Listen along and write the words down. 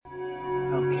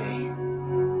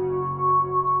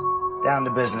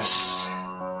down to business.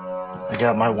 I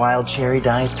got my wild cherry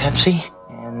Diet Pepsi,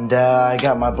 and I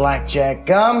got my blackjack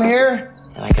gum here,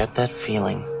 and I got that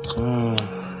feeling.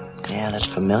 Yeah, that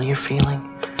familiar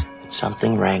feeling that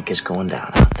something rank is going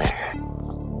down out there.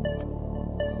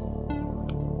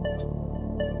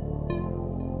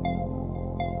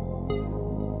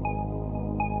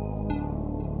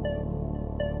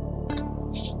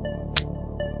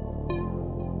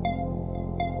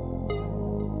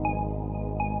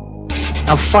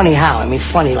 I'm funny how? I mean,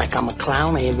 funny like I'm a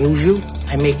clown, I amuse you,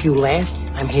 I make you laugh,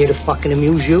 I'm here to fucking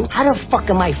amuse you. How the fuck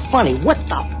am I funny? What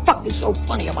the fuck is so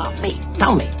funny about me?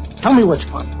 Tell me what's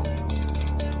funny.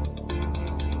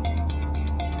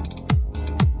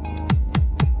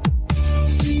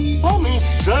 Oh, me,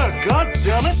 sir,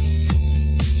 goddammit!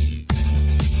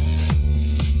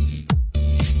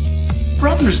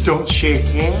 Brothers don't shake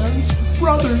hands.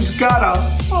 Brothers gotta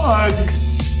hug.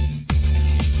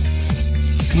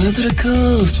 Come out to the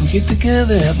coast, we'll get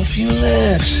together, have a few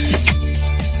laughs.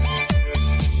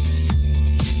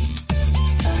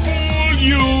 Oh,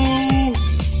 you!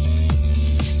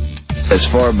 As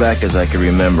far back as I can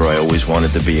remember, I always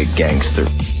wanted to be a gangster.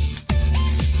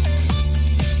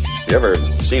 You ever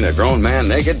seen a grown man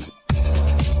naked?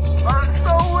 I'm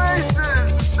so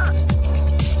racist!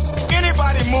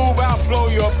 Anybody move, I'll blow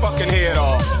your fucking head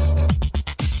off.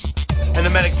 And the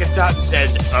medic gets out and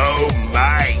says, oh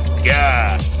my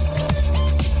God.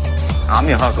 I'm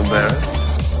your huckleberry.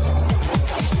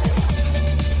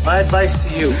 My advice to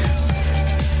you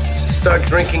is to start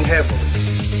drinking heavily.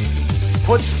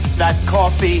 Put that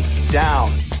coffee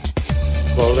down.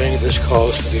 Pauline, this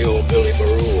calls for the old Billy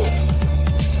Barul.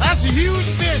 That's a huge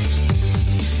bitch.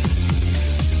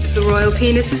 The royal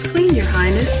penis is clean, Your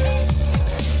Highness.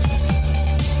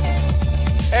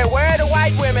 Hey, where are the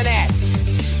white women at?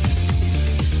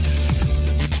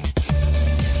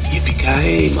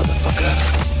 Yippee-ki-yay, motherfucker.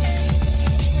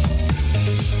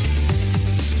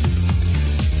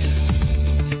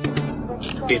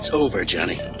 It's over,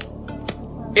 Johnny.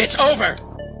 It's over!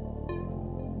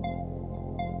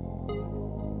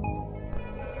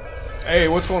 Hey,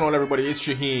 what's going on, everybody? It's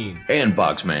Shaheen. And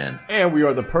Boxman. And we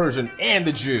are the Persian and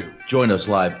the Jew. Join us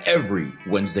live every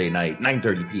Wednesday night,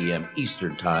 9:30 p.m.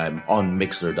 Eastern Time on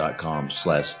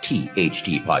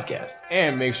Mixler.com/THT Podcast.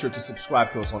 And make sure to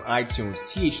subscribe to us on iTunes,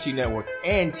 THT Network,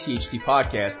 and THT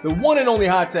Podcast, the one and only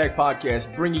Hot Tag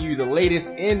Podcast, bringing you the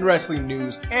latest in wrestling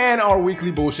news and our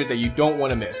weekly bullshit that you don't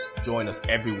want to miss. Join us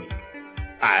every week.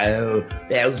 El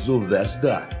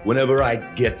Sylvester. Whenever I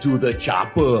get to the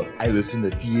chopper, I listen to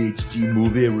THT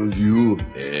Movie Review.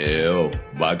 Hell,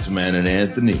 Boxman and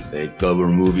Anthony, they cover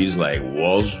movies like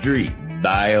Wall Street,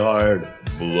 Die Hard,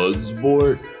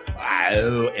 Bloodsport,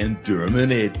 and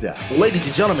Terminator. Ladies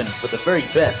and gentlemen, for the very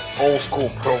best old school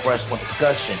pro wrestling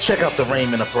discussion, check out the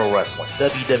Raymond of Pro Wrestling.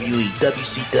 WWE,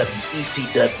 WCW,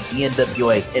 ECW, the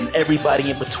NWA, and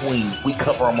everybody in between. We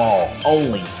cover them all,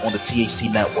 only on the THT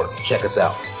Network. Check us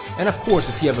out. And of course,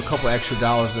 if you have a couple extra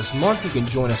dollars this month, you can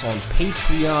join us on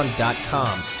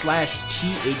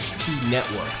patreon.com/THT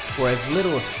Network. For as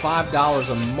little as $5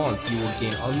 a month, you will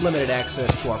gain unlimited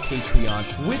access to our Patreon,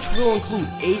 which will include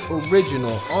 8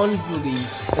 original,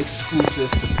 unreleased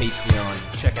exclusives to Patreon.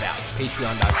 Check it out,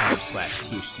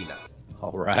 patreon.com/THT Network.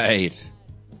 All right.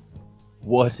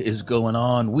 What is going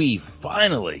on? We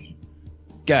finally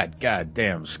got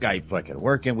goddamn Skype fucking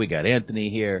working. We got Anthony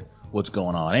here. What's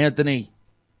going on, Anthony?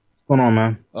 What's going on,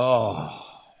 man? Oh,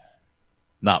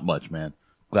 not much, man.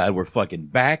 Glad we're fucking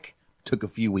back. Took a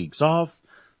few weeks off.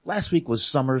 Last week was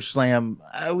SummerSlam.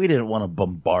 We didn't want to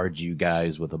bombard you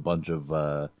guys with a bunch of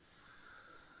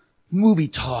movie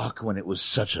talk when it was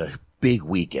such a big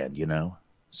weekend, you know?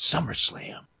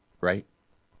 SummerSlam, right?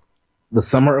 The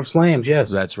Summer of Slams,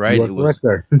 yes. That's right. It was, correct,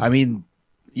 sir. I mean,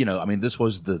 this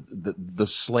was the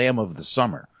slam of the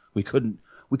summer. We couldn't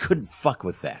fuck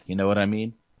with that. You know what I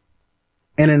mean?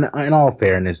 And in all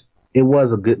fairness,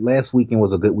 last weekend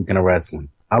was a good weekend of wrestling.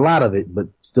 A lot of it, but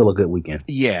still a good weekend.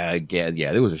 Yeah.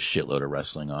 There was a shitload of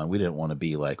wrestling on. We didn't want to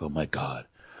be like, oh my God,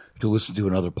 to listen to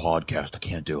another podcast. I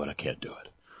can't do it.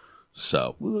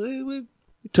 So we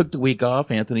took the week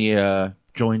off. Anthony,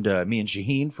 joined, me and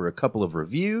Shaheen for a couple of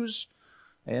reviews,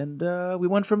 and, we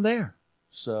went from there.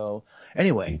 So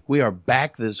anyway, we are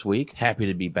back this week. Happy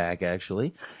to be back,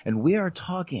 actually. And we are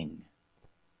talking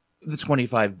the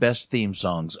 25 best theme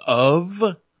songs of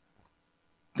the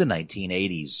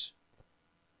 1980s.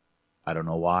 I don't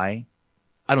know why.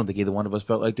 I don't think either one of us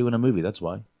felt like doing a movie. That's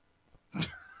why.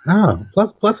 No.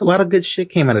 Plus a lot of good shit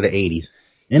came out of the 80s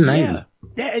and 90s.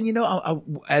 Yeah. And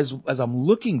as I'm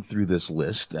looking through this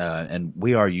list, and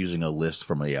we are using a list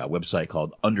from a website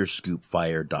called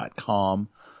underscoopfire.com.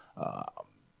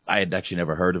 I had actually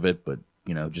never heard of it, but,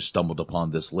 just stumbled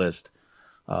upon this list.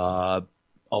 A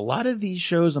lot of these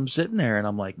shows, I'm sitting there and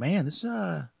I'm like, man, this is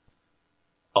a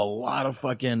lot of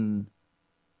fucking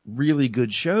really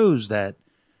good shows that,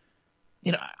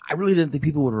 I really didn't think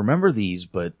people would remember these,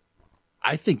 but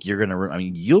I think you're going to,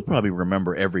 you'll probably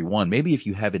remember every one. Maybe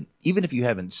even if you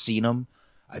haven't seen them,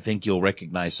 I think you'll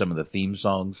recognize some of the theme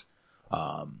songs.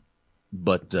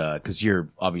 But, cause you're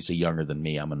obviously younger than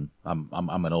me. I'm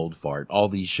an old fart. All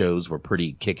these shows were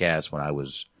pretty kick-ass when I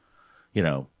was,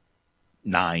 8,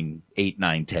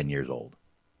 9, 10 years old.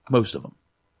 Most of them.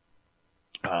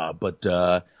 But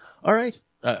all right.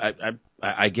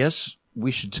 I guess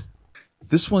we should,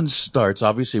 this one starts,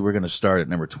 obviously we're going to start at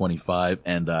number 25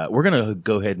 and, we're going to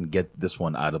go ahead and get this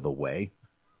one out of the way.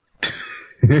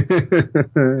 Is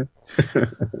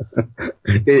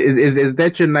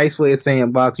that your nice way of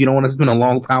saying, Box, you don't want to spend a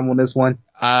long time on this one,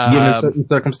 given certain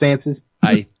circumstances?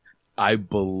 I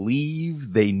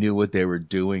believe they knew what they were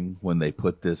doing when they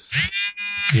put this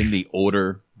in the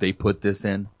order they put this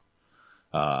in.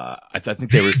 I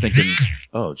think they were thinking,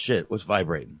 oh shit, what's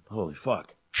vibrating? Holy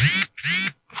fuck.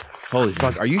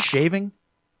 Are you shaving?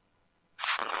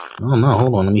 Oh no,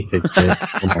 hold on, let me fix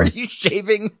that. Are you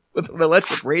shaving with an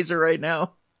electric razor right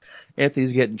now?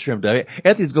 Anthony's getting trimmed up.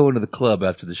 Anthony's going to the club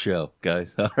after the show,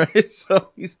 guys. All right,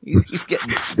 so he's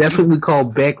getting. That's what we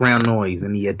call background noise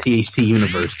in the THT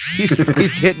universe.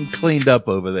 he's getting cleaned up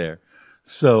over there.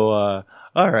 So, all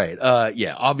right,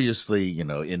 yeah. Obviously,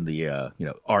 in the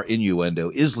our innuendo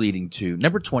is leading to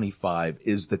number 25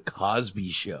 is the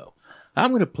Cosby Show.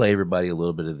 I'm going to play everybody a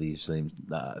little bit of these themes.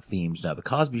 Now, the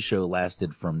Cosby Show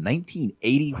lasted from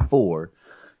 1984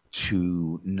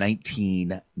 to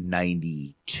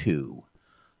 1992.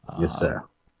 Yes, sir.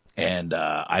 And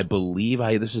I believe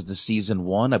this is the season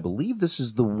 1. I believe this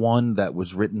is the one that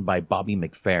was written by Bobby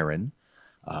McFerrin.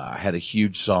 Had a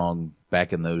huge song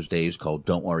back in those days called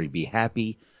Don't Worry, Be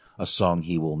Happy, a song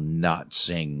he will not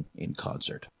sing in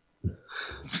concert.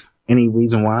 Any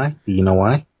reason why? Do you know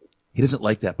why? He doesn't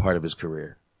like that part of his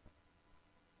career.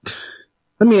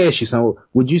 Let me ask you something.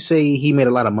 Would you say he made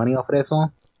a lot of money off of that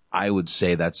song? I would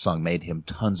say that song made him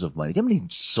tons of money. Do you know how many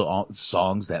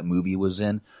songs that movie was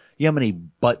in? You know how many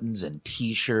buttons and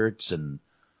t-shirts and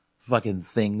fucking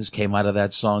things came out of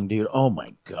that song, dude? Oh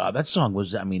my God. That song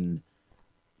was,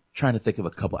 trying to think of a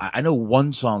couple. I know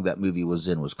one song that movie was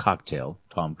in was Cocktail,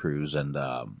 Tom Cruise and,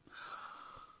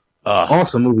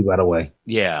 awesome movie, by the way.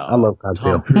 Yeah. I love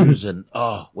Cocktail. Tom Cruise and,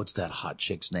 what's that hot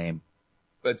chick's name?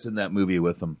 That's in that movie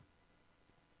with him.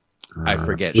 I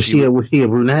forget. Was she a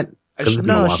brunette?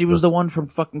 No, she was the one from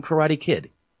fucking Karate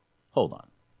Kid. Hold on.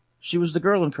 She was the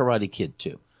girl in Karate Kid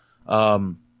too.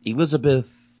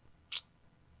 Elizabeth.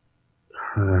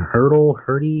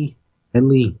 Hurley,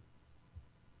 Henley.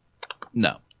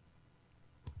 No.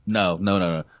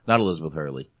 Not Elizabeth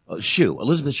Hurley.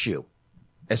 Elizabeth Shue.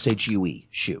 Shue.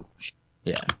 Shue.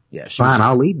 Yeah. Fine,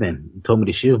 I'll leave then. You told me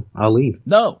to shoo. I'll leave.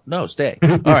 No, stay.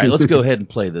 All right, let's go ahead and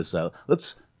play this out.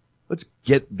 Let's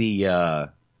get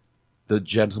the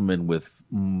gentleman with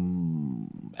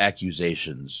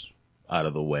accusations out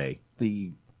of the way.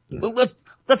 Well, let's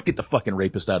get the fucking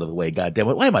rapist out of the way. God damn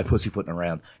it! Why am I pussyfooting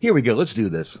around? Here we go. Let's do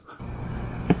this.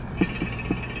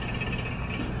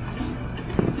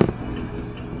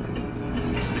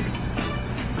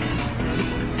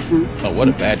 Oh, what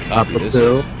a bad copy this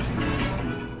is.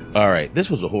 All right, this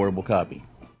was a horrible copy.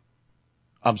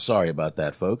 I'm sorry about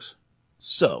that, folks.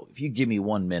 So, if you give me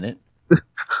 1 minute.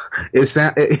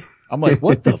 I'm like,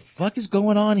 what the fuck is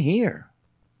going on here?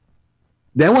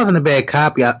 That wasn't a bad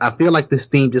copy. I feel like this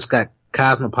theme just got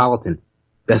cosmopolitan.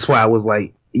 That's why I was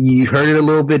like, you heard it a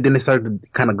little bit, then it started to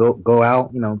kind of go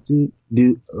out, No,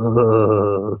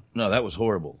 that was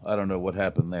horrible. I don't know what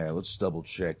happened there. Let's double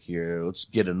check here. Let's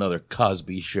get another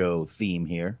Cosby Show theme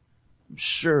here. I'm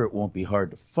sure it won't be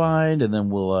hard to find, and then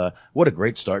we'll, what a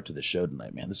great start to the show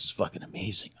tonight, man. This is fucking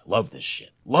amazing. I love this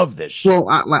shit. Well,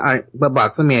 but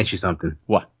Box, let me ask you something.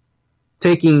 What?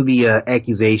 Taking the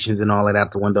accusations and all that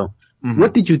out the window,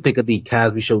 what did you think of the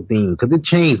Cosby Show theme? Because it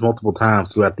changed multiple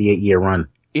times throughout the 8-year run.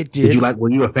 It did. Were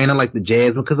you a fan of like the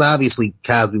jazz? Because obviously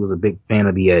Cosby was a big fan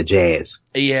of the jazz.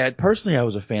 Yeah, personally I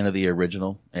was a fan of the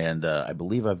original, and I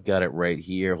believe I've got it right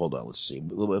here. Hold on, let's see.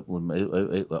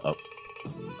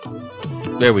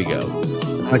 There we go.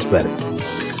 Much better.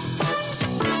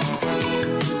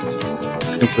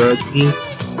 Don't hurt me.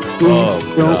 Don't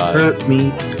hurt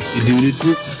me. You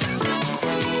do.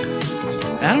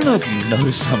 I don't know if you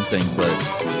noticed something, but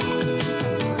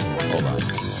hold on.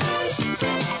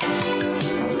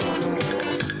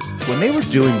 When they were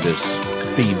doing this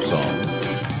theme song,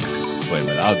 Wait a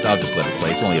minute. I'll just let it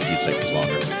play. It's only a few seconds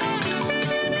longer.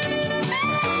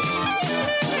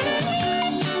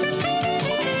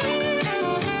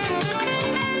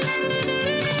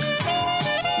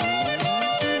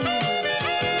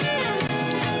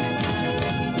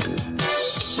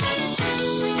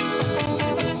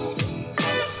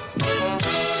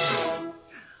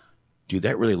 Dude,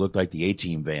 that really looked like the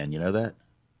A-Team van. You know that?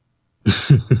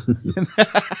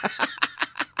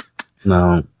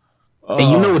 No. And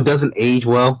you know it doesn't age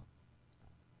well?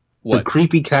 What? The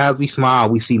creepy Cosby smile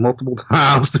we see multiple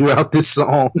times throughout this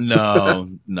song. No.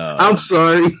 I'm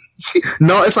sorry.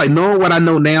 No, it's like knowing what I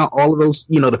know now, all of those,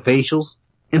 the facials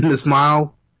and the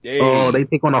smiles. Hey. Oh, they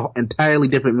take on an entirely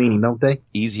different meaning, don't they?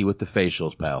 Easy with the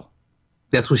facials, pal.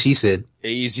 That's what she said.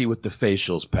 Easy with the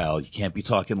facials, pal. You can't be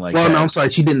talking like that. Well, no, I'm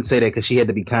sorry. She didn't say that because she had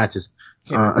to be conscious.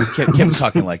 Can't be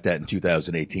talking like that in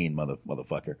 2018,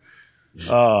 motherfucker.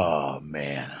 Oh,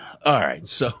 man. All right.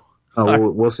 So.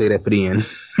 We'll say that for the end.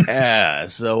 Yeah.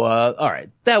 So, all right.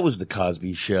 That was the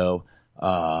Cosby Show.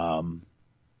 I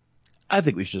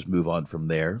think we should just move on from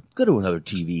there. Go to another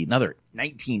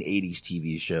 1980s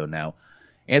TV show now.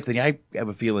 Anthony, I have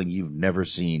a feeling you've never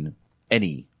seen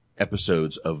any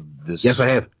episodes of this. Yes, I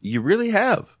have. You really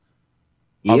have?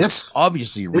 Yes.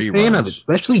 Obviously Big fan of it,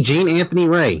 especially Gene Anthony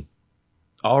Ray.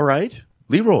 All right.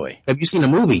 Leroy. Have you seen the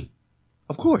movie?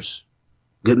 Of course.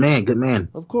 Good man.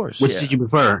 Of course. Which did you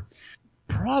prefer?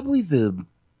 Probably the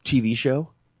TV show.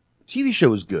 TV show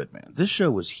was good, man. This show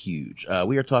was huge.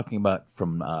 We are talking about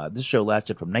this show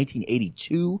lasted from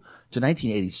 1982 to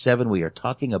 1987. We are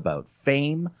talking about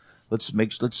Fame. Let's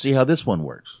see how this one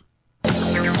works.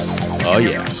 Oh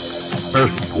yeah.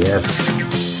 Perfect.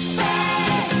 Yes.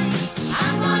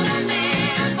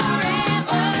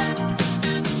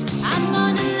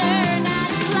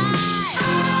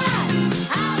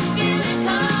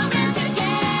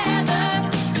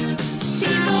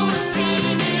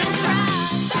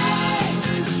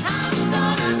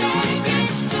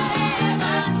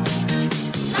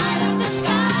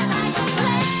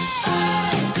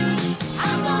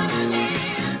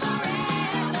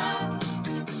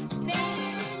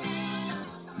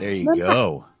 There you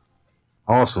go.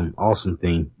 Awesome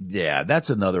theme. Yeah, that's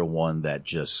another one that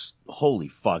just, holy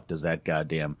fuck does that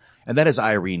goddamn. And that is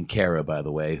Irene Cara, by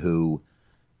the way, who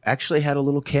actually had a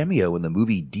little cameo in the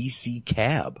movie DC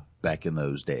Cab back in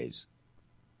those days.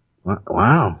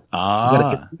 Wow.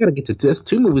 We gotta get to this.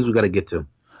 2 movies we gotta get to.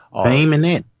 Fame and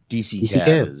that. DC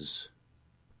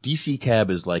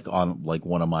Cab is like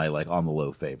one of my on the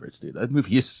low favorites, dude. That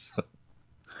movie is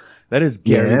that is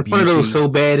Gary Busey. That's one of those so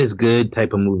bad is good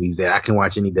type of movies that I can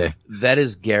watch any day. That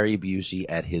is Gary Busey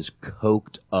at his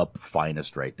coked up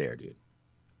finest right there, dude.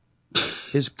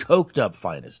 His coked up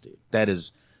finest, dude.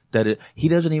 He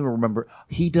doesn't even remember.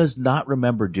 He does not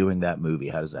remember doing that movie.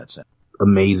 How does that sound?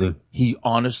 Amazing. He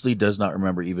honestly does not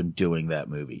remember even doing that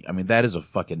movie. I mean, that is a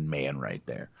fucking man right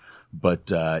there.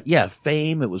 But, yeah,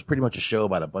 Fame, it was pretty much a show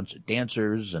about a bunch of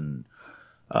dancers, and,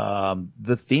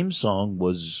 the theme song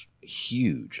was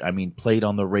huge. I mean, played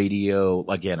on the radio,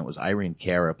 again, it was Irene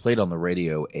Cara, played on the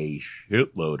radio a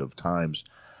shitload of times,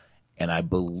 and I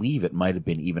believe it might have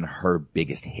been even her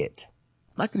biggest hit.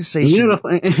 I'm not going to say the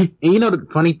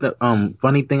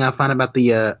funny thing I find about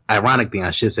the, ironic thing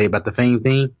I should say about the Fame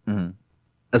theme,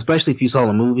 especially if you saw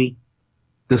the movie,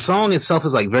 the song itself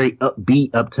is like very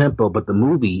upbeat, up tempo, but the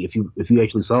movie, if you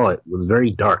actually saw it, was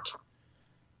very dark.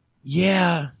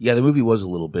 Yeah, the movie was a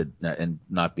little bit, and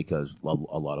not because a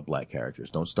lot of black characters.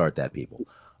 Don't start that, people.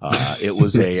 It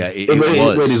was it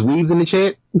was. Wait, is Weaves in the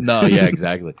chat? No, yeah,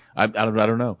 exactly. I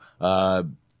don't know.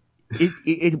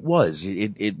 It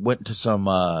went to some,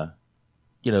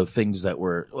 things that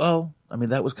were, well, I mean,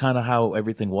 that was kind of how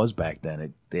everything was back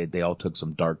then. They all took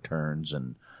some dark turns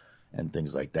and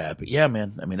things like that. But yeah,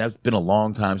 man, I mean, that's been a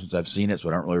long time since I've seen it, so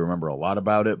I don't really remember a lot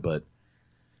about it, but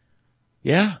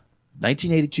yeah,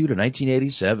 1982 to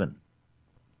 1987.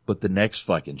 But the next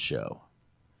fucking show,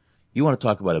 you want to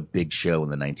talk about a big show in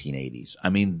the 1980s. I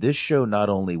mean, this show not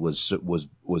only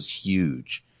was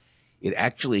huge, it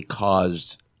actually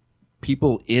caused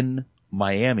people in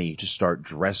Miami to start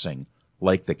dressing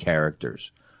like the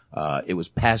characters. It was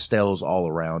pastels all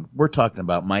around. We're talking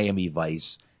about Miami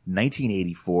Vice,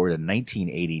 1984 to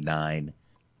 1989.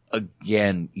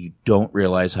 Again, you don't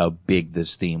realize how big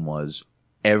this theme was.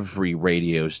 Every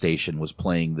radio station was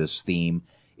playing this theme.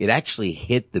 It actually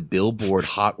hit the Billboard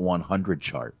Hot 100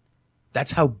 chart.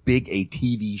 That's how big a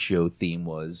TV show theme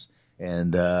was.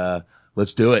 And,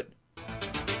 let's do it.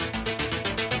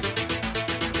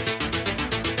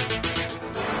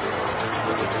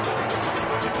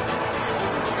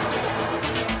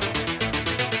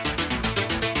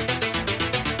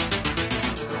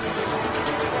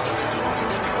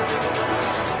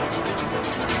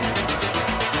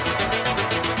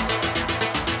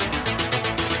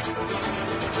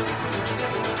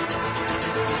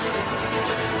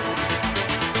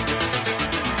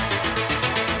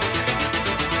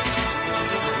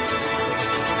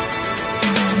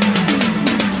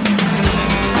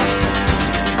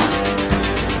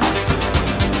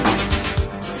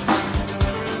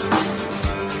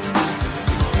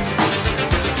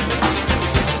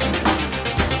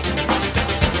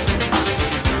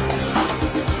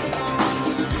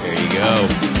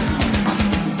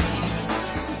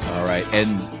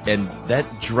 And that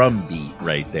drum beat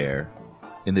right there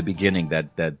in the beginning,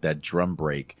 that drum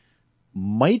break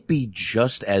might be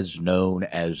just as known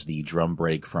as the drum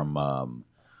break from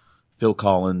Phil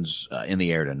Collins' "In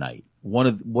the Air Tonight." One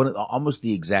of almost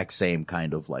the exact same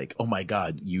kind of like, oh my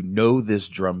God, you know this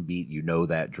drum beat, you know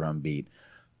that drum beat.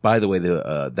 By the way,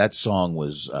 that song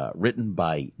was written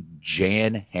by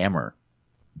Jan Hammer.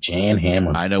 Jan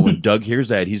Hammer. I know when Doug hears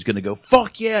that, he's going to go,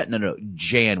 fuck yeah. No,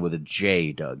 Jan with a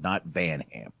J, Doug, not Van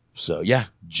Ham. So yeah,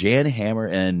 Jan Hammer.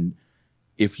 And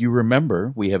if you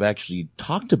remember, we have actually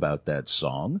talked about that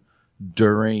song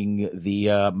during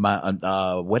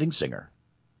the Wedding Singer.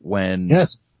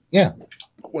 Yes. Yeah.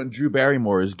 When Drew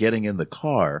Barrymore is getting in the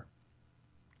car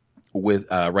with,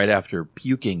 right after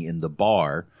puking in the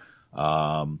bar.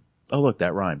 Oh, look,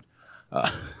 that rhymed.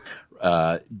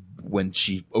 When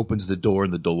she opens the door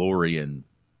in the DeLorean,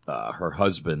 her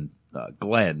husband,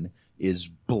 Glenn, is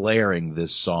blaring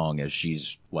this song as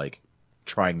she's like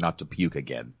trying not to puke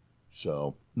again.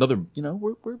 So another,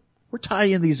 we're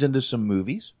tying these into some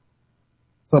movies.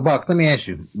 So, Box, let me ask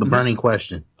you the burning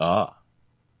question.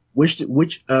 Which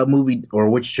movie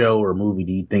or which show or movie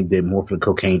do you think did more for the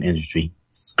cocaine industry?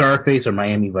 Scarface or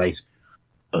Miami Vice?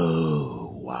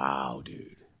 Oh, wow,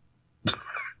 dude.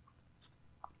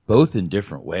 Both in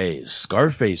different ways.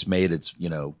 Scarface made its,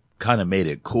 kind of made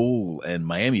it cool, and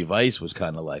Miami Vice was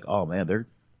kind of like, oh man, they're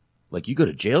like, you go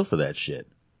to jail for that shit.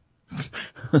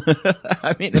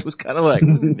 I mean, it was kind of like,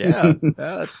 yeah,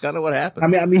 that's kind of what happened. I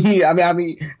mean,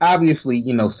 obviously,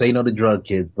 say no to drug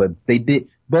kids, but they did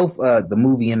both. The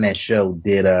movie and that show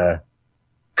did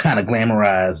kind of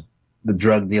glamorize the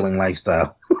drug dealing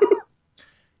lifestyle.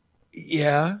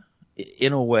 Yeah,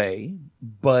 in a way,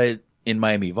 but in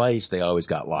Miami Vice, they always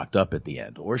got locked up at the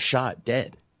end or shot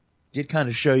dead. Did kind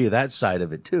of show you that side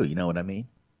of it too. You know what I mean?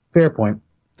 Fair point.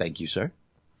 Thank you, sir.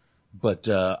 But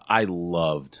I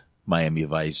loved Miami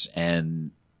Vice,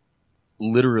 and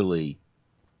literally,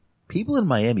 people in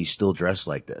Miami still dress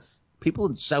like this. People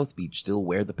in South Beach still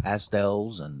wear the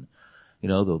pastels and,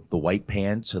 the white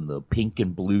pants and the pink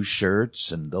and blue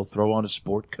shirts, and they'll throw on a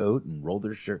sport coat and roll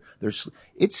their shirt.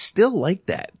 It's still like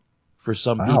that for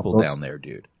some people down there,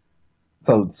 dude.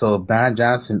 So if Don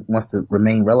Johnson wants to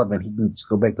remain relevant, he can just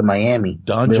go back to Miami. The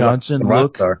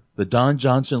Don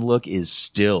Johnson look is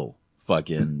still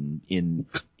fucking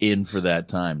in for that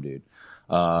time, dude.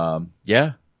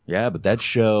 Yeah, but that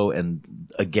show, and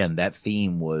again, that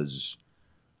theme was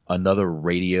another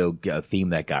radio theme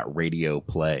that got radio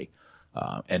play.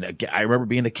 And I remember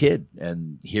being a kid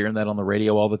and hearing that on the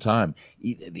radio all the time.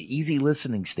 The easy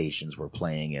listening stations were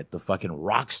playing it. The fucking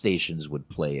rock stations would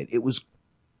play it. It was,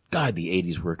 God, the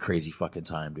 80s were a crazy fucking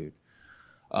time, dude.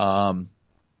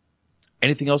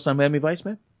 Anything else on Miami Vice,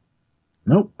 man?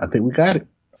 Nope, I think we got it.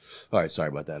 All right, sorry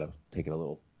about that. I'm taking a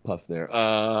little puff there.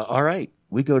 All right,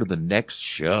 we go to the next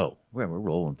show. We're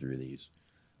rolling through these.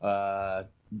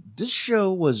 This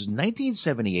show was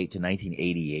 1978 to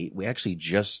 1988. We actually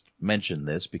just mentioned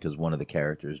this because one of the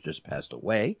characters just passed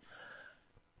away.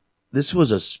 This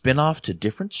was a spin-off to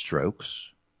Different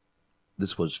Strokes.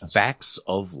 This was Facts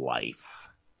of Life.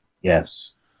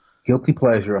 Yes. Guilty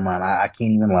pleasure of mine. I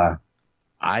can't even lie.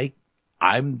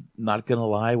 I'm not going to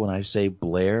lie when I say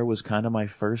Blair was kind of my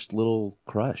first little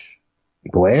crush.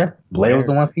 Blair? Blair was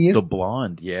the one for you? The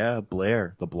blonde. Yeah,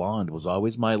 Blair. The blonde was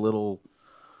always my little...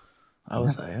 I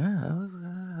was like,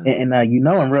 and in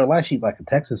real life, she's like a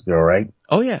Texas girl, right?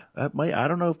 Oh yeah. I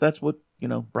don't know if that's what,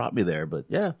 brought me there, but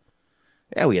yeah.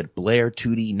 Yeah, we had Blair,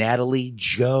 Tootie, Natalie,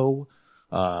 Joe.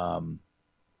 No,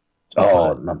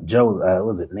 Joe,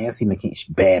 was it Nancy McKean?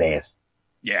 She badass.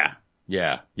 Yeah.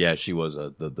 She was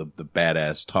the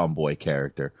badass tomboy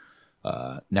character.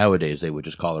 Nowadays they would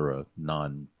just call her a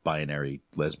non-binary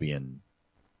lesbian.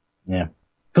 Yeah.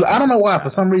 Cause I don't know why. For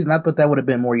some reason, I thought that would have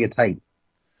been more your type.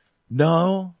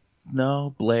 No,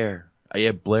 Blair.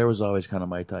 Yeah, Blair was always kind of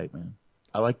my type, man.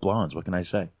 I like blondes. What can I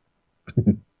say?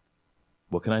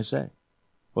 What can I say?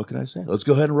 Let's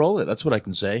go ahead and roll it. That's what I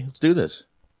can say. Let's do this.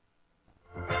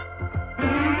 You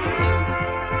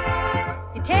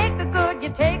take the good, you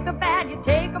take the bad, you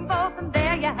take them both, and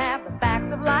there you have the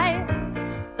facts of life.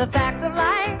 The facts of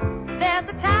life. There's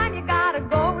a time you gotta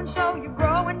go and show you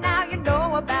grow, and now you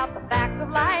know about the facts of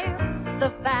life. The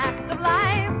facts of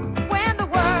life. When the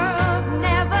world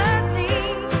never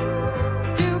seems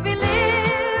to be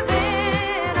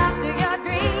living up to your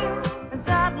dreams, and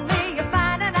suddenly you're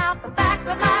finding out the facts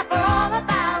of life are all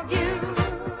about you.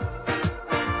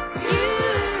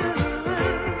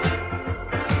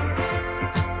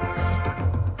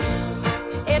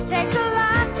 It takes a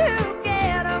lot to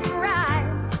get them right.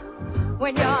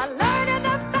 When you're learning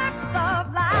the facts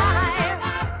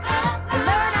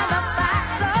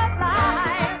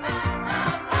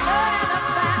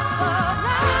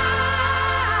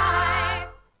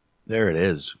There it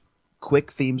is.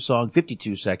 Quick theme song,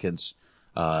 52 seconds.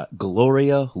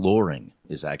 Gloria Loring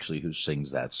is actually who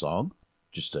sings that song,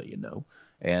 just so you know.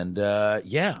 And,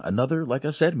 another, like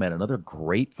I said, man, another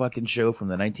great fucking show from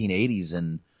the 1980s.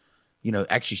 And,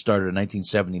 actually started in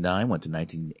 1979, went to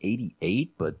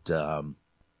 1988. But,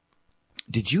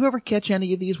 did you ever catch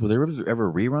any of these? Were there ever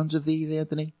reruns of these,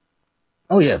 Anthony?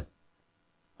 Oh, yeah.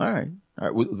 All right.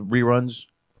 Reruns?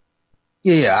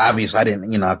 Yeah, obviously I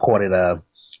didn't, I caught it,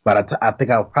 but I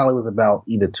think I probably was about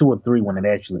either 2 or 3 when it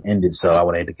actually ended, so I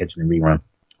would have had to catch it in rerun.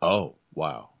 Oh,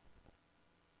 wow.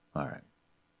 All right.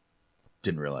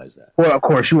 Didn't realize that. Well, of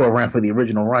course, you were around for the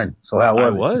original run, so how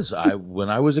was it? When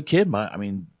I was a kid,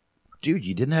 dude,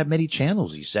 you didn't have many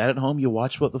channels. You sat at home, you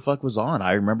watched what the fuck was on.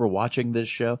 I remember watching this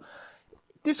show.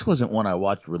 This wasn't one I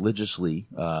watched religiously.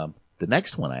 The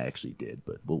next one I actually did,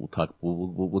 but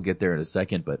we'll get there in a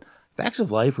second. But Facts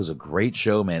of Life was a great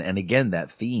show, man. And again,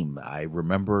 that theme, I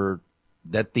remember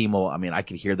that theme. I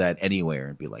could hear that anywhere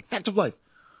and be like, Facts of Life.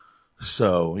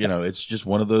 So, it's just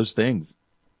one of those things.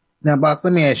 Now, Box,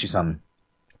 let me ask you something.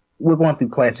 We're going through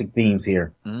classic themes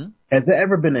here. Mm-hmm. Has there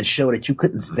ever been a show that you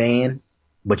couldn't stand,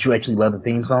 but you actually love the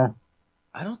theme song?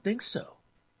 I don't think so.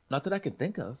 Not that I can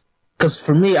think of. Because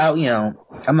for me, I'm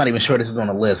not even sure this is on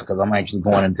the list because I'm actually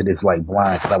going into this like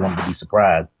blind because I wanted to be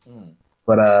surprised.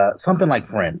 But something like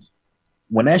Friends.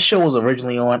 When that show was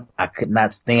originally on, I could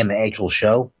not stand the actual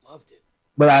show. Loved it.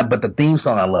 But the theme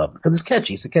song I loved because it's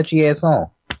catchy. It's a catchy ass song.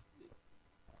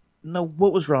 No,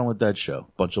 what was wrong with that show?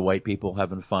 Bunch of white people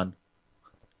having fun?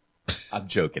 I'm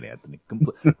joking, Anthony.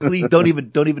 Please don't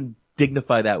even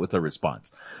dignify that with a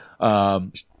response.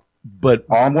 But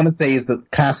all I'm going to say is the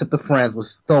concept of Friends was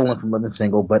stolen from Living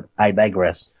Single, but I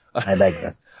digress. I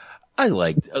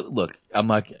liked, look,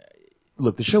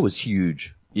 the show was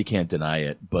huge. You can't deny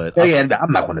it, but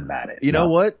I'm not going to deny it. You know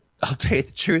what? I'll tell you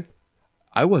the truth.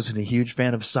 I wasn't a huge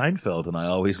fan of Seinfeld, and I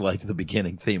always liked the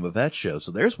beginning theme of that show.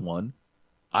 So there's one.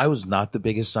 I was not the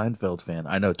biggest Seinfeld fan.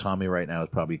 I know Tommy right now is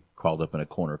probably crawled up in a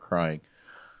corner crying,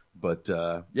 but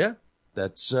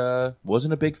that's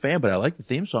wasn't a big fan, but I like the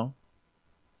theme song.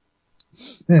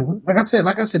 Yeah, like I said,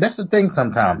 that's the thing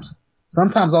sometimes.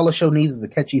 Sometimes all the show needs is a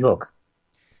catchy hook.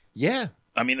 Yeah.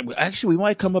 Actually, we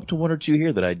might come up to 1 or 2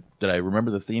 here that I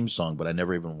remember the theme song, but I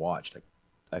never even watched.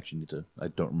 I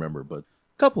don't remember, but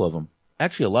a couple of them.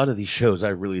 Actually, a lot of these shows I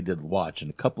really did watch, and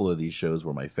a couple of these shows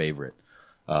were my favorite.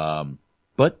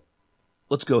 But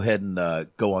let's go ahead and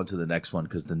go on to the next one,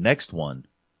 because the next one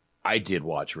I did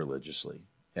watch religiously.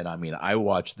 And I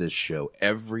watched this show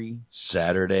every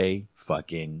Saturday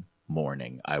fucking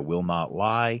morning. I will not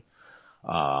lie.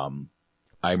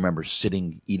 I remember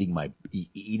eating my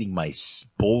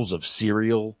bowls of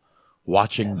cereal,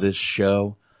 watching this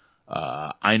show.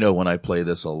 I know when I play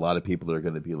this, a lot of people are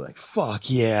going to be like, fuck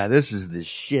yeah, this is the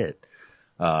shit.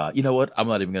 You know what? I'm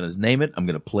not even going to name it. I'm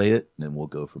going to play it, and then we'll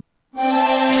go from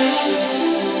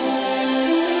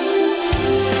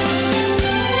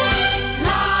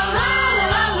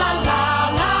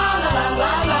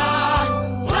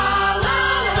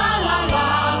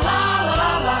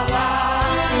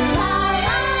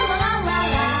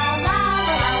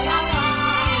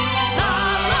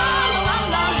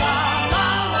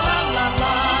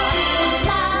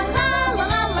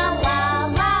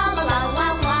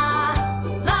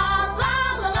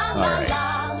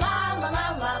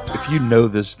If you know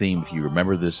this theme, if you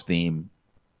remember this theme,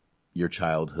 your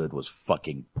childhood was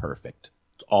fucking perfect.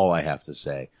 That's all I have to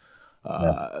say.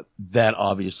 That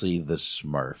obviously the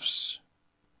Smurfs,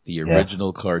 the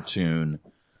original cartoon,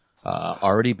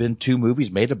 already been 2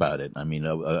 movies made about it.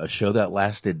 A show that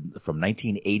lasted from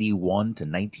 1981 to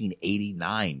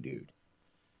 1989, dude.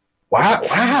 Wow.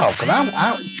 Cause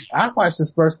I watched the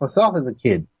Smurfs myself as a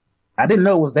kid. I didn't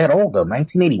know it was that old though.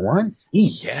 1981?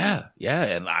 Yeah.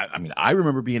 And I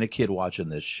remember being a kid watching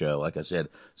this show. Like I said,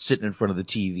 sitting in front of the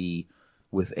TV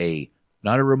with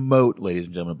not a remote, ladies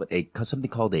and gentlemen, but something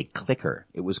called a clicker.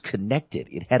 It was connected.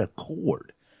 It had a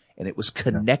cord and it was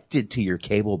connected to your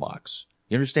cable box.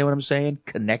 You understand what I'm saying?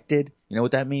 Connected. You know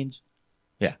what that means?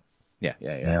 Yeah.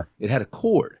 It had a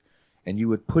cord and you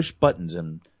would push buttons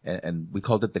and we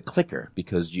called it the clicker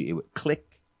because it would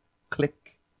click,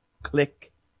 click, click.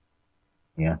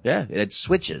 Yeah. Yeah, it had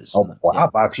switches. Oh, wow,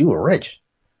 Box, you were rich.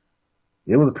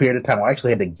 It was a period of time where I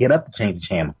actually had to get up to change the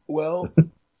channel. Well,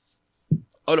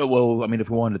 if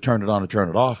we wanted to turn it on and turn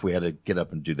it off, we had to get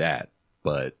up and do that.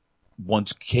 But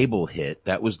once cable hit,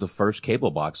 that was the first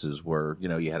cable boxes where,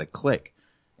 you had to click.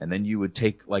 And then you would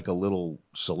take like a little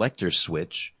selector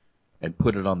switch and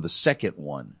put it on the second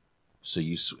one. So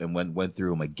went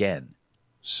through them again.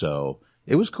 So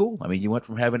it was cool. You went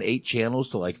from having 8 channels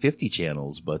to like 50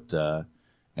 channels, but,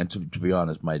 And to be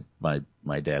honest, my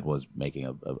dad was making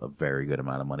a very good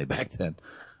amount of money back then.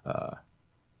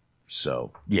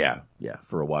 So yeah,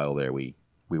 for a while there, we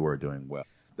were doing well.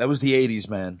 That was the 80s,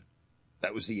 man.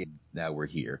 That was the 80s. Now we're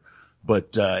here.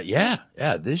 But, yeah,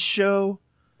 this show,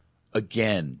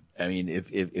 again, I mean,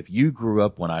 if you grew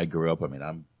up when I grew up, I mean,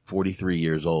 I'm 43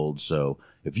 years old. So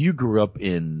if you grew up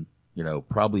in, you know,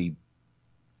 probably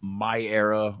my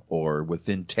era or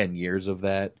within 10 years of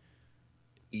that,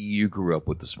 you grew up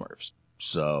with the Smurfs.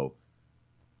 So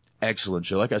excellent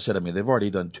show. Like I said, I mean, they've already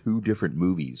done 2 different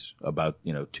movies about,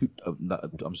 you know,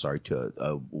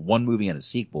 one movie and a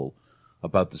sequel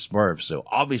about the Smurfs. So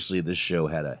obviously this show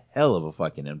had a hell of a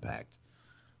fucking impact.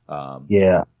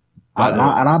 Yeah.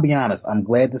 And I'll be honest, I'm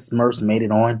glad the Smurfs made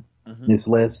it on this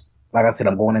list. Like I said,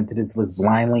 I'm going into this list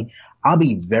blindly. I'll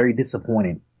be very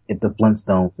disappointed if the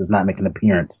Flintstones does not make an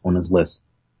appearance on this list.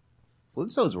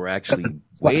 Flintstones were actually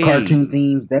way cartoon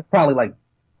themes. They're probably like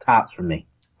tops for me.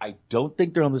 I don't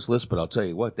think they're on this list, but I'll tell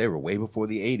you what, they were way before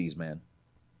the 80s, man.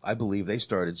 I believe they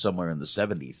started somewhere in the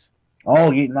 70s.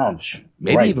 Oh, you know,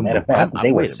 maybe right. even Matter of fact,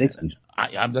 they were 60s.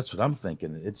 That's what I'm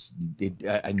thinking. It's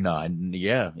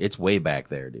way back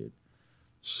there, dude.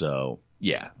 So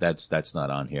yeah, that's not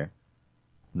on here.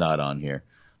 Not on here.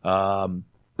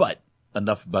 But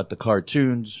enough about the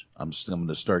cartoons. I'm going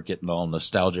to start getting all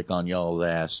nostalgic on y'all's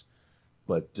ass.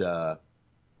 But,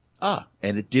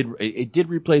 and it did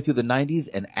replay through the 90s,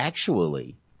 and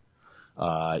actually,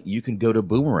 you can go to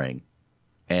Boomerang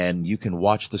and you can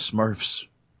watch the Smurfs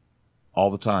all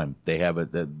the time. They have it,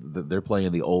 they're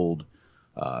playing the old,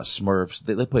 Smurfs.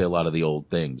 They play a lot of the old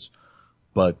things.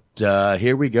 But,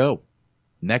 here we go.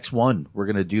 Next one. We're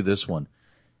going to do this one.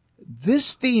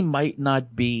 This theme might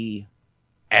not be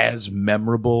as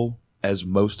memorable as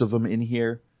most of them in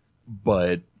here,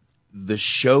 but the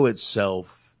show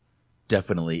itself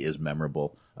definitely is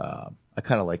memorable. I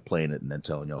kind of like playing it and then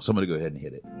telling y'all. So I'm going to go ahead and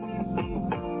hit it.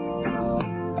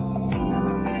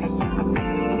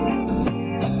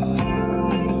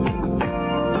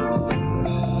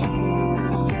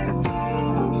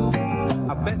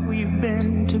 I bet we've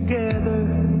been together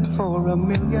for a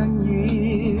million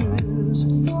years.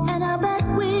 And I bet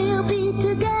we'll be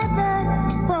together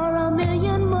for a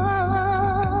million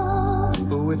more.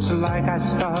 Oh, it's like I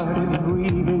started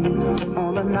breathing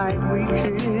on the night we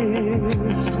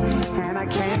kissed, and I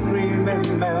can't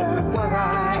remember what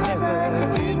I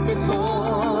ever did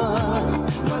before.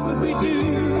 What would we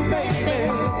do, baby,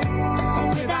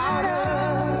 without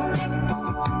us?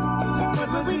 What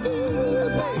would we do,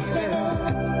 baby,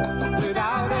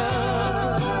 without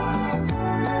us?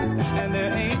 And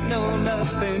there ain't no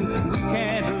nothing we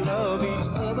can't love each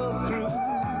other through.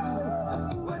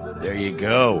 There you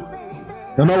go.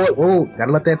 You know what? Oh,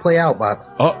 gotta let that play out,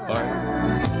 Box. Oh, all right.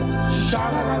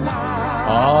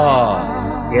 Oh.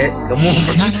 Yeah, come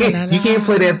on. You can't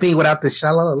play that thing without the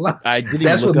sha-la-la.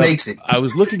 That's what makes it. I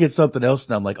was looking at something else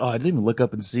and I'm like, oh, I didn't even look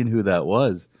up and see who that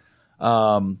was.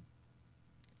 I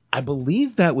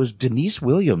believe that was Denise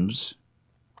Williams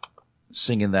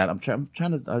singing that. I'm trying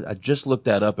to, I just looked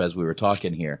that up as we were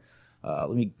talking here.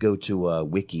 Let me go to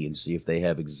Wiki and see if they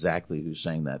have exactly who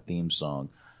sang that theme song.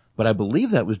 But I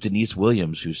believe that was Denise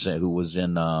Williams who was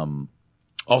in,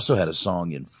 also had a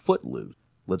song in Footloose.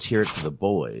 Let's hear it for the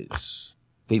boys.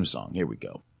 Theme song. Here we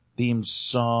go. Theme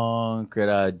song.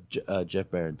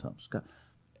 Jeff Barron, Tom Scott.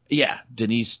 Yeah,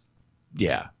 Denise.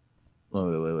 Yeah.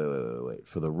 Wait.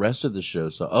 For the rest of the show,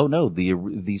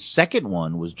 the second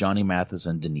one was Johnny Mathis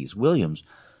and Denise Williams.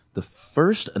 The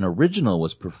first, an original,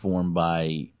 was performed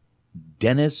by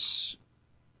Dennis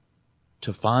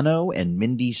Tufano and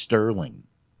Mindy Sterling.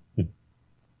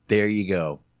 There you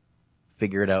go.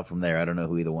 Figure it out from there. I don't know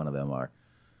who either one of them are.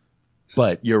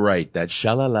 But you're right. That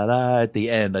sha-la-la-la at the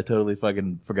end, I totally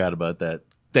fucking forgot about that.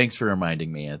 Thanks for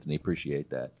reminding me, Anthony.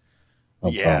 Appreciate that.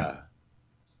 Yeah.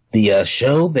 The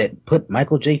show that put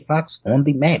Michael J. Fox on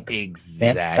the map.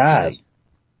 Exactly.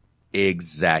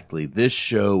 This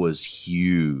show was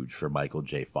huge for Michael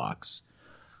J. Fox.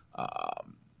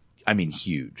 I mean,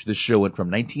 huge. This show went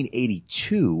from 1982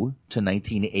 to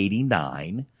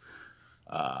 1989.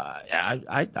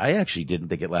 I actually didn't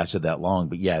think it lasted that long,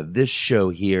 but yeah, this show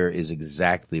here is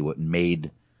exactly what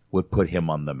put him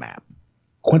on the map.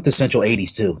 Quintessential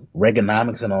 80s too.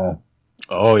 Reaganomics and all.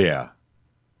 Oh yeah.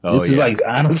 This is like,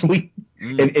 honestly,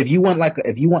 if you want like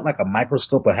a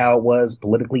microscope of how it was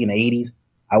politically in the 80s,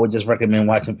 I would just recommend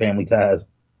watching Family Ties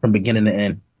from beginning to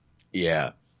end.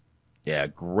 Yeah. Yeah.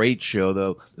 Great show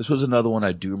though. This was another one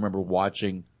I do remember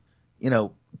watching. You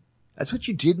know, that's what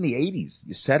you did in the 80s.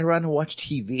 You sat around and watched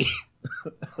TV.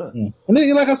 And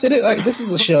then, like I said, this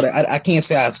is a show that I can't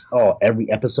say I saw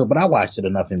every episode, but I watched it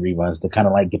enough in reruns to kind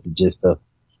of like get the gist of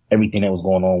everything that was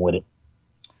going on with it.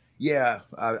 Yeah,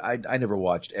 I never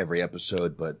watched every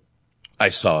episode, but I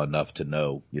saw enough to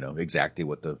know, exactly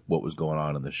what was going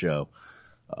on in the show.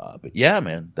 But yeah,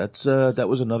 man, that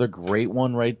was another great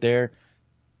one right there.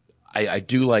 I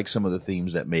do like some of the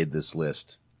themes that made this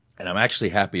list, and I'm actually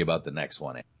happy about the next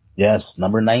one. Yes,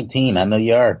 number 19. I know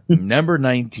you are. Number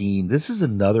 19. This is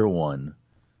another one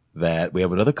that we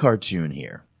have another cartoon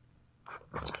here.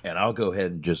 And I'll go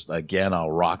ahead and again,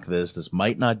 I'll rock this. This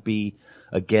might not be,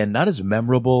 again, not as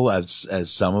memorable as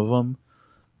some of them,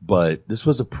 but this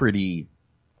was a pretty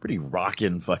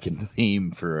rockin' fucking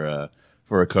theme for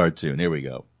a cartoon. Here we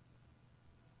go.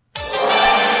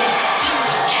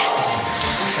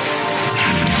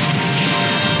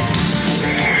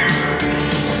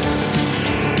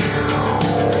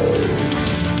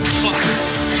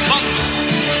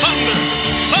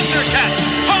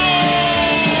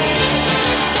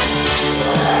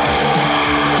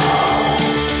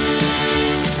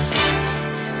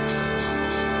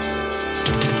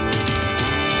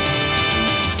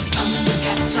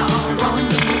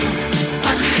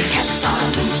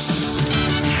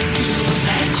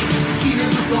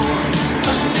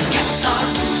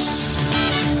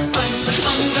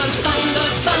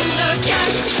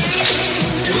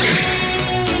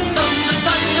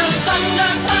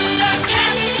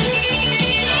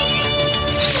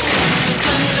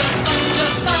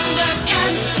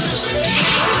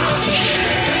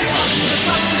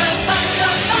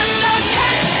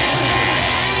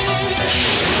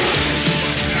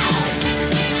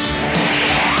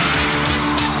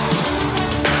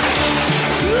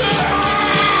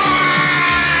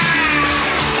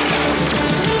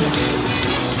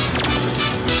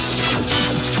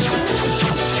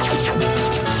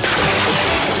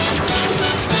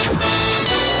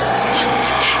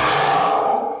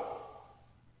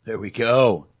 There we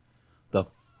go. The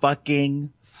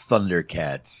fucking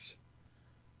Thundercats.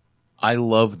 I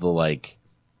love the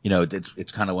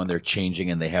it's kind of when they're changing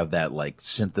and they have that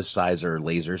synthesizer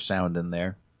laser sound in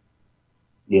there.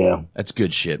 Yeah. That's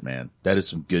good shit, man. That is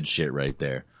some good shit right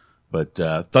there. But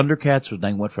Thundercats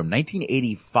went from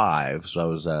 1985, so I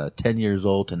was 10 years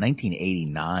old, to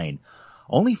 1989.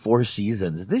 Only 4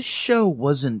 seasons. This show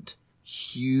wasn't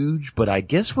huge, but I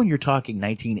guess when you're talking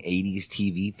 1980s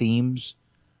TV themes,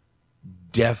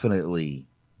 definitely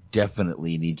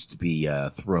needs to be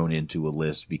thrown into a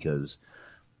list because,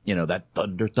 that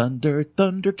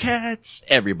Thundercats,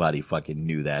 everybody fucking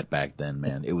knew that back then,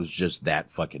 man. It was just that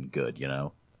fucking good, Yeah,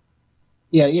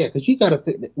 because you gotta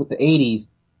fit with the 80s,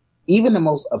 even the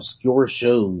most obscure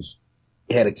shows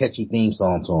had a catchy theme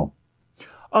song to them.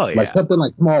 Oh, yeah. Like something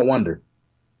like Small Wonder.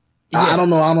 Yeah. I don't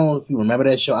know if you remember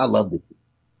that show. I loved it.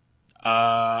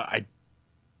 I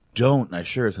don't. I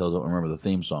sure as hell don't remember the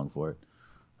theme song for it.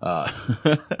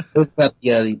 It was about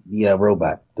the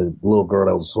robot, the little girl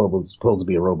that was supposed to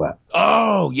be a robot.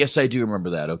 Oh, yes, I do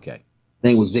remember that. Okay. Her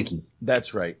name was Vicky.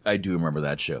 That's right. I do remember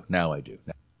that show. Now I do.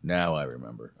 Now I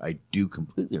remember. I do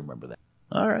completely remember that.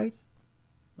 All right.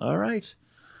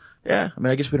 Yeah, I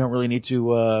mean, I guess we don't really need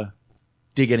to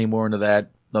dig any more into that.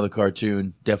 Another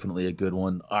cartoon. Definitely a good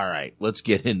one. All right, let's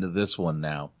get into this one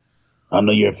now. I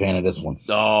know you're a fan of this one.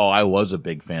 Oh, I was a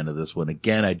big fan of this one.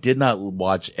 Again, I did not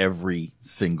watch every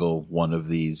single one of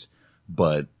these,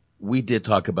 but we did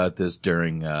talk about this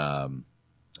during,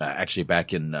 actually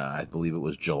back in, I believe it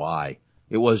was July.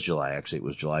 It was July, actually. It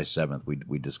was July 7th.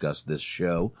 We discussed this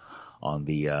show on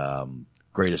the,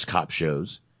 greatest cop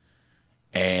shows.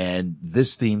 And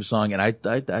this theme song, and I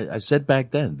said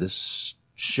back then, this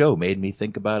show made me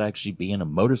think about actually being a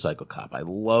motorcycle cop. I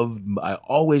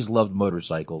always loved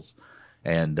motorcycles.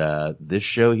 And, this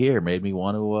show here made me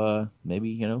want to,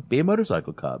 maybe, be a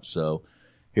motorcycle cop. So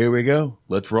here we go.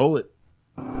 Let's roll it.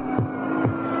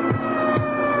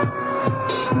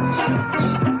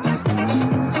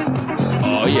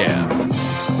 Oh yeah.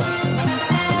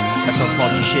 That's some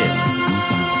funky shit.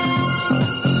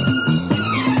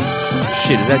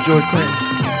 Shit, is that George Clinton?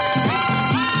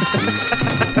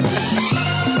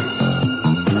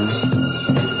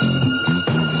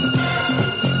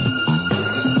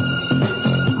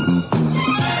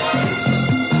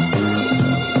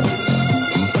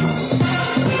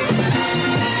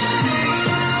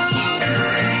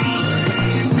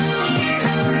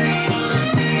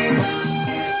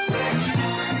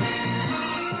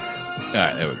 All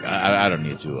right, there we go. I don't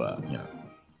need to,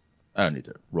 I don't need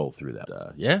to roll through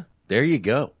that. Yeah, there you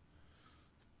go.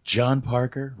 John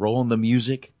Parker rolling the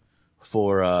music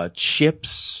for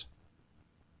Chips,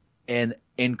 and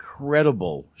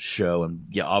incredible show. And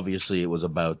yeah, obviously it was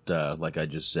about, like I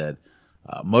just said,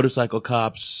 motorcycle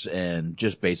cops and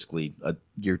just basically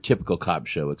your typical cop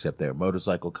show, except they're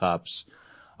motorcycle cops.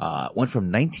 Went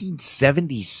from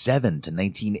 1977 to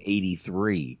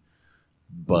 1983.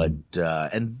 But,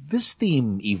 and this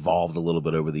theme evolved a little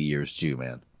bit over the years too,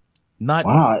 man.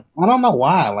 Wow, I don't know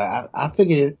why. Like, I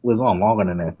figured it was on longer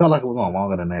than that. It felt like it was on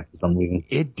longer than that for some reason.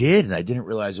 It did, and I didn't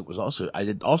realize it was also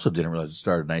didn't realize it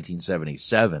started in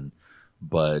 1977,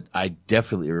 but I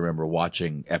definitely remember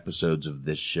watching episodes of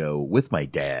this show with my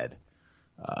dad,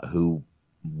 who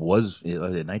was, in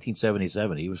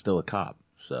 1977, he was still a cop.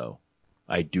 So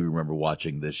I do remember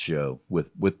watching this show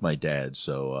with my dad.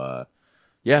 So,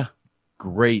 yeah,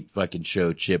 great fucking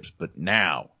show, Chips. But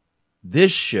now,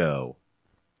 this show,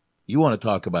 you want to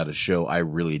talk about a show I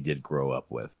really did grow up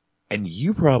with. And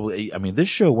you probably, I mean, this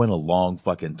show went a long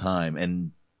fucking time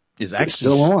and is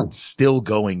actually still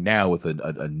going now with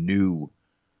a new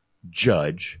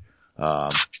judge.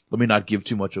 Let me not give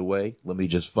too much away. Let me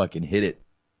just fucking hit it.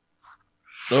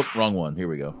 Oh, wrong one. Here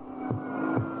we go.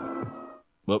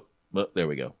 Oh, there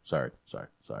we go. Sorry.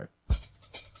 Oh,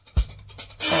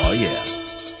 yeah.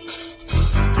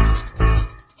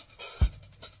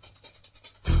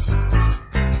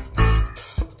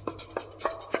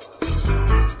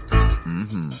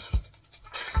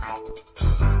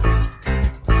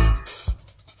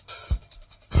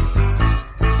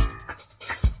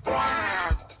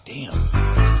 Damn.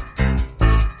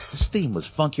 This theme was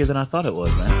funkier than I thought it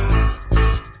was, man.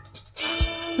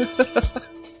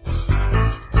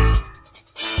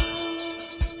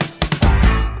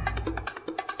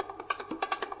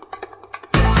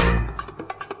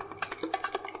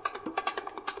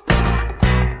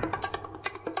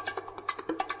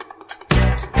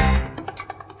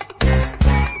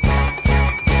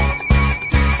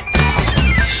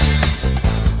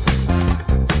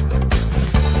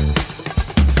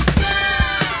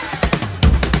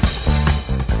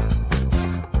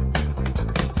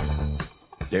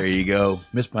 There you go.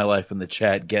 Missed My Life in the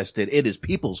chat. Guessed it. It is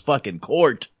People's fucking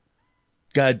Court.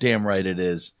 Goddamn right it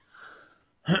is.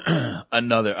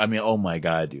 Another, I mean, oh my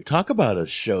God, dude. Talk about a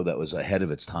show that was ahead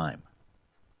of its time.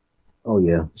 Oh,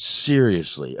 yeah.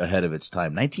 Seriously ahead of its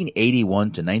time. 1981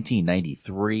 to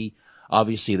 1993.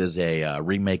 Obviously, there's a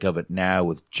remake of it now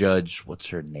with Judge, what's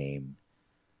her name?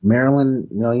 Marilyn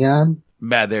Milian?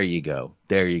 There you go.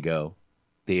 There you go.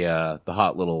 The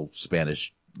hot little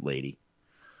Spanish lady.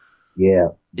 Yeah.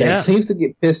 That seems to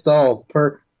get pissed off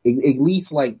at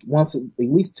least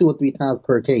 2 or 3 times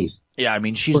per case. Yeah, I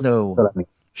mean, she's no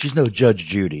Judge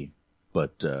Judy,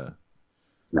 but, no,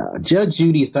 Judge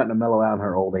Judy is starting to mellow out in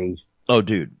her old age. Oh,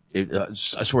 dude. I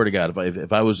swear to God,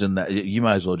 if I was in that, you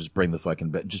might as well just bring the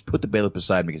fucking just put the bailiff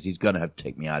beside me because he's gonna have to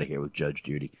take me out of here with Judge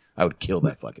Judy. I would kill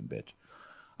that fucking bitch.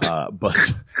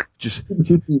 But just,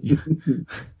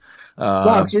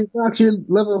 Doc, you're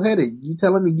level-headed. You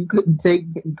telling me you couldn't take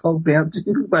and talk down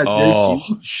to by Judge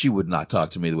Judy? She would not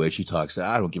talk to me the way she talks.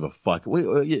 I don't give a fuck.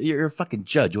 Wait, you're a fucking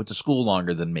judge. You went to school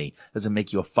longer than me. Doesn't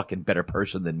make you a fucking better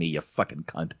person than me, you fucking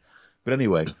cunt. But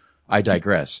anyway, I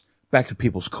digress. Back to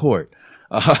People's Court.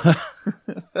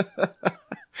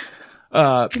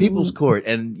 People's Court.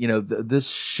 And, you know, this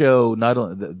show, not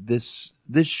only, this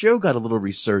show got a little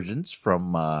resurgence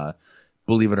from,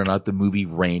 believe it or not, the movie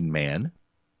Rain Man.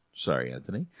 Sorry,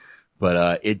 Anthony.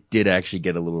 But, it did actually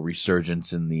get a little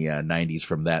resurgence in the, 90s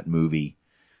from that movie.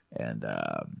 And,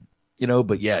 you know,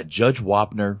 but yeah, Judge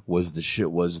Wapner was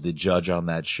the judge on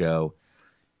that show.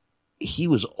 He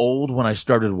was old when I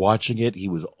started watching it. He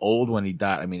was old when he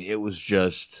died. I mean, it was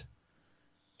just,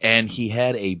 and he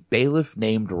had a bailiff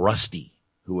named Rusty,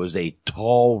 who was a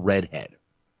tall redhead.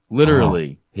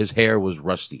 Literally, his hair was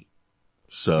rusty.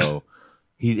 So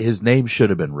his name should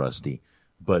have been Rusty.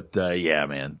 But, yeah,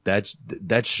 man,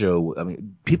 that show, I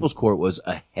mean, People's Court was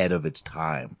ahead of its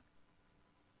time.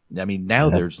 I mean, now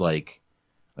there's like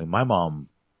my mom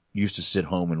used to sit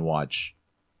home and watch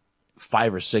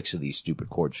 5 or 6 of these stupid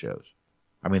court shows.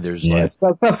 I mean, there's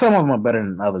some of them are better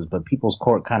than others, but People's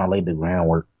Court kind of laid the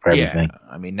groundwork for everything. Yeah,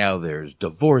 I mean, now there's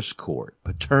divorce court,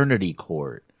 paternity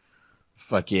court,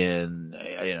 fucking,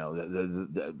 you know,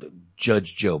 the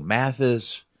Judge Joe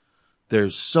Mathis.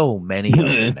 There's so many of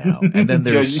them now. And then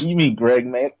there's you mean Greg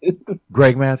Mathis?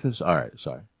 Greg Mathis? All right,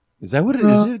 sorry. Is that what it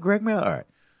is? Is it Greg Mathis? All right.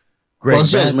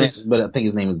 Greg Mathis, but I think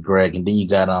his name is Greg. And then you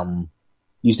got you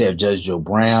used to have Judge Joe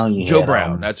Brown. Joe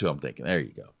Brown, that's who I'm thinking. There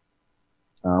you go.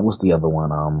 What's the other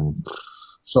one?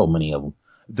 So many of them.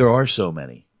 There are so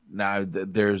many. Now,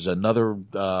 there's another,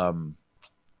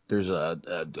 there's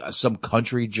some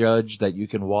country judge that you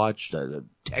can watch,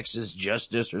 Texas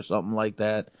Justice or something like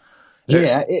that.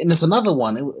 Yeah, and it's another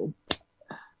one. It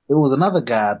was another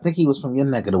guy. I think he was from your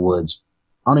neck of the woods.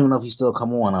 I don't even know if he still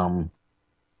come on.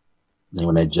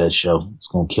 Name that Judge show. It's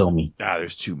gonna kill me.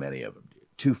 There's too many of them, dude.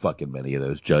 Too fucking many of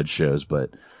those Judge shows.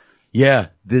 But yeah,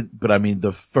 but I mean,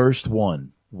 the first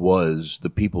one was The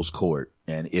People's Court,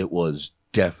 and it was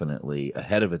definitely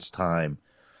ahead of its time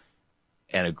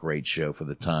and a great show for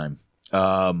the time.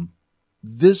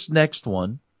 This next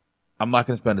one, I'm not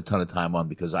going to spend a ton of time on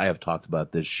because I have talked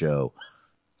about this show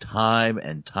time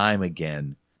and time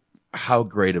again. How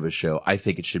great of a show. I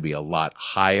think it should be a lot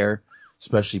higher,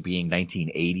 especially being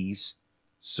 1980s.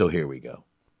 So here we go.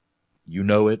 You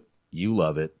know it, you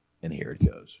love it, and here it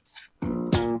goes.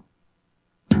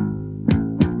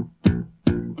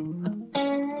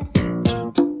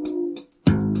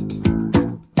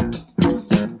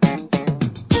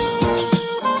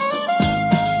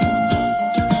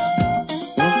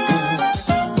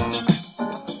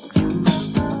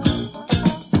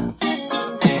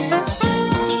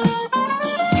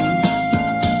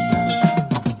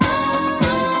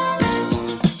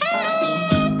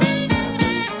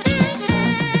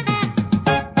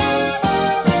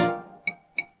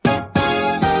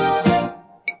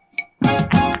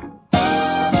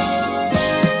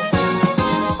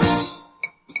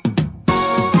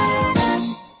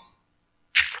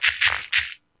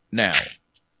 Now,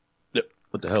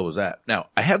 what the hell was that? Now,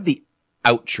 I have the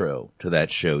outro to that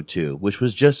show too, which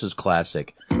was just as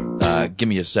classic. Give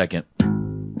me a second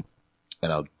and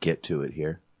I'll get to it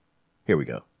here. Here we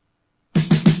go.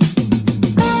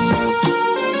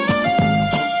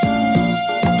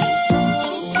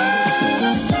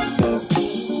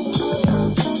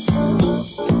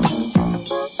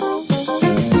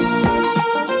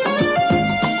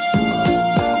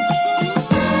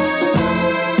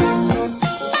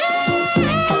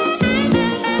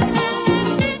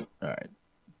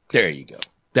 There you go.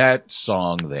 That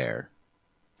song there.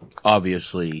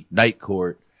 Obviously, Night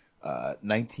Court,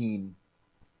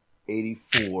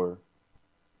 1984.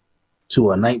 To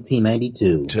a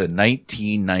 1992. To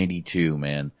 1992,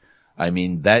 man. I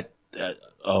mean, that,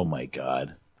 oh my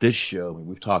God. This show, I think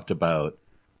we've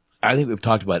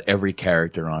talked about every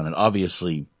character on it.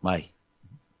 Obviously, my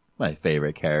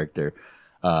favorite character,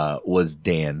 was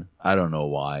Dan. I don't know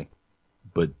why,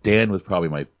 but Dan was probably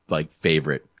my,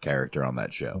 favorite character on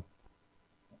that show.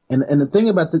 And the thing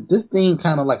about this theme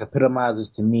kind of epitomizes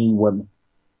to me what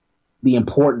the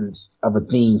importance of a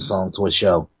theme song to a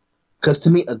show. Cause to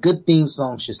me, a good theme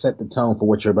song should set the tone for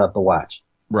what you're about to watch.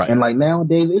 Right. And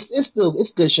nowadays,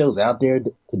 it's good shows out there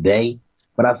today,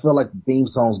 but I feel like theme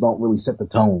songs don't really set the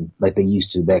tone like they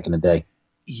used to back in the day.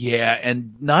 Yeah.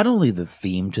 And not only the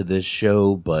theme to this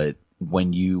show, but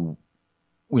when you're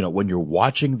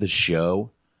watching the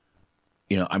show,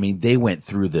 they went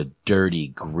through the dirty,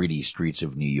 gritty streets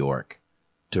of New York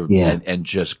and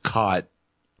just caught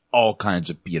all kinds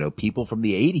of, people from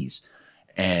the 80s.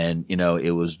 And,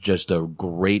 it was just a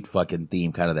great fucking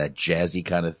theme, kind of that jazzy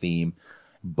kind of theme.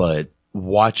 But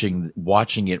watching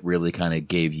it really kind of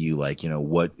gave you all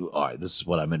right, this is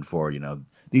what I'm in for.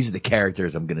 These are the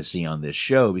characters I'm going to see on this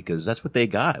show because that's what they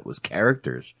got was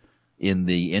characters in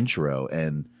the intro.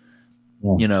 And,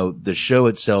 the show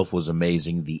itself was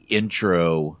amazing. The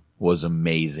intro was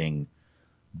amazing,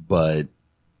 but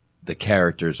the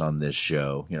characters on this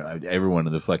show, everyone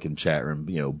in the fucking chat room,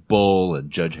 Bull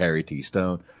and Judge Harry T.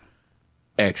 Stone,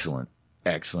 excellent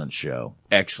show.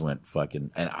 Excellent fucking,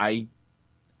 and I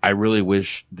really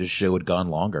wish this show had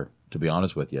gone longer, to be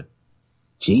honest with you.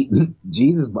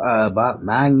 Jesus, about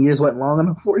 9 years wasn't long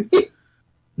enough for you?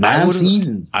 9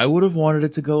 seasons. I would have wanted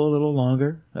it to go a little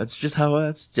longer. That's just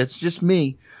that's just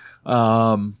me.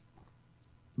 Yeah,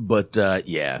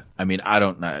 I mean, I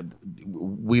don't know.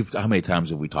 How many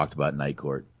times have we talked about Night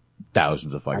Court?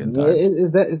 Thousands of fucking times.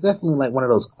 It's definitely one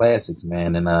of those classics,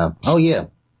 man. And,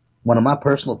 one of my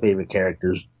personal favorite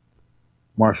characters,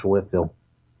 Marshall Whitfield.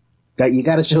 You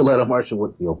gotta show love to Marshall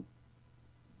Whitfield.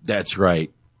 That's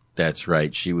right.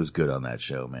 She was good on that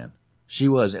show, man. She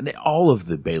was, and all of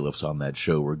the bailiffs on that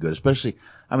show were good, especially,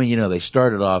 they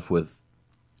started off with,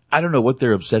 I don't know what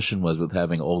their obsession was with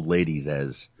having old ladies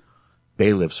as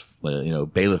bailiffs,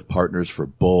 bailiff partners for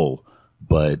Bull,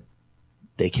 but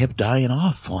they kept dying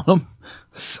off on them.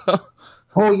 So.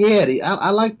 Oh yeah, I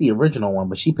like the original one,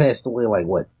 but she passed away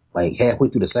halfway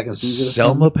through the second season?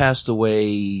 Selma passed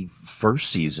away first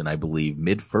season, I believe,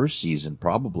 mid first season,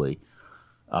 probably.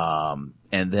 And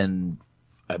then,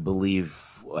 I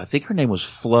think her name was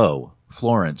Flo.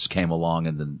 Florence came along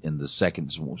in the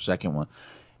second one.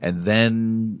 And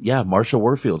then, Marsha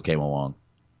Warfield came along.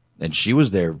 And she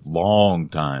was there long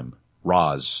time.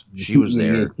 Roz. She was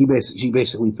there. She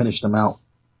basically finished them out.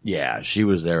 Yeah, she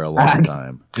was there a long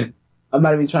time. I'm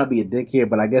not even trying to be a dick here,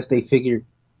 but I guess they figured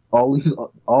all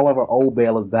of our old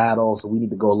bailers died off, so we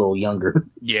need to go a little younger.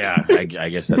 Yeah, I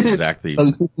guess that's exactly.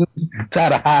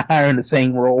 Tired of hiring the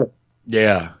same role.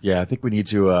 Yeah, I think we need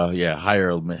to,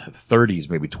 hire 30s,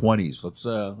 maybe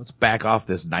 20s. Let's back off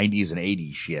this 90s and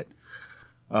 80s shit.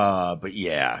 But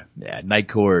yeah, Night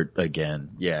Court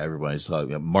again. Yeah, everybody's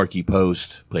talking. Marky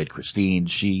Post played Christine.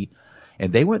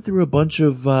 And they went through a bunch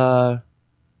of, the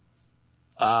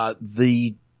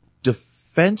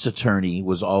defense attorney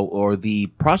or the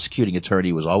prosecuting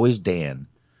attorney was always Dan,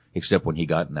 except when he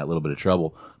got in that little bit of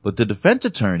trouble. But the defense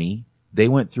attorney, they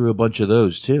went through a bunch of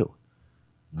those too.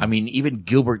 I mean, even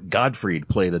Gilbert Gottfried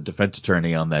played a defense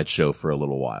attorney on that show for a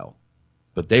little while.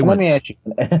 But let me ask you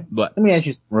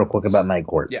something real quick about Night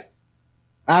Court. Yeah.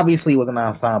 Obviously, it was an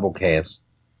ensemble cast.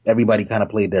 Everybody kind of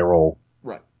played their role.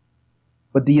 Right.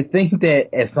 But do you think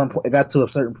that at some point, it got to a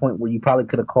certain point where you probably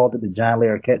could have called it the John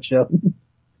Larroquette show?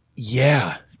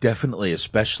 Yeah, definitely.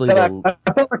 Especially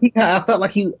I felt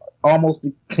like he almost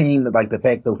became the de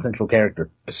facto central character.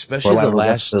 Especially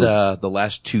the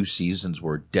last 2 seasons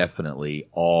were definitely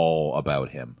all about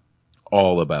him.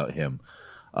 All about him.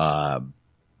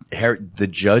 The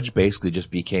judge basically just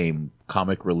became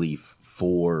comic relief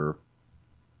for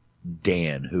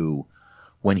Dan, who,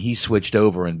 when he switched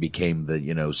over and became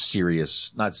the,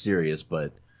 serious, not serious,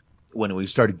 but when we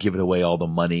started giving away all the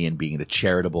money and being the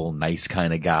charitable, nice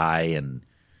kind of guy and,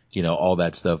 all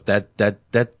that stuff, that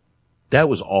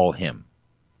was all him.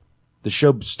 The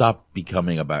show stopped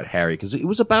becoming about Harry because it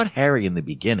was about Harry in the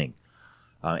beginning.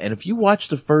 And if you watch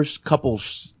the first couple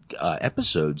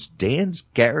episodes, Dan's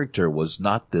character was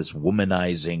not this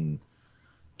womanizing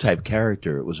type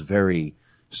character. It was very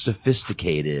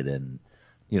sophisticated and,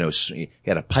 he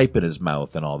had a pipe in his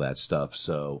mouth and all that stuff.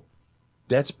 So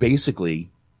that's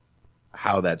basically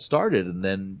how that started. And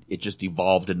then it just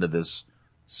evolved into this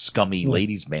scummy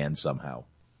ladies' man somehow.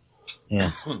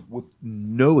 Yeah. With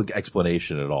no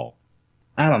explanation at all.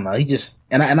 I don't know. He just,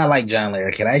 and I like John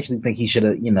Larroquette. I actually think he should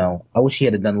have, I wish he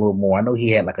had done a little more. I know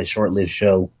he had like a short-lived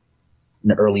show in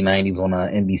the early 90s on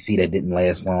NBC that didn't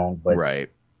last long, but right.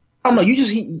 I don't know.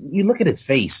 You look at his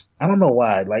face. I don't know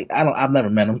why. I've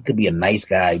never met him. He could be a nice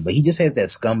guy, but he just has that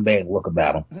scumbag look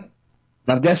about him. And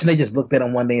I'm guessing they just looked at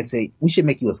him one day and said, we should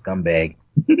make you a scumbag.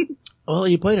 Well,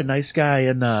 he played a nice guy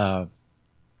in,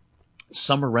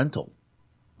 Summer Rental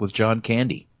with John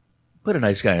Candy. Played a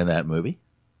nice guy in that movie.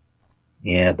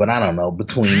 Yeah, but I don't know.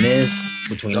 Between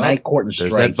Night Court and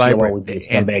Stripes, he'll always be a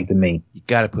scumbag to me. You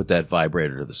gotta put that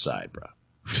vibrator to the side, bro.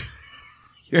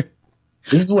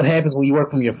 This is what happens when you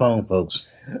work from your phone, folks.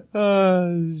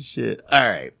 Oh, shit. All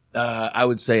right. I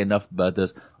would say enough about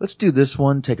this. Let's do this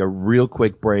one, take a real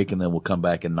quick break, and then we'll come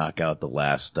back and knock out the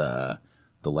last, what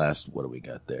do we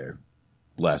got there?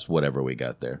 Last whatever we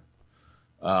got there.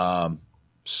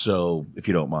 So, if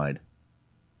you don't mind.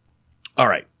 All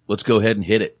right. Let's go ahead and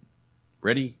hit it.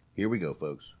 Ready? Here we go,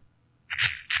 folks.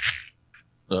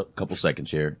 A couple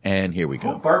seconds here, and here we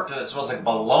go. Who burped and it smells like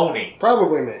bologna?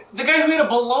 Probably me. The guy who ate a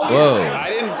bologna. Whoa. I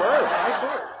didn't burp. I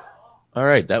burped. All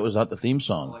right, that was not the theme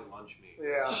song. Like lunch meat.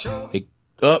 Yeah.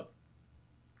 God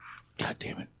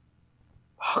damn it.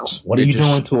 What are you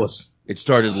doing to us? It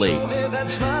started late. Show me that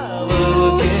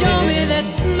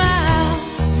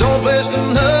smile. Don't waste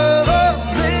another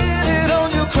minute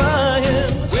on your crying.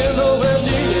 We're nowhere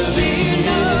near the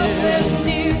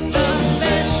end. The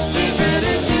best is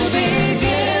ready to begin.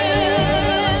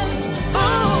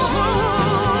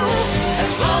 Oh,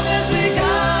 as long as we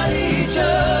got each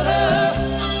other,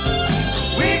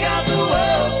 we got the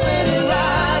world spinning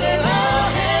right in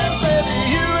our hands, baby,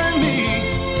 you and me.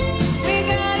 We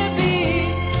gotta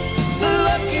be the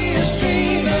luckiest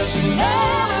dreamers who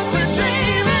never quit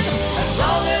dreaming. As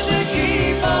long as we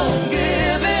keep on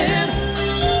giving,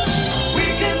 we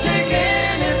can take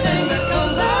anything that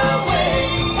comes our way.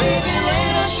 Baby,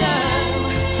 rain or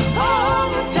shine, all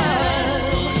the time.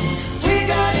 We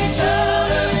got each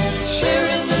other,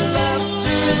 sharing the laughter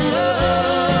and love.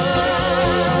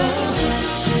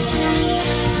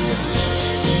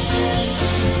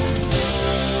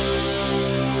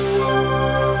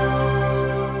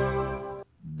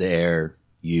 There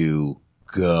you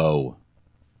go.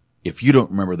 If you don't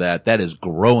remember that, that is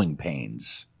Growing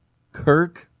Pains.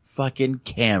 Kirk fucking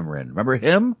Cameron. Remember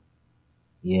him?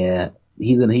 Yeah,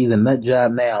 he's a nut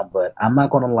job now, but I'm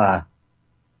not gonna lie.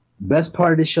 Best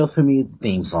part of this show for me is the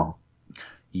theme song.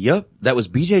 Yep, that was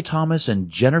B.J. Thomas and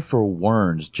Jennifer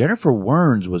Werns. Jennifer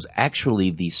Werns was actually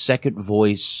the second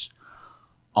voice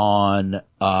on,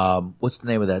 what's the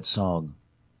name of that song?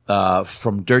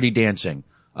 From Dirty Dancing,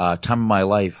 Time of My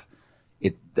Life.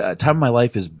 Time of My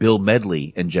Life is Bill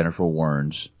Medley and Jennifer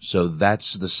Warnes. So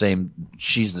that's the same.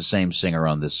 She's the same singer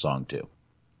on this song too.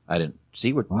 I didn't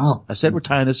see what, wow. I said we're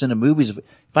tying this into movies.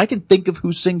 If I can think of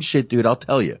who sings shit, dude, I'll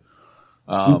tell you.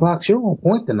 Box, you're on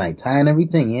point tonight, tying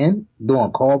everything in,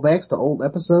 doing callbacks to old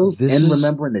episodes,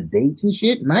 remembering the dates and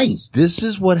shit. Nice. This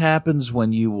is what happens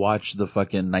when you watch the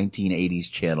fucking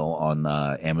 1980s channel on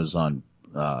Amazon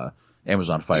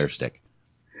Fire Stick.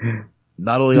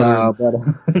 Not only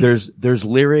there's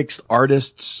lyrics,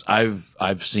 artists.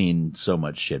 I've seen so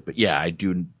much shit, but yeah, I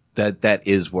do. That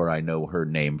is where I know her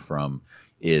name from.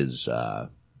 Is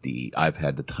I've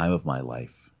Had the Time of My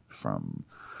Life from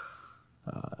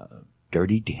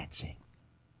Dirty Dancing,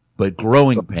 but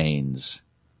Growing Pains.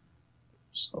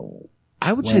 So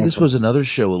I would say this was another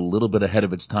show a little bit ahead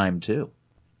of its time too.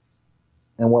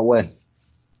 In what way?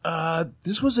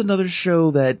 This was another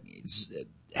show that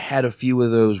had a few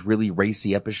of those really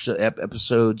racy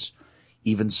episodes,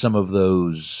 even some of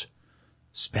those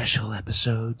special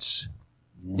episodes,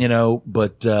 you know,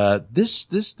 but, this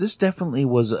definitely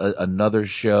was another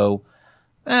show.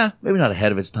 Maybe not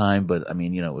ahead of its time, but I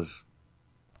mean, you know, it was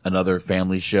another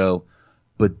family show,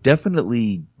 but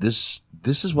definitely this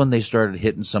is when they started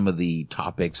hitting some of the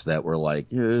topics that were like,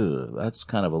 that's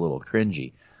kind of a little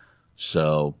cringy.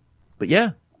 So, but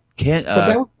yeah, but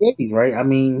that was the 80s, right? I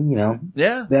mean, you know,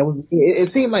 yeah, that was, it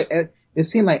seemed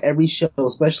like every show,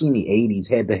 especially in the 80s,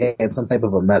 had to have some type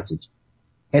of a message,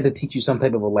 had to teach you some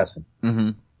type of a lesson. Mm-hmm.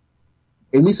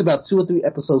 At least about 2 or 3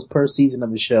 episodes per season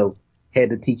of the show had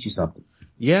to teach you something.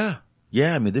 Yeah.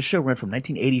 Yeah. I mean, this show ran from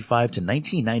 1985 to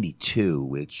 1992,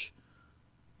 which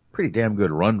pretty damn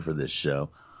good run for this show.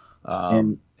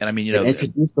 And I mean, you know,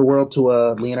 introduced the world to,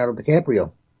 Leonardo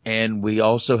DiCaprio. And we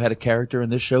also had a character in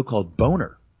this show called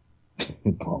Boner.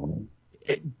 Boner.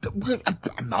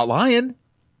 I'm not lying.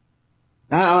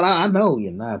 I know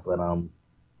you're not, but,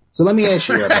 so let me ask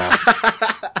you about.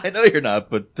 I know you're not,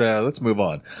 but, let's move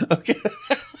on. Okay.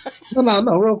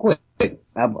 No, real quick.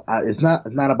 It's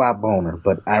not about Boner,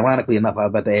 but ironically enough, I was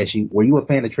about to ask you, were you a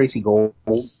fan of Tracy Gold?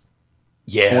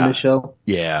 Yeah. On the show?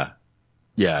 Yeah.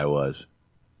 Yeah, I was.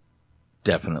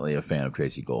 Definitely a fan of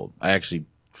Tracy Gold. I actually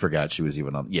forgot she was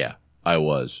even on. Yeah, I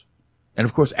was. And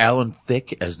of course, Alan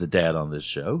Thicke as the dad on this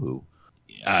show, who,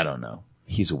 I don't know.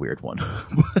 He's a weird one.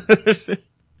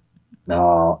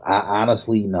 No,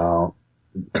 honestly, no.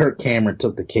 Kirk Cameron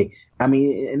took the cake. I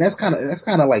mean, and that's kind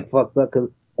of like fucked up, because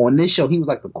on this show, he was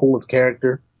like the coolest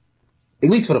character. At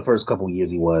least for the first couple of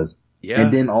years he was. Yeah.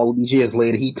 And then all these years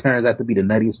later, he turns out to be the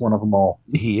nuttiest one of them all.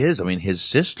 He is. I mean, his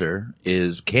sister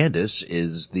Candace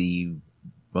is the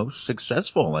most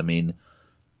successful. I mean,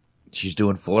 she's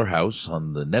doing Fuller House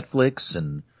on the Netflix,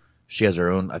 and she has her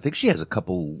own, I think she has a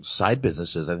couple side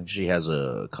businesses. I think she has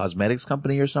a cosmetics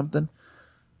company or something.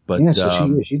 But yeah, so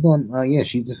she's doing,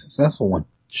 she's a successful one.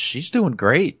 She's doing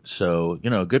great. So, you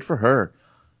know, good for her.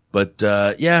 But,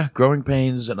 yeah, Growing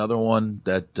Pains, another one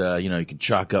that, you know, you can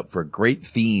chalk up for great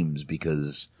themes,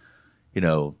 because, you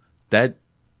know,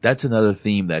 that's another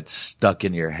theme that's stuck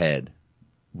in your head.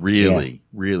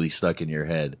 Really stuck in your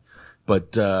head.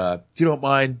 But, if you don't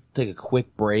mind, take a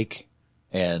quick break,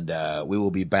 and, we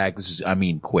will be back.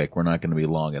 Quick. We're not going to be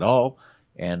long at all.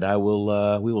 And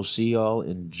we will see y'all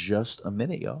in just a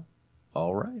minute, y'all.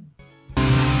 All right.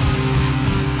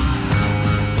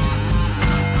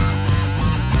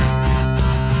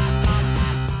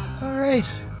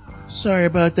 Sorry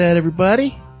about that,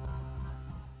 everybody.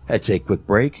 Had to take a quick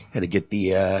break. Had to get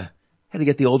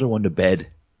the older one to bed.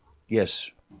 Yes.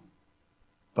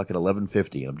 Fucking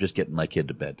 11:50. I'm just getting my kid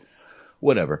to bed.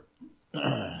 Whatever.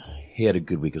 He had a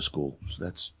good week of school, so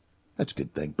that's a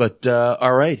good thing. But,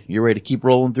 all right. You ready to keep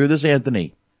rolling through this,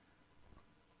 Anthony?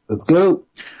 Let's go.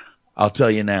 I'll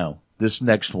tell you now. This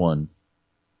next one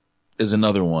is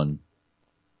another one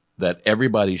that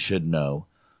everybody should know.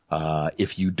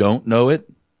 If you don't know it,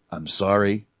 I'm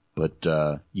sorry,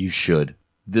 but, you should.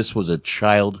 This was a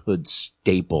childhood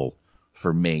staple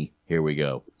for me. Here we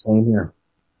go. Same here.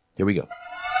 Here we go.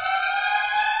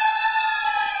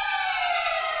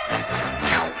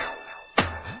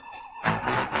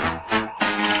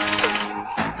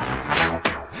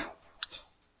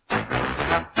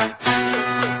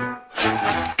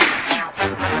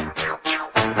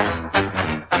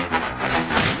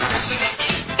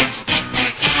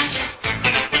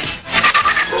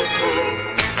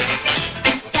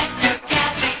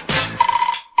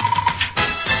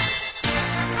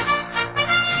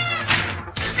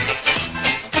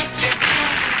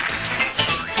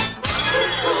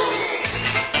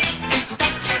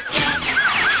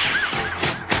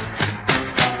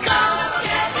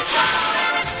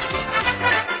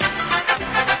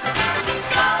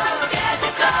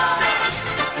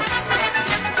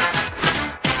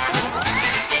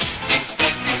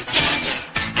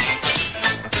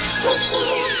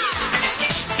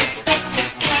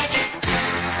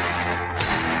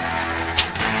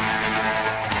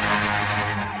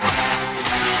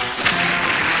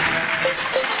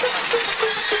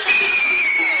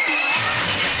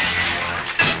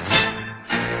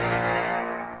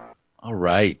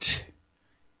 right.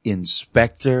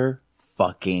 Inspector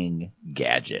fucking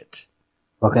Gadget.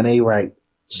 Fucking A right.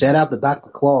 Shout out to Dr.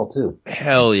 Claw, too.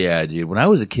 Hell yeah, dude. When I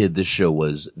was a kid, this show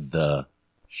was the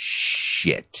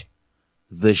shit.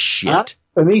 The shit.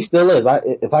 For me, still is.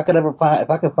 If I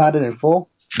could find it in full,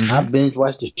 I binge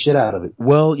watch the shit out of it.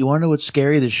 Well, you want to know what's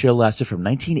scary? The show lasted from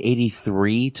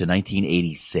 1983 to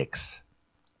 1986.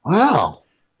 Wow.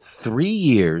 3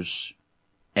 years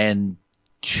and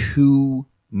 2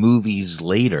 movies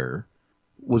later.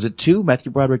 Was it 2?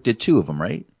 Matthew Broderick did 2 of them,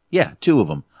 right? Yeah, 2 of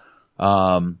them.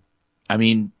 I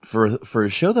mean, for a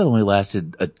show that only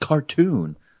lasted, a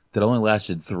cartoon that only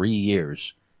lasted 3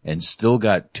 years and still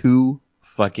got 2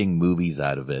 fucking movies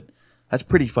out of it, that's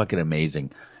pretty fucking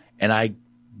amazing. And I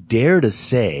dare to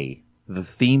say the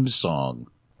theme song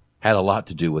had a lot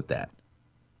to do with that.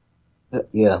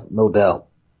 Yeah, no doubt.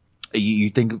 You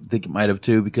think it might have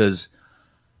too? Because,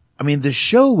 I mean, the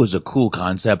show was a cool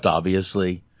concept,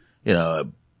 obviously, you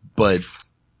know, but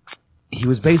he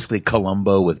was basically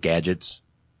Columbo with gadgets.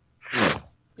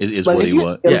 Is what he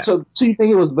was. Yeah. So you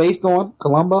think it was based on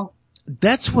Columbo?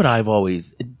 That's what I've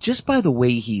always, just by the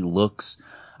way he looks.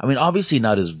 I mean, obviously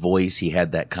not his voice. He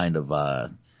had that kind of,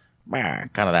 that,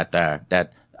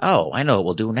 oh, I know what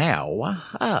we'll do now.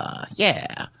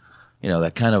 Yeah. You know,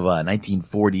 that kind of,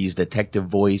 1940s detective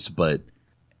voice, but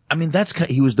I mean,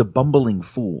 he was the bumbling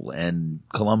fool, and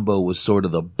Columbo was sort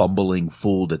of the bumbling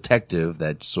fool detective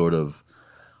that sort of,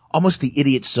 almost the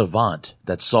idiot savant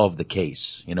that solved the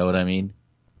case. You know what I mean?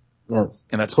 Yes.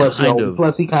 And that's plus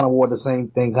he kind of wore the same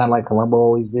thing, kind of like Columbo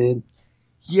always did.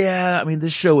 Yeah, I mean,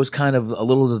 this show was kind of a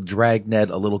little Dragnet,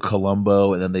 a little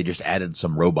Columbo, and then they just added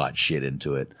some robot shit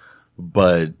into it.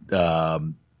 But,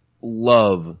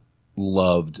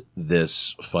 loved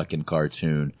this fucking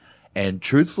cartoon. And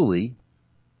truthfully,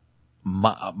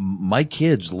 my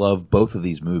kids love both of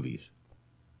these movies.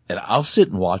 And I'll sit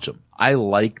and watch them. I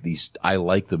like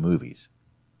the movies.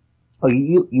 Oh,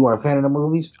 you are a fan of the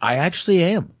movies? I actually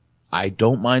am. I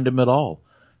don't mind them at all.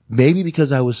 Maybe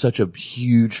because I was such a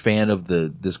huge fan of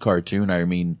this cartoon. I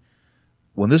mean,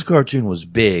 when this cartoon was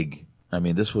big, I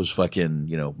mean, this was fucking,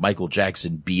 you know, Michael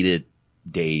Jackson Beat It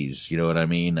days. You know what I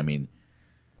mean?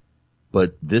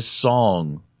 But this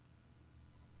song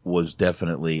was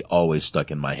definitely always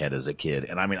stuck in my head as a kid.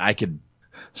 And I mean, as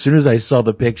soon as I saw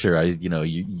the picture,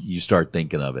 you start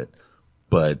thinking of it.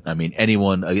 But I mean,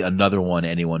 anyone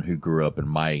who grew up in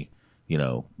my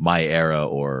era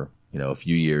or, you know, a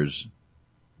few years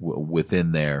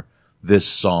within there, this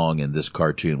song and this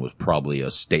cartoon was probably a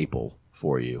staple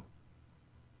for you.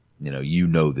 You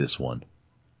know this one.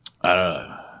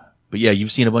 But yeah,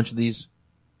 you've seen a bunch of these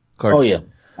cartoons? Oh yeah.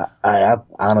 I've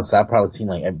probably seen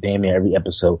like damn near every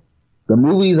episode. The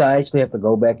movies I actually have to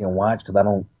go back and watch because I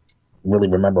don't really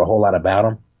remember a whole lot about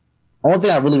them. Only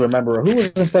thing I really remember, who was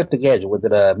Inspector Gadget? Was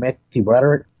it Matthew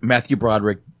Broderick? Matthew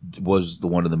Broderick was the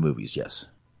one of the movies, yes.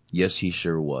 Yes, he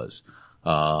sure was.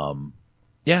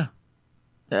 Yeah.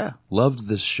 Loved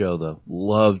this show though.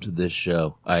 Loved this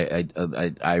show.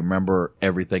 I remember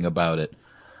everything about it.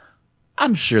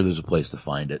 I'm sure there's a place to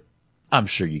find it. I'm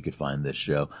sure you could find this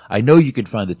show. I know you could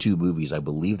find the 2 movies. I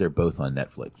believe they're both on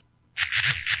Netflix.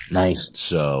 Nice.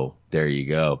 So there you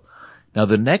go. Now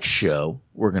the next show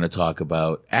we're going to talk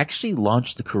about actually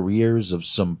launched the careers of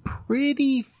some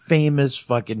pretty famous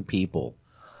fucking people.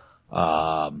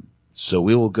 So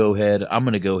we will go ahead. I'm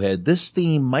going to go ahead. This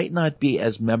theme might not be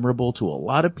as memorable to a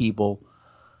lot of people,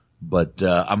 but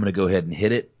I'm going to go ahead and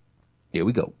hit it. Here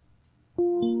we go.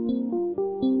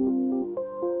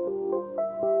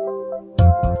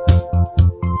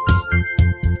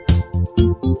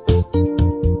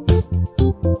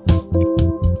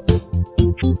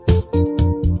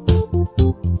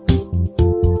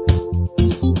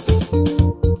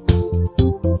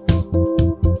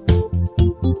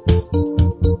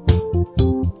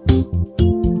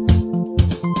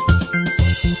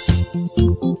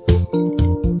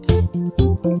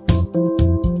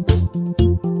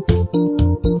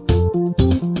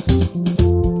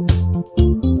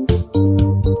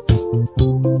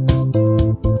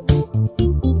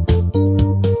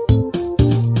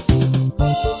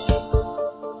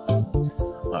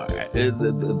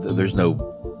 There's no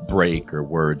break or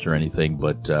words or anything,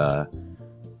 but that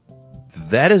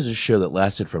is a show that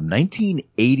lasted from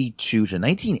 1982 to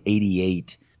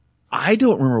 1988. I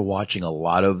don't remember watching a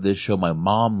lot of this show. My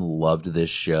mom loved this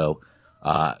show.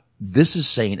 This is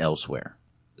Saint Elsewhere.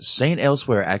 Saint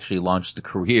Elsewhere actually launched the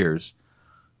careers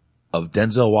of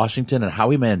Denzel Washington and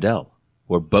Howie Mandel.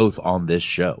 Were both on this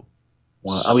show.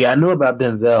 Well, I mean, I knew about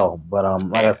Denzel, but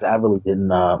like I said, I really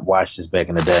didn't watch this back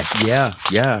in the day. Yeah.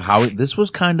 This was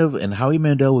kind of, and Howie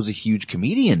Mandel was a huge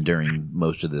comedian during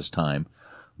most of this time,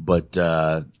 but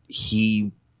this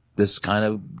kind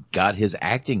of got his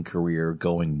acting career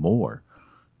going more.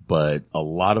 But a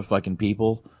lot of fucking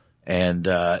people, and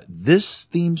this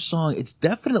theme song, it's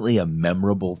definitely a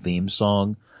memorable theme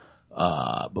song.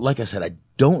 But like I said, I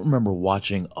don't remember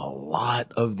watching a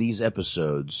lot of these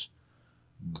episodes,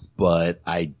 but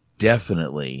I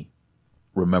definitely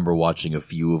remember watching a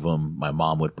few of them. My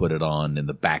mom would put it on in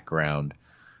the background,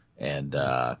 and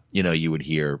you would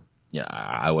hear,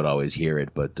 I would always hear it,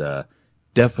 but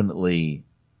definitely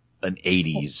an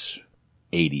 80s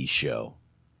show.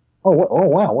 Oh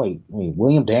wow, wait,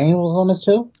 William Daniels was on this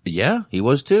too? Yeah, he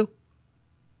was too.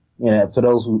 Yeah, for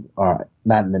those who are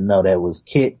not in the know, that was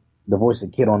Kit, the voice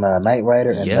of Kit on Knight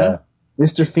Rider, and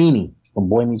Mr. Feeney from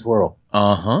Boy Meets World.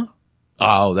 Uh-huh.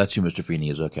 Oh, that's who Mr. Feeney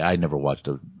is. Okay, I never watched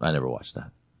that.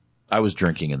 I was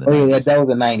drinking in the 90s. Yeah, that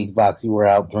was a 90s box. You were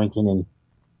out drinking and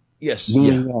yes,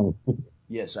 young.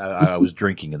 Yes, I was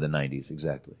drinking in the 90s.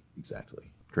 Exactly.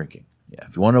 Drinking. Yeah,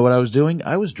 if you want to know what I was doing,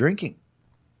 I was drinking.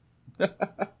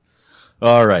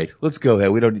 All right, let's go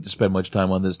ahead. We don't need to spend much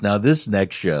time on this. Now, this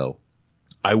next show,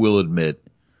 I will admit,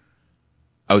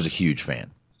 I was a huge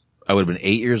fan. I would have been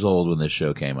 8 years old when this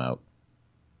show came out.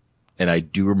 And I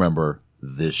do remember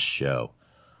this show.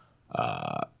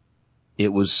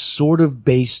 It was sort of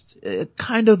based,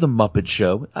 kind of the Muppet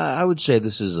Show. I would say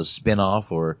this is a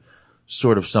spin-off or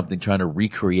sort of something trying to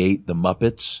recreate the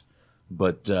Muppets.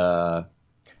 But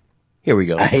here we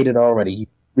go. I hate it already.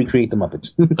 Recreate the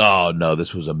Muppets. Oh, no,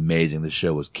 this was amazing. This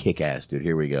show was kick-ass, dude.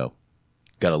 Here we go.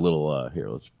 Got a little,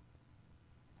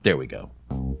 there we go.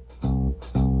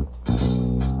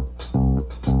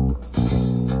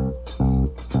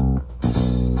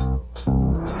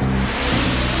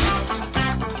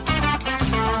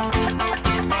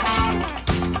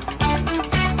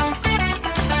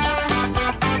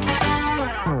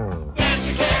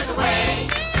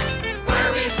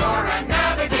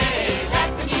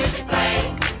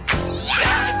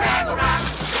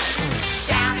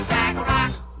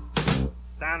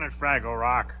 Fraggle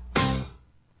Rock.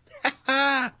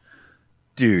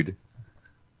 Dude.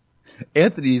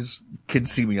 Anthony's can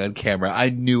see me on camera. I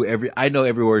know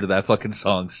every word of that fucking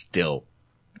song still.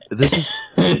 This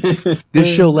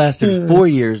show lasted 4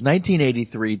 years,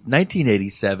 1983,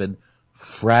 1987.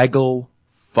 Fraggle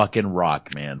fucking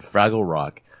Rock, man. Fraggle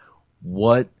Rock.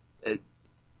 What,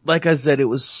 like I said, it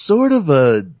was sort of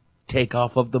a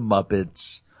takeoff of the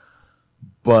Muppets,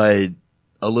 but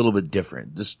a little bit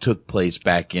different. This took place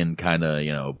back in kind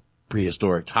of,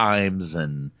 prehistoric times,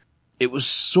 and it was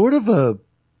sort of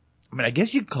I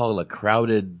guess you'd call it a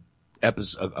crowded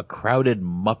episode, a crowded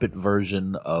Muppet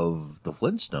version of the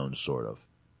Flintstones, sort of.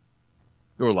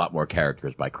 There were a lot more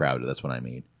characters by crowded, that's what I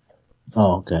mean.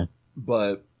 Oh, okay.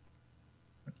 But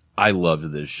I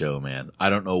loved this show, man.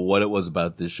 I don't know what it was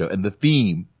about this show. And the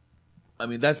theme,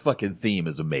 that fucking theme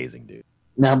is amazing, dude.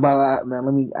 Now,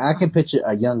 I can picture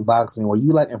a young boxman where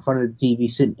you in front of the TV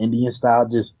sitting Indian style,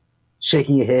 just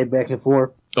shaking your head back and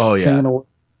forth. Oh yeah. Singing the words,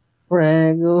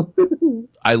 Fraggle.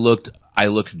 I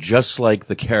looked just like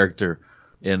the character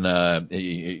in,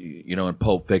 in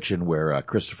Pulp Fiction where,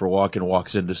 Christopher Walken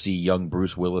walks in to see young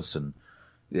Bruce Willis and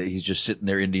he's just sitting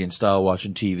there Indian style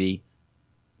watching TV.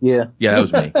 Yeah. Yeah, that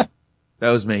was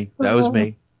me.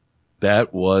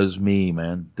 That was me,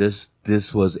 man. This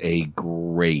was a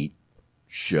great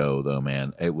show though,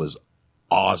 man. It was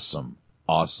awesome.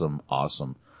 And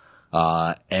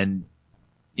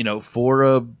for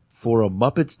a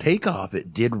Muppets takeoff,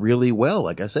 it did really well.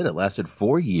 Like I said, it lasted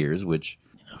 4 years, which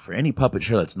for any puppet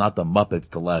show that's not the Muppets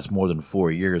to last more than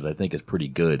 4 years, I think is pretty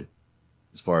good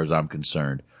as far as I'm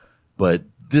concerned. But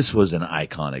this was an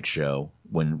iconic show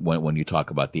when you talk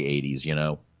about the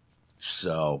 80s,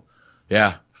 So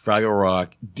yeah, Fraggle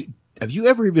Rock. Have you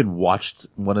ever even watched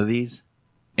one of these,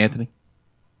 Anthony?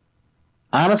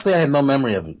 Honestly, I have no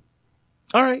memory of it.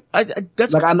 All right.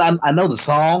 That's I know the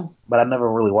song, but I never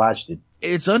really watched it.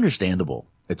 It's understandable.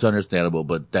 But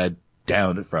that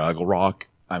down at Fraggle Rock,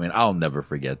 I'll never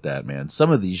forget that, man.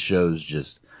 Some of these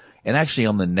shows and actually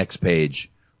on the next page,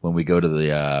 when we go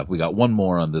to we got one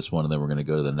more on this one and then we're going to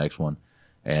go to the next one.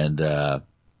 And,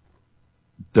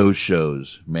 those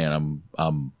shows, man,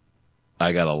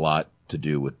 I got a lot to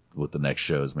do with the next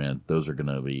shows, man. Those are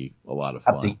going to be a lot of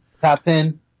fun. Top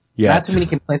 10? Yeah. Not too many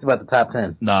complaints about the top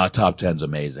 10. Nah, top 10's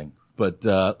amazing. But,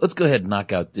 let's go ahead and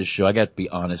knock out this show. I got to be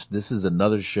honest. This is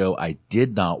another show I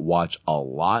did not watch a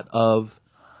lot of.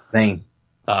 Same.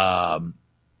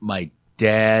 My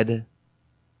dad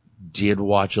did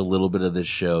watch a little bit of this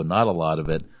show, not a lot of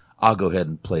it. I'll go ahead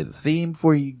and play the theme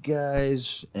for you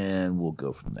guys, and we'll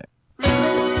go from there.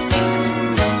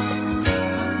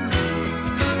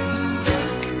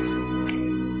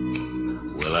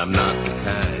 Well, I'm not the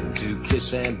kind to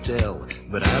kiss and tell,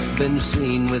 but I've been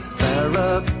seen with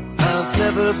Farrah. I've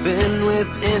never been with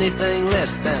anything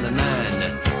less than a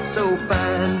 9. So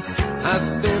fine.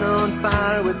 I've been on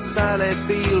fire with Sally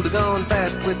Field, gone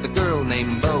fast with a girl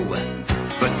named Bo,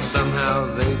 but somehow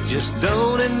they just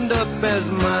don't end up as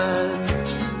mine.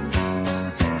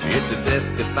 It's a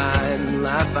death-defying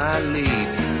life I lead.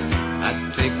 I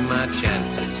take my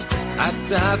chances. I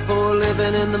die for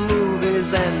living in the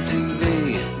movies and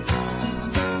TV.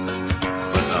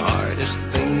 But the hardest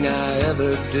thing I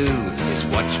ever do is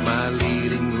watch my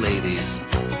leading ladies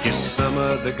kiss some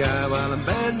other guy while I'm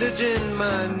bandaging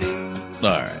my knee.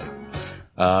 All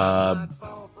right.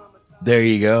 There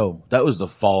you go. That was the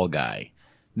Fall Guy.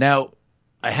 Now,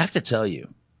 I have to tell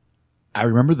you, I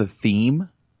remember the theme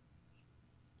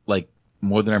like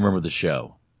more than I remember the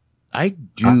show. I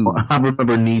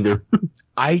remember neither.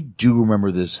 I do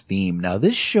remember this theme. Now,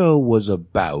 this show was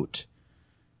about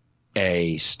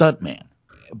a stuntman,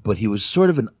 but he was sort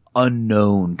of an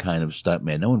unknown kind of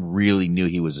stuntman. No one really knew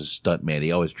he was a stuntman.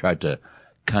 He always tried to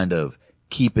kind of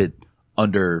keep it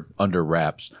under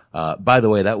wraps. By the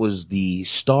way, that was the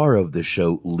star of the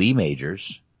show, Lee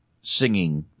Majors,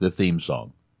 singing the theme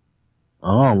song.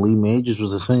 Oh, Lee Majors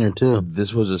was a singer too.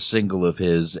 This was a single of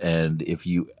his, and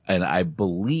I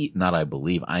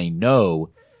know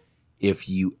if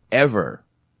you ever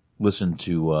listened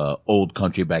to old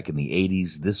country back in the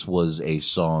 80s, this was a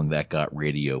song that got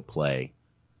radio play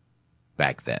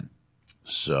back then.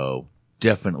 So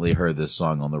definitely heard this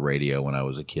song on the radio when I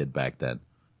was a kid back then.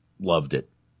 Loved it.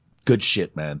 Good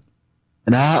shit, man.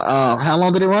 And how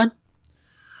long did it run?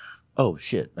 Oh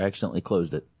shit, I accidentally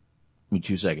closed it. Give me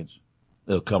 2 seconds.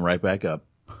 It'll come right back up.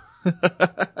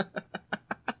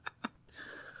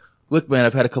 Look, man,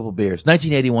 I've had a couple beers.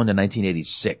 1981 to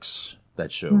 1986,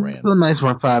 that show ran. It's a nice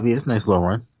run, 5 years. Nice little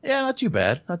run. Yeah, not too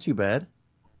bad. Not too bad.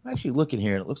 I'm actually looking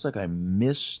here, and it looks like I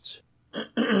missed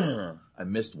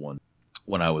one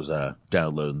when I was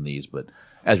downloading these. But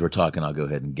as we're talking, I'll go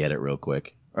ahead and get it real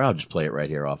quick, or I'll just play it right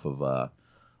here off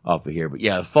of here. But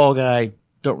yeah, Fall Guy.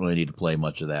 Don't really need to play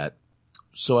much of that,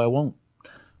 so I won't.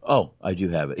 Oh, I do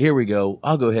have it. Here we go.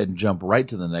 I'll go ahead and jump right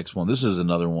to the next one. This is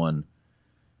another one.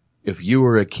 If you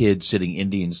were a kid sitting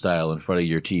Indian style in front of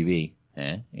your TV,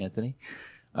 Anthony?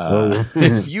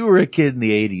 If you were a kid in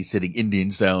the 80s sitting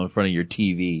Indian style in front of your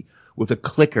TV with a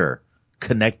clicker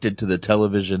connected to the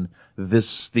television,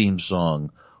 this theme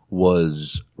song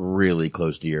was really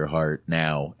close to your heart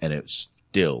now, and it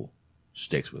still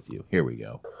sticks with you. Here we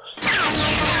go.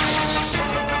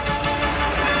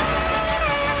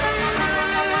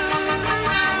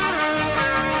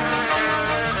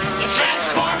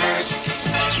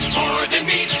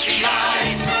 Meets the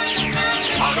eye.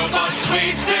 Autobots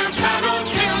wage their battle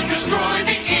to destroy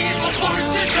the evil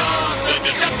forces of the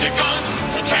Decepticons,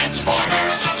 the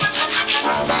Transformers.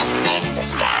 Robots in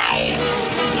disguise.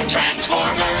 The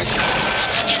Transformers.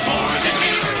 More than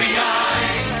meets the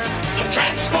eye. The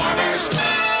Transformers.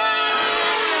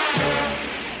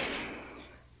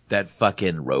 That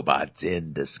fucking Robots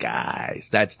in Disguise.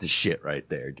 That's the shit right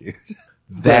there, dude.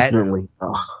 Definitely.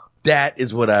 That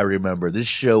is what I remember. This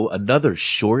show, another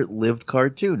short-lived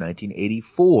cartoon,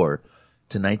 1984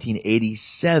 to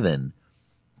 1987.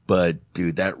 But,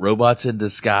 dude, that Robots in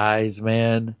Disguise,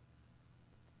 man.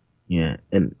 Yeah,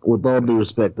 and with all due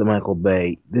respect to Michael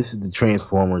Bay, this is the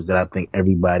Transformers that I think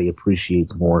everybody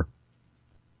appreciates more.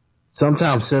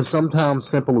 Sometimes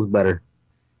simple is better.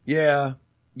 Yeah.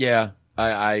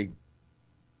 I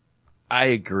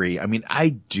agree. I mean, I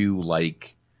do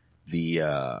like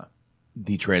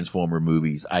the Transformer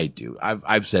movies. I do.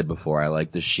 I've said before, I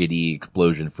like the shitty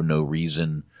explosion for no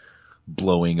reason,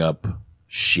 blowing up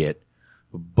shit.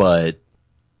 But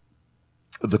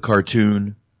the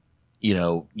cartoon,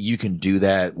 you can do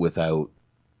that without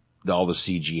all the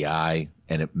CGI,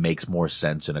 and it makes more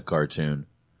sense in a cartoon.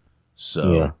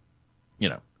 So,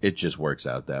 it just works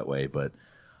out that way. But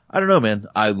I don't know, man.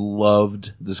 I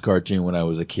loved this cartoon when I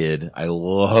was a kid. I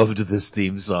loved this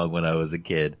theme song when I was a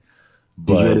kid.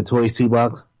 Did you get a Toys 2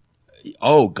 box?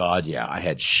 Oh, God, yeah. I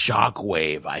had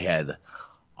Shockwave. I had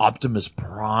Optimus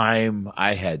Prime.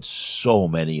 I had so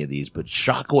many of these, but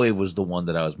Shockwave was the one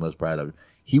that I was most proud of.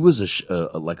 He was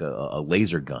like a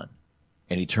laser gun,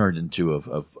 and he turned into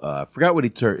I forgot what he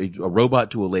turned, a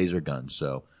robot to a laser gun.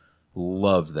 So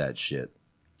loved that shit.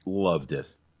 Loved it.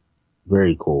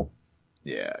 Very cool.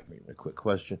 Yeah. A quick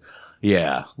question.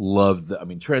 Yeah. Loved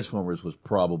Transformers was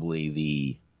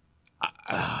probably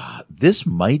This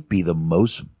might be the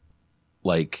most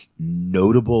like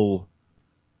notable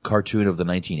cartoon of the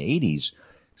 1980s,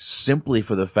 simply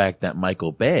for the fact that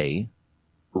Michael Bay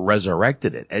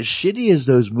resurrected it. As shitty as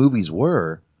those movies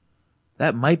were,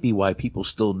 that might be why people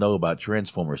still know about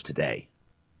Transformers today.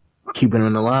 Keeping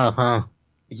them alive, huh?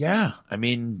 Yeah. I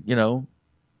mean, you know,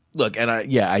 look, and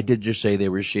I did just say they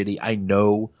were shitty. I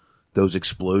know those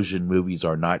explosion movies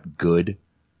are not good.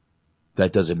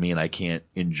 That doesn't mean I can't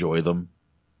enjoy them.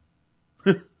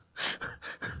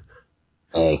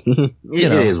 Hey, it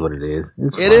is what it is.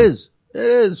 It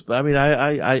is. But I mean,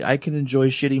 I can enjoy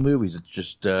shitty movies. It's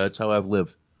just, it's how I've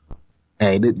lived.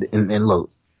 Hey, and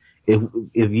look,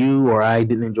 if you or I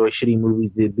didn't enjoy shitty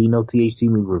movies, there'd be no THT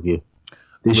movie review.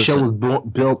 This show was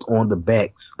built on the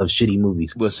backs of shitty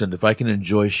movies. Listen, if I can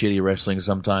enjoy shitty wrestling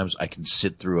sometimes, I can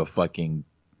sit through a fucking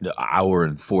hour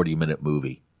and 40-minute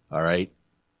movie. All right?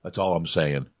 That's all I'm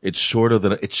saying. It's shorter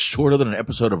than an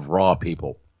episode of Raw,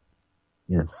 people.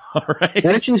 Yeah. All right.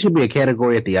 That actually should be a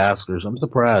category at the Oscars. I'm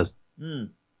surprised.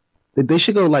 They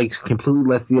should go like completely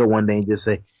left field one day and just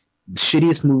say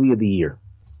shittiest movie of the year.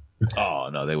 Oh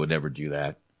no, they would never do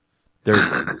that.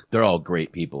 They're all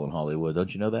great people in Hollywood.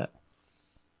 Don't you know that?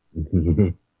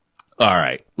 All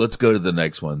right, let's go to the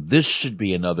next one. This should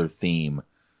be another theme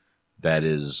that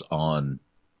is on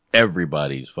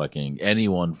everybody's fucking,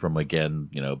 anyone from, again,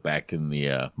 you know, back in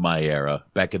the my era,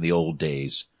 back in the old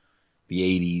days, the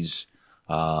 80s,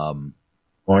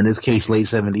 or in this case late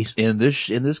 70s. In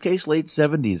this case late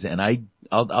 70s, and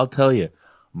I'll tell you,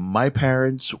 my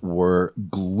parents were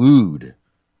glued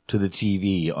to the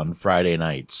TV on Friday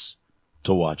nights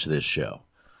to watch this show.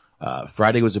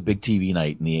 Friday was a big TV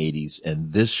night in the 80s,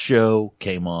 and this show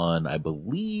came on, I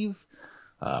believe,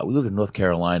 we lived in North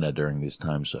Carolina during this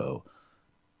time, so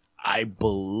I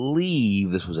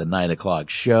believe this was a 9:00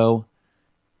 show.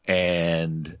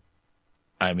 And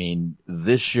I mean,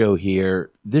 this show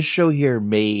here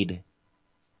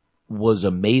was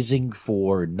amazing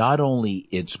for not only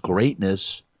its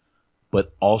greatness,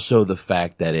 but also the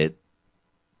fact that it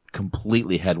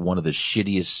completely had one of the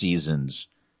shittiest seasons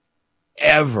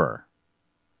ever.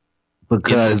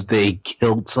 Because they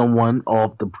killed someone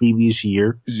off the previous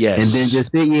year. Yes. And then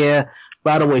just said, yeah,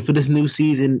 by the way, for this new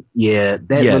season, yeah,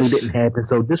 that really didn't happen.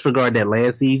 So disregard that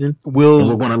last season. And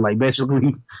we're going to like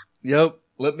basically. Yep.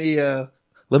 Let me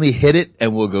hit it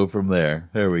and we'll go from there.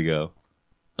 There we go.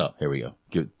 Oh, here we go.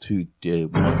 Give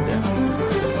it 1 down.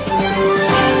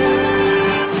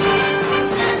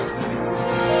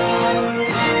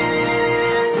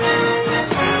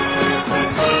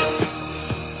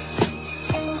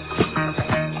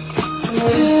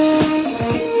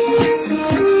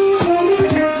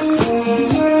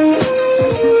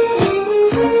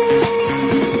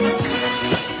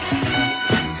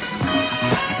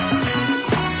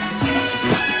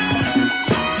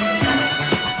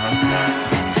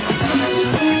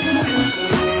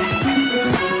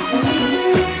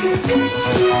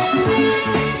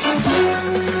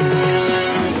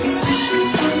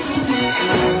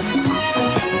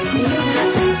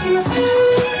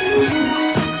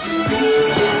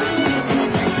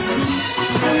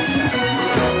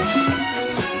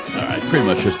 Pretty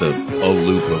much just a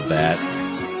loop of that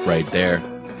right there.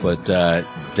 But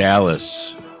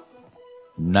Dallas,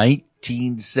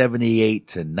 1978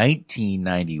 to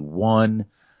 1991.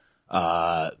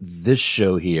 This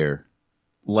show here,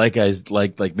 like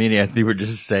me and Anthony were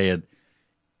just saying,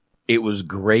 it was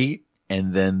great,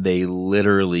 and then they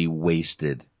literally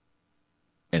wasted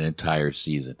an entire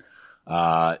season.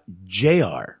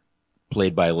 JR,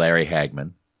 played by Larry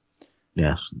Hagman.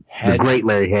 Yeah. The great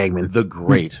Larry Hagman. The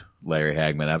great Larry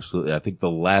Hagman, absolutely. I think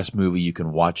the last movie you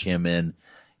can watch him in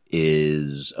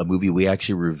is a movie we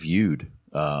actually reviewed,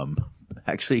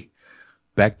 actually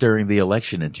back during the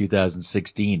election in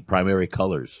 2016, Primary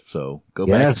Colors. So go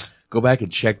back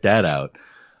and check that out.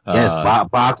 Yes,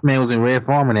 Boxman was in Red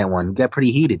Farm in that one. It got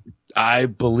pretty heated. I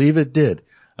believe it did.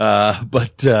 Yeah.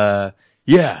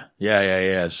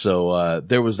 So,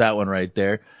 there was that one right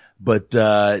there. But,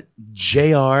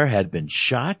 JR had been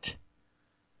shot,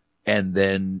 and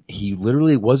then he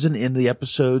literally wasn't in the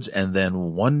episodes. And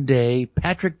then one day,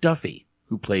 Patrick Duffy,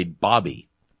 who played Bobby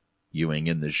Ewing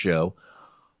in the show,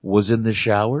 was in the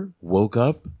shower, woke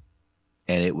up,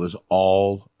 and it was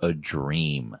all a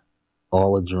dream.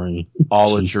 All a dream.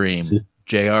 All a dream.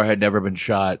 JR had never been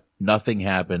shot. Nothing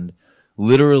happened.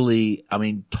 Literally, I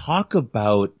mean, talk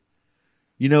about,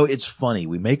 you know, it's funny.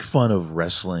 We make fun of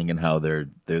wrestling and how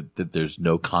there's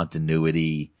no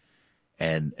continuity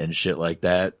and shit like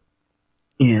that.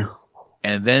 Yeah.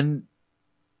 And then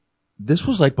this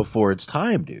was like before its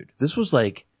time, dude. This was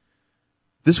like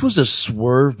This was a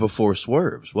swerve before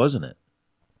swerves, wasn't it?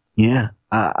 Yeah.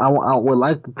 I would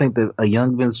like to think that a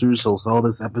young Vince Russo saw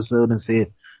this episode and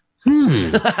said,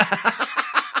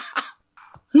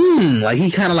 like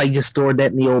he kind of like just stored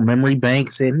that in the old memory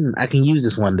bank, said, I can use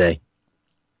this one day.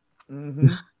 Mm-hmm.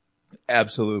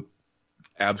 Absolutely.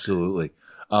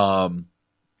 And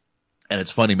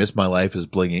it's funny, Miss My Life is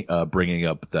bringing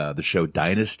up the show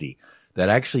Dynasty that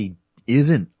actually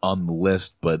isn't on the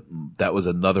list, but that was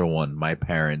another one my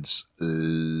parents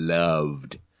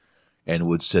loved and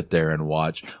would sit there and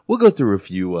watch. We'll go through a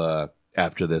few,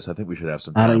 after this. I think we should have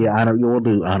some time. You'll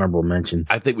do honorable mentions.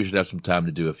 I think we should have some time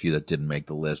to do a few that didn't make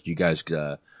the list. You guys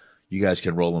can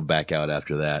roll them back out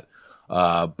after that.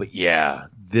 But yeah,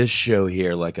 this show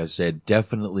here, like I said,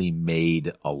 definitely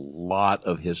made a lot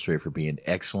of history for being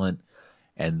excellent.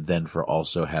 And then for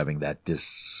also having that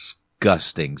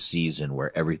disgusting season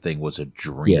where everything was a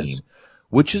dream,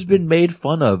 which has been made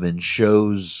fun of in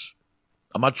shows.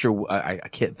 I'm not sure. I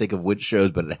can't think of which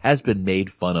shows, but it has been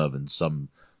made fun of in some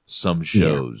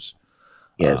shows.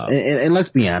 Yeah. Yes. And let's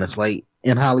be honest, like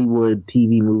in Hollywood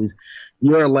TV movies,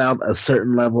 you're allowed a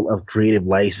certain level of creative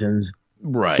license.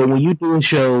 Right. But when you do a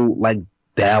show like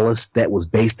Dallas that was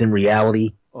based in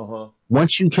reality,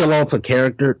 once you kill off a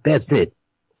character, that's it.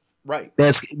 Right.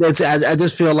 That's I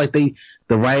just feel like the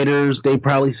writers, they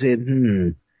probably said,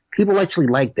 people actually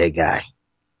like that guy.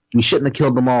 We shouldn't have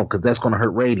killed them all because that's going to hurt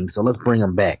ratings. So let's bring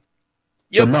them back.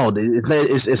 Yep. But no,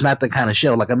 it's not the kind of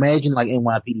show. Like imagine like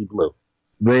NYPD Blue.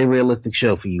 Very realistic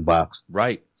show for you, Box.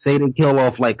 Right. Say they kill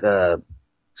off like,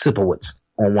 Sipowicz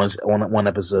on one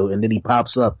episode and then he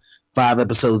pops up 5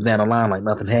 episodes down the line like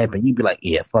nothing happened. You'd be like,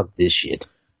 yeah, fuck this shit.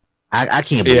 I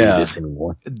can't believe this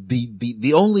anymore.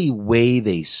 The only way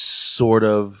they sort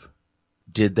of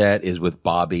did that is with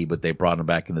Bobby, but they brought him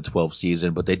back in the 12th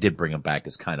season, but they did bring him back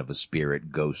as kind of a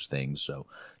spirit ghost thing. So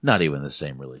not even the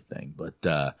same really thing, but,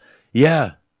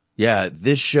 yeah,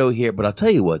 this show here, but I'll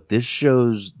tell you what,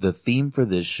 the theme for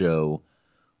this show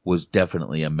was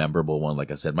definitely a memorable one.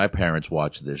 Like I said, my parents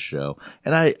watched this show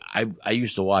and I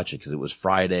used to watch it because it was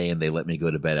Friday and they let me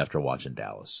go to bed after watching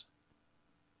Dallas.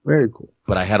 Very cool.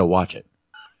 But I had to watch it.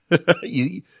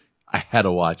 I had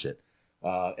to watch it.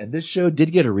 And this show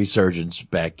did get a resurgence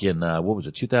back in,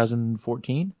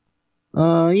 2014?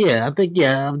 Yeah, I think,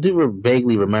 I do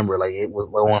vaguely remember, like, it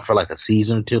was on for like a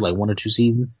season or two, like 1 or 2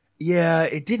 seasons. Yeah,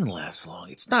 it didn't last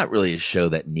long. It's not really a show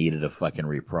that needed a fucking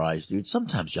reprise, dude.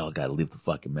 Sometimes y'all gotta leave the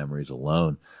fucking memories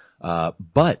alone.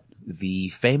 But the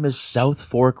famous South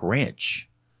Fork Ranch,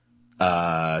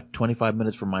 25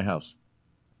 minutes from my house.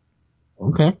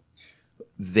 Okay.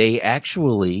 They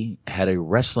actually had a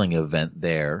wrestling event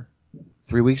there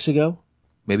 3 weeks ago,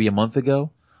 maybe a month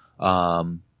ago.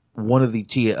 One of the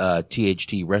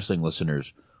THT wrestling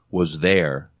listeners was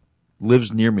there,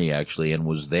 lives near me actually, and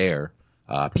was there.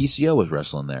 PCO was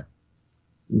wrestling there.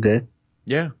 Okay.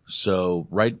 Yeah. So,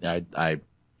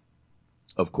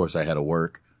 of course I had to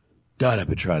work. God, I've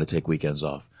been trying to take weekends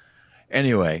off.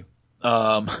 Anyway,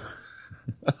 all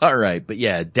right. But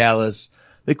yeah, Dallas.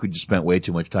 I think we just spent way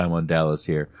too much time on Dallas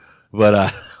here,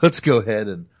 but, let's go ahead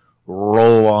and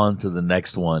roll on to the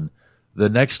next one. The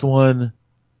next one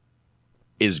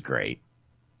is great.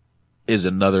 Is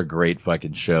another great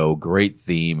fucking show. Great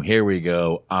theme. Here we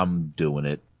go. I'm doing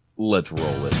it. Let's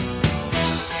roll it.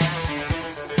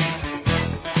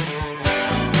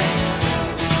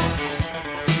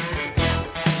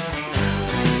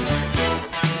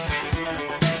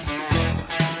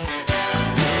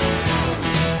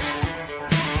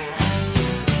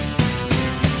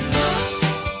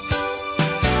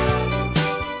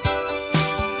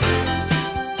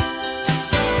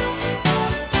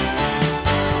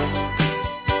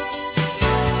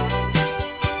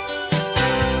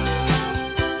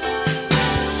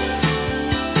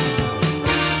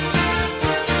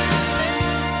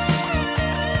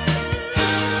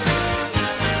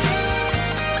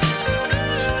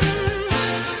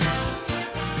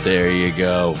 There you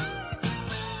go.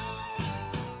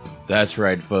 That's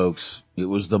right, folks. It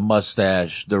was the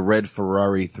mustache, the red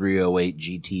Ferrari 308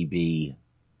 GTB.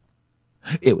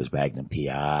 It was Magnum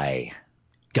PI.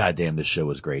 Goddamn, this show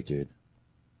was great, dude.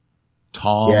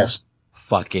 Tom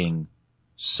fucking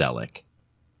Selleck.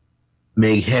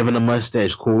 Made having a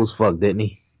mustache cool as fuck, didn't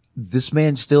he? This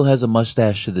man still has a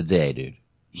mustache to the day, dude.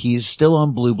 He is still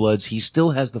on Blue Bloods. He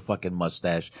still has the fucking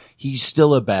mustache. He's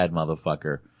still a bad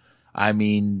motherfucker. I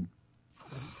mean,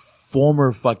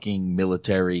 former fucking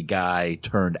military guy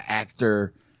turned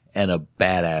actor and a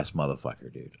badass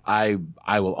motherfucker, dude. I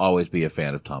will always be a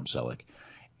fan of Tom Selleck.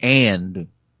 And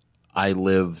I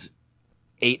lived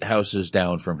 8 houses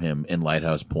down from him in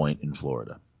Lighthouse Point in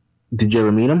Florida. Did you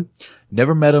ever meet him?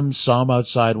 Never met him. Saw him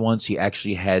outside once. He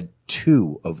actually had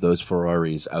 2 of those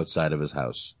Ferraris outside of his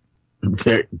house.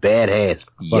 Very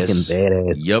badass. Fucking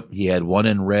badass. Yep. He had one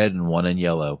in red and one in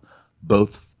yellow.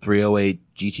 Both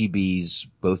 308 GTBs,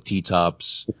 both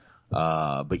T-tops.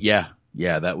 But yeah,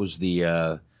 that was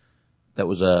I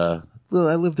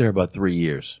lived there about 3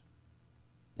 years.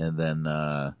 And then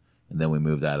we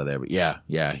moved out of there. But yeah,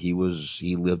 he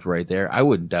lived right there. I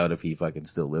wouldn't doubt if he fucking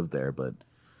still lived there, but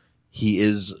he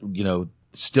is,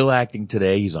 still acting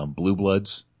today. He's on Blue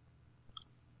Bloods,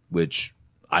 which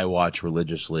I watch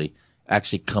religiously.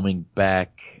 Actually coming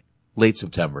back late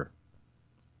September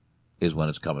is when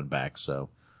it's coming back. So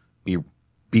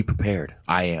be prepared.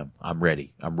 I am. I'm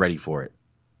ready. I'm ready for it.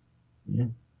 Yeah.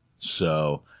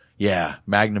 So yeah,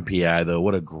 Magnum PI though,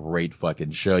 what a great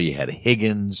fucking show. You had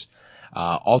Higgins,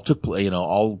 all filmed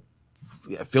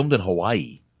in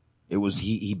Hawaii. It was,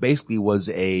 he basically was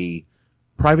a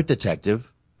private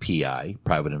detective, PI,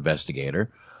 private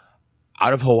investigator,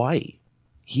 out of Hawaii.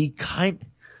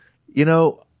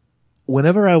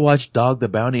 Whenever I watch Dog the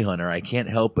Bounty Hunter, I can't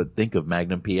help but think of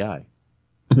Magnum PI.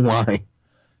 Why?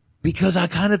 Because I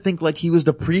kind of think like he was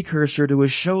the precursor to a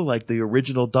show like the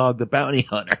original Dog the Bounty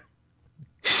Hunter.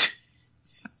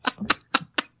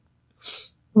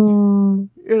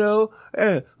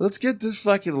 Let's get this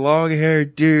fucking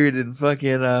long-haired dude in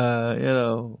fucking,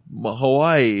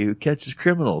 Hawaii who catches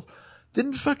criminals.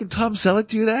 Didn't fucking Tom Selleck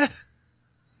do that?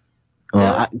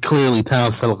 Clearly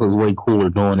Tom Selleck was way cooler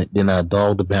doing it than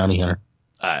Dog the Bounty Hunter.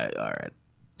 All right.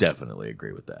 Definitely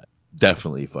agree with that.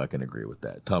 Definitely fucking agree with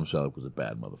that. Tom Selleck was a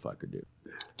bad motherfucker, dude.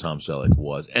 Tom Selleck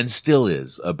was, and still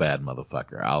is, a bad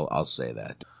motherfucker. I'll say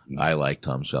that. I like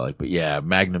Tom Selleck, but yeah,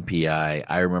 Magnum PI.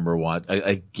 I remember I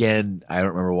don't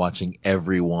remember watching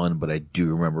every one, but I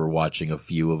do remember watching a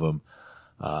few of them.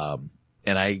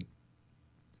 And I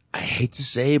hate to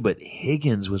say, but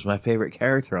Higgins was my favorite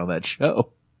character on that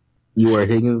show. You were a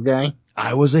Higgins guy?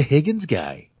 I was a Higgins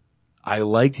guy. I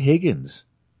liked Higgins.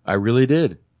 I really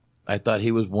did. I thought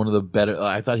he was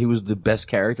I thought he was the best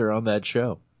character on that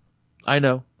show. I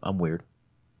know. I'm weird.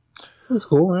 That's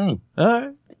cool, right?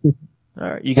 All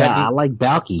right. I like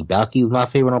Balky. Balky was my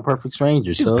favorite on Perfect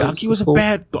Strangers. Dude, so Balky was cool.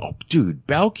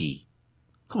 Balky.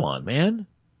 Come on, man.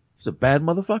 He's a bad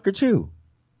motherfucker too.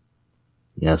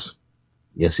 Yes.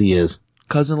 Yes, he is.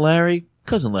 Cousin Larry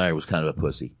was kind of a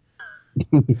pussy.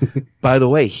 By the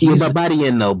way, by the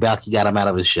end though, Balky got him out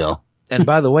of his shell. And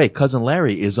by the way, Cousin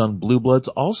Larry is on Blue Bloods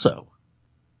also.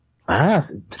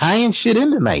 Tying shit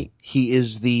in tonight. He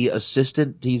is the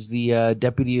assistant. He's the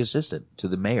deputy assistant to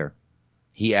the mayor.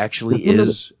 He actually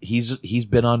is. He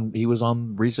was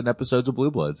on recent episodes of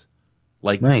Blue Bloods,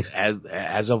 like nice.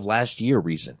 as of last year,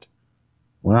 recent.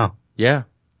 Wow. Yeah.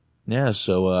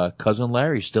 So Cousin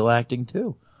Larry's still acting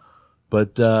too.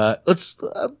 But let's.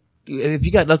 If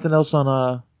you got nothing else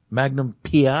on Magnum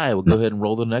PI, we'll go ahead and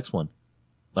roll the next one.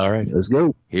 All right. Let's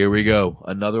go. Here we go.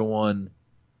 Another one.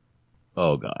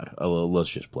 Oh, God. Let's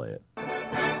just play it.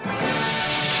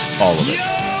 All of it.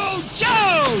 Yo,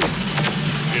 Joe!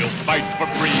 He'll fight for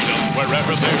freedom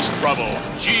wherever there's trouble.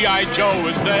 G.I. Joe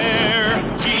is there.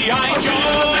 G.I. Joe!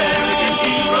 American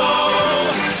hero.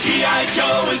 G.I.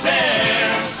 Joe is there.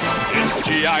 It's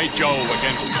G.I. Joe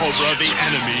against Cobra, the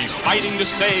enemy, fighting to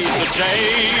save the day.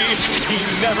 He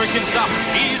never gives up.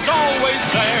 He's always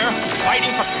there,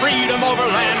 fighting for freedom over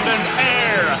land and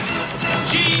air.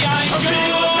 G.I.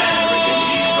 Joe!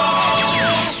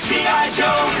 G.I.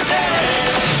 Joe is there.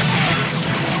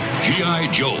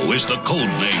 G.I. Joe is the code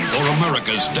name for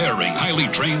America's daring, highly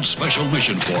trained Special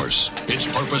Mission Force. Its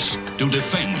purpose, to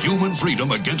defend human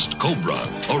freedom against Cobra,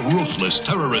 a ruthless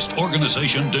terrorist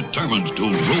organization determined to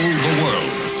rule the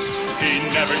world. He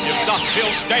never gives up,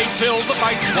 he'll stay till the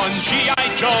fight's won.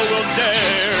 G.I. Joe will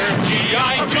dare.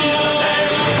 G.I. Joe!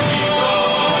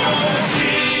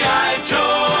 G.I.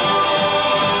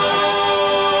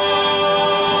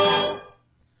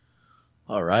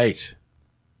 Joe! All right.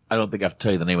 I don't think I have to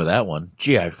tell you the name of that one.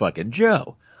 G.I. fucking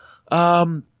Joe.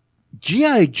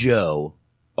 G.I. Joe,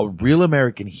 a real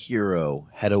American hero,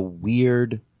 had a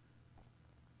weird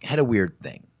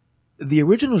thing. The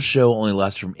original show only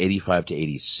lasted from 85 to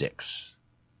 86.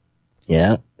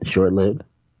 Yeah, short-lived.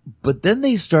 But then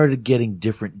they started getting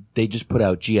different. They just put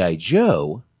out G.I.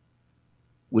 Joe,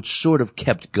 which sort of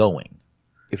kept going.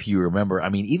 If you remember, I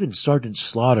mean, even Sergeant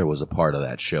Slaughter was a part of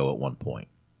that show at one point.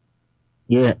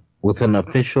 Yeah. With an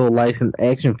official licensed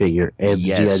action figure as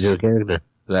the G.I. Joe character.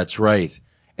 That's right.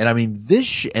 And I mean,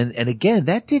 and again,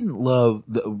 that didn't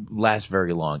last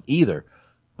very long either.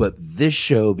 But this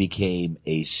show became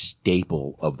a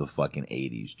staple of the fucking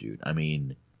 80s, dude. I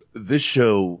mean, this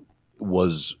show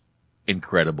was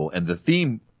incredible. And the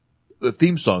theme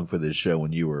song for this show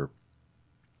when you were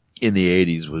in the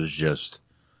 80s was just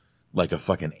like a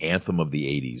fucking anthem of the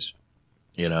 80s,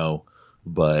 you know,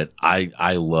 but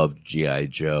I loved G.I.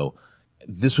 Joe.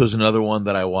 This was another one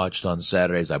that I watched on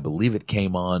Saturdays. I believe it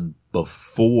came on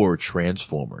before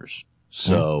Transformers.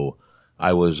 So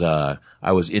I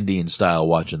was Indian style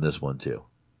watching this one too.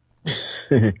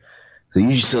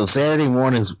 So Saturday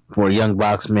mornings for a young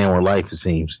box man were life, it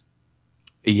seems.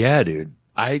 Yeah, dude.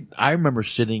 I remember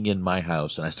sitting in my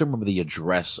house, and I still remember the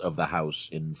address of the house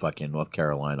in fucking North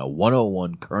Carolina,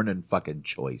 101 Kernan fucking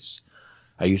Choice.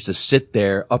 I used to sit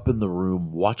there up in the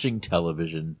room watching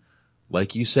television,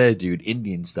 like you said, dude,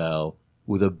 Indian style,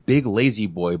 with a big lazy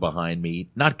boy behind me.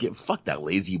 Fuck that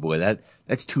lazy boy.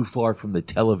 That's too far from the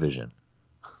television.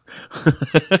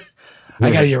 I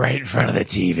gotta be right in front of the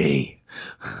TV.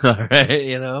 All right,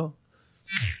 you know?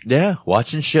 Yeah,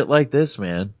 watching shit like this,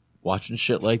 man. Watching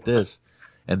shit like this.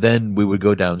 And then we would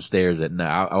go downstairs at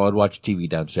night. I would watch TV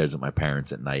downstairs with my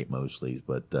parents at night mostly.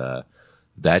 But,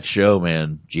 that show,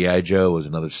 man, G.I. Joe was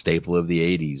another staple of the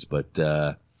 80s. But,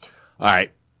 all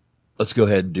right, let's go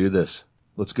ahead and do this.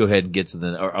 Let's go ahead and get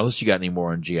to or unless you got any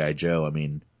more on G.I. Joe. I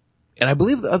mean, and I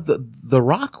believe the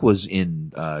Rock was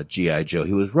in, G.I. Joe.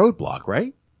 He was Roadblock,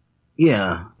 right?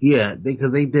 Yeah.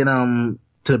 Because they did, to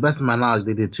the best of my knowledge,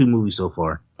 they did 2 movies so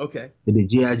far. Okay. They did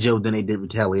G.I. Joe, then they did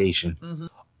Retaliation. Mm-hmm.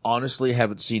 Honestly,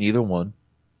 haven't seen either one.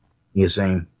 Yeah,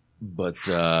 same. But,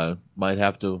 might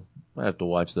have to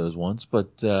watch those ones.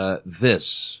 But,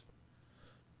 this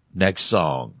next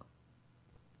song.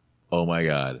 Oh my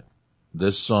God.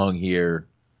 This song here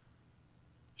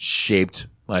shaped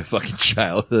my fucking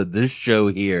childhood. This show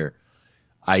here,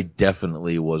 I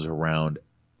definitely was around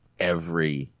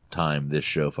every time this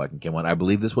show fucking came on. I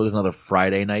believe this was another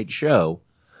Friday night show.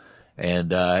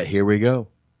 And, here we go.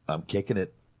 I'm kicking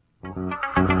it. Oh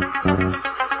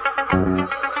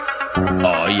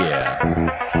yeah.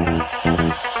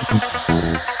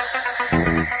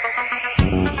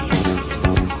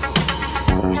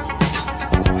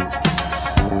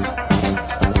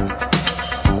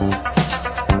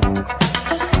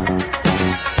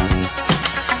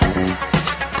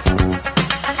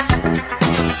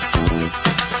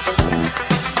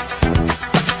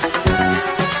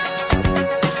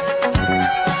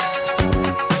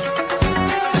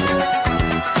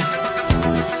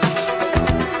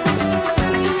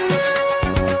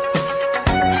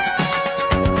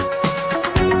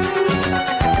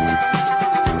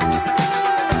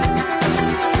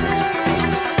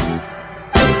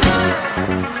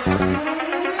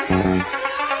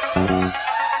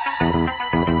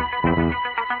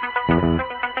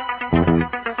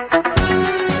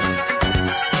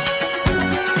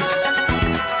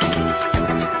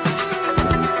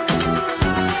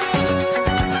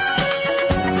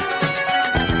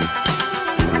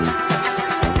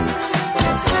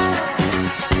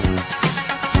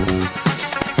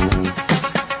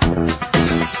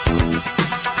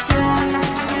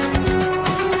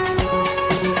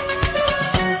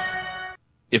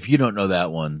 If you don't know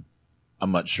that one,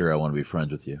 I'm not sure I want to be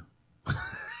friends with you.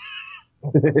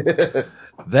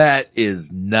 That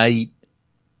is Knight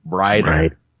Rider.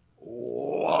 Right.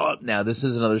 Now, this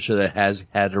is another show that has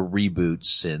had a reboot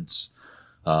since.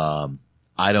 I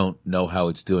don't know how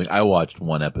it's doing. I watched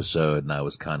one episode and I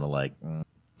was kind of like,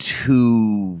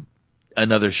 to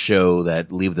another show that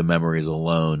leave the memories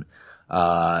alone.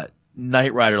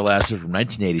 Knight Rider lasted from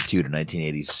 1982 to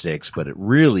 1986, but it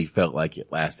really felt like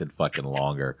it lasted fucking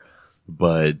longer.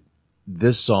 But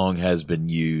this song has been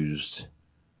used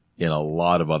in a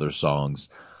lot of other songs.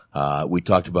 We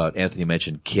talked about, Anthony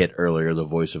mentioned Kit earlier. The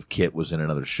voice of Kit was in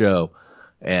another show.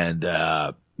 And,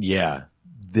 yeah,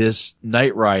 this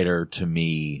Knight Rider to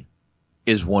me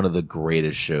is one of the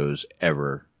greatest shows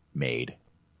ever made.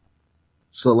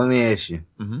 So let me ask you,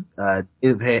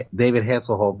 David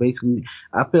Hasselhoff, basically,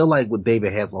 I feel like with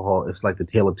David Hasselhoff, it's like the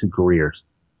tale of two careers.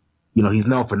 You know, he's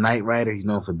known for Knight Rider, he's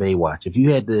known for Baywatch. If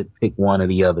you had to pick one or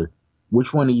the other,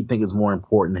 which one do you think is more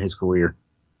important in his career?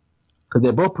 Because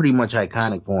they're both pretty much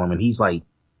iconic for him, and he's a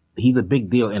big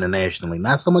deal internationally.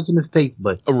 Not so much in the States,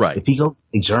 but if he goes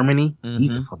to Germany,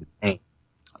 he's the fucking man.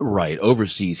 Right.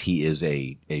 Overseas, he is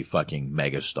a fucking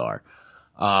megastar.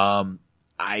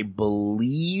 I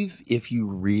believe if you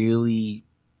really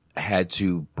had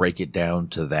to break it down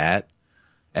to that,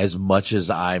 as much as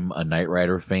I'm a Knight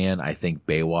Rider fan, I think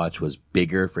Baywatch was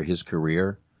bigger for his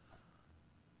career.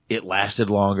 It lasted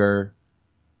longer.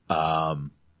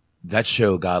 That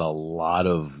show got a lot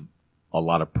of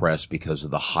press because of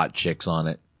the hot chicks on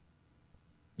it.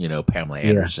 You know, Pamela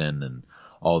Anderson and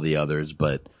all the others,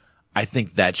 but I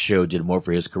think that show did more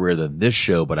for his career than this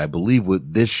show, but I believe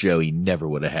with this show, he never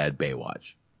would have had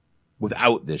Baywatch.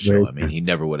 Without this show, I mean, he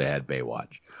never would have had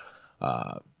Baywatch.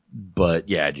 But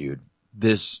yeah, dude,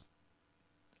 this,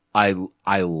 I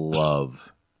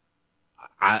love,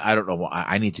 I don't know why,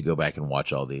 I need to go back and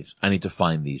watch all these. I need to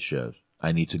find these shows.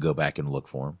 I need to go back and look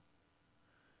for them.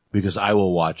 Because I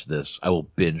will watch this. I will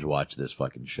binge watch this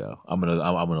fucking show. I'm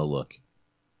gonna look.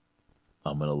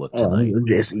 I'm gonna look tonight.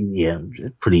 It's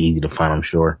pretty easy to find, I'm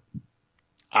sure.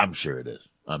 I'm sure it is.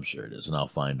 And I'll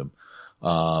find them.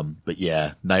 But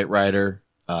yeah, Knight Rider,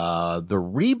 the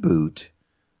reboot,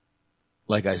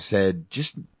 like I said,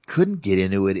 just couldn't get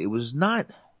into it. It was not,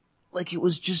 like, it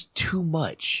was just too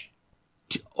much.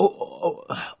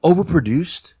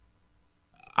 Overproduced?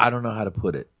 I don't know how to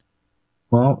put it.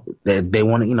 Well, they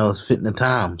want to, it's fitting the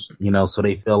times, so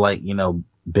they feel like,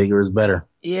 bigger is better.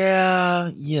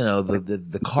 Yeah,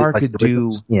 the car could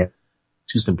do. Yeah,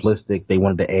 too simplistic. They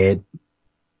wanted to add.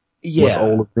 Yeah, what's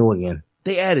old is new again.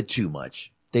 They added too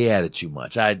much. I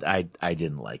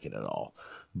didn't like it at all.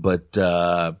 But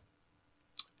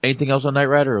anything else on Knight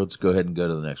Rider? Or let's go ahead and go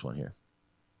to the next one here.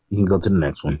 You can go to the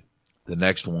next one. The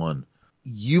next one,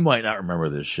 you might not remember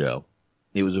this show.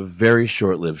 It was a very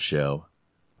short-lived show,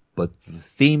 but the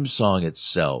theme song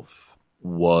itself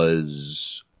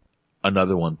was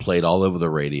another one played all over the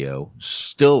radio.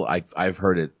 Still, I've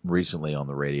heard it recently on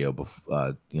the radio,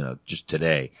 just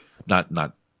today.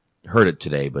 Not heard it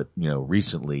today, but,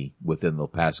 recently within the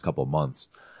past couple months.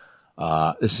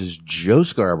 This is Joe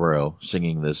Scarborough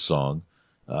singing this song.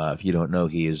 If you don't know,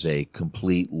 he is a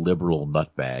complete liberal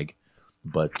nutbag,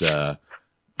 but,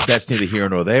 that's neither here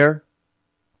nor there,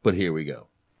 but here we go.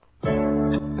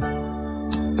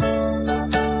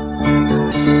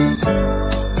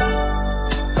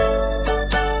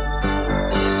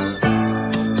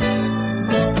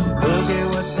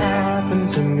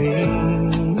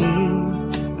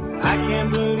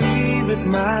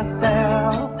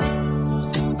 Myself.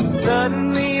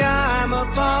 Suddenly I'm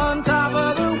up on top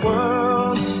of the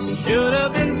world. Should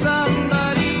have been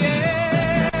somebody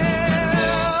else.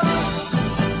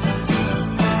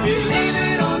 Believe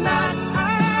it or not,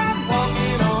 I'm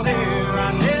walking on air.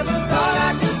 I never thought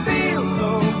I could feel so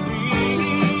free.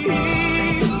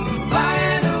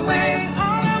 Flying away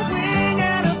on a wing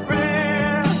and a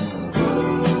prayer. Who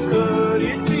could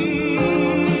it be?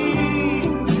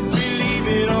 Believe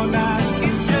it or not.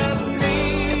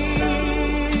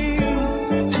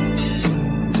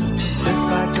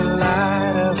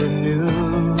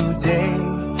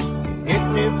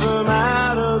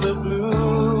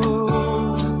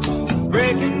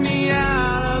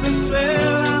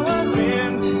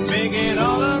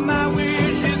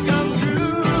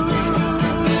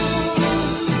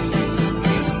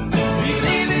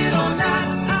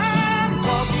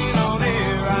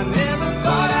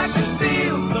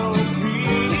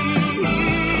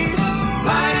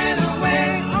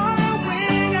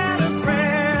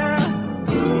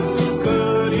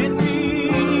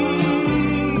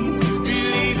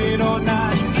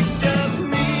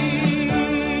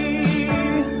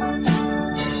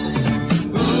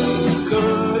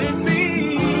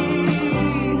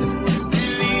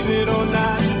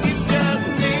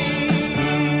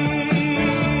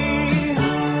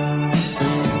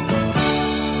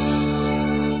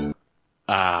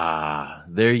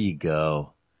 There you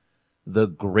go. The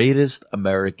Greatest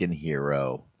American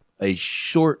Hero, a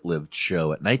short-lived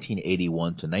show at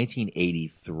 1981 to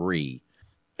 1983.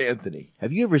 Anthony,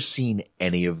 have you ever seen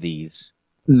any of these?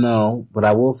 No, but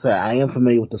I will say I am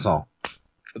familiar with the song.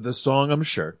 The song, I'm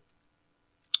sure.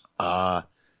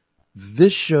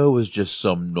 This show was just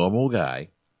some normal guy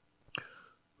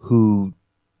who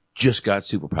just got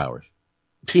superpowers.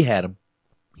 He had them.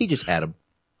 He just had them.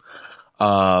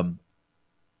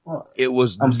 It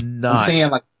was I'm not saying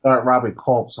like Robert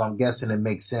Culp, so I'm guessing it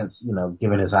makes sense,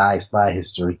 given his I Spy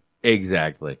history.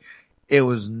 Exactly. It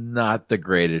was not the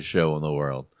greatest show in the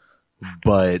world,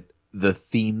 but the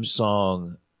theme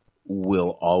song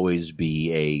will always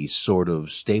be a sort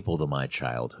of staple to my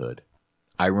childhood.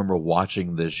 I remember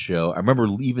watching this show. I remember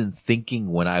even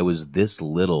thinking when I was this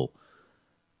little,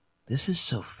 this is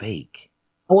so fake.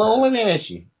 Well, let me ask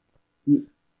you,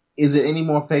 is it any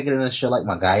more faker than a show like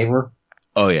MacGyver?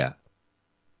 Oh, yeah.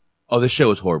 Oh, this show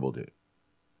was horrible, dude.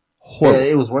 Horrible.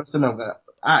 Yeah, it was worse than MacGyver.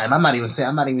 And I'm not even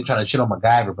trying to shit on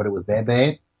MacGyver, but it was that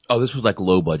bad? Oh, this was like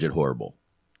low budget horrible.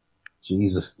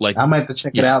 Jesus. Like, I might have to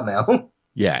check it out now.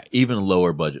 Yeah, even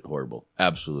lower budget horrible.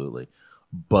 Absolutely.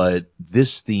 But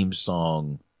this theme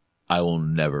song, I will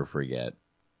never forget.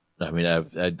 I mean,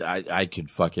 I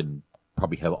could fucking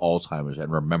probably have Alzheimer's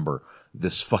and remember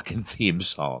this fucking theme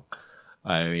song.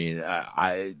 I mean,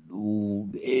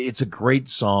 it's a great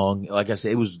song. Like I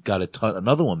said,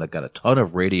 another one that got a ton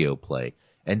of radio play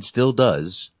and still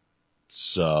does.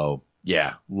 So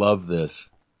yeah, love this.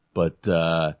 But,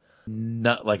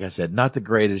 not, like I said, not the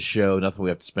greatest show, nothing we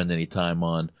have to spend any time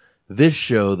on. This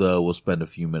show, though, we'll spend a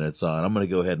few minutes on. I'm going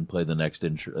to go ahead and play the next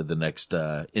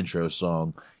intro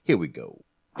song. Here we go.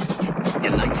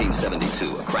 In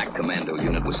 1972, a crack commando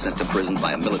unit was sent to prison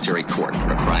by a military court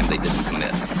for a crime they didn't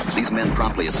commit. These men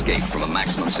promptly escaped from a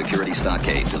maximum security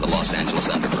stockade to the Los Angeles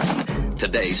underground.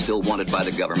 Today, still wanted by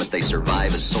the government, they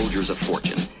survive as soldiers of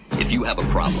fortune. If you have a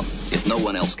problem, if no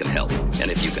one else can help, and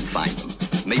if you can find them,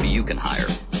 maybe you can hire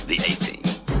the A-Team.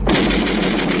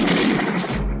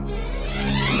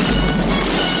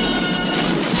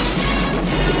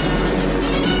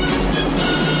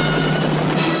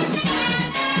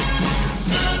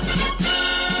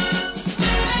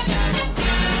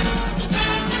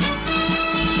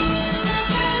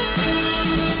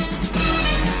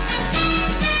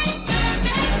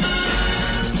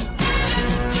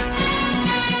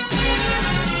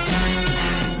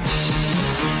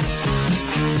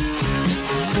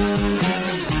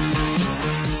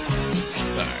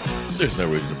 There's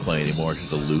no reason to play anymore. It's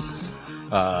just a loop.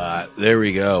 There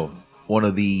we go. One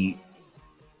of the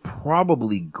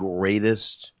probably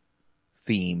greatest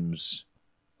themes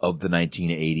of the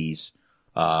 1980s.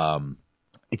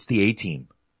 It's the A-Team.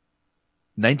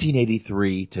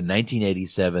 1983 to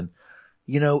 1987.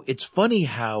 You know, it's funny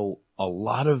how a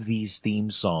lot of these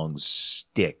theme songs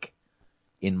stick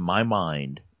in my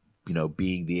mind, you know,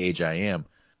 being the age I am.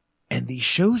 And these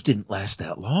shows didn't last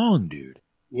that long, dude.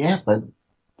 Yeah, but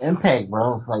Impact,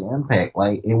 bro. Like Impact.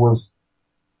 Like it was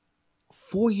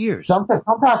 4 years. Sometimes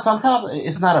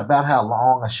it's not about how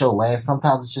long a show lasts.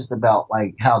 Sometimes it's just about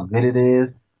like how good it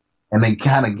is and then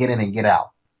kind of get in and get out.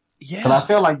 Yeah. But I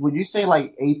feel like when you say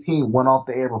like 18 went off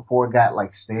the air before it got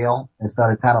like stale and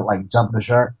started kind of like jumping the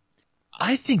shark.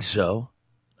 I think so.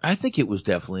 I think it was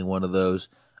definitely one of those.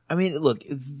 I mean, look,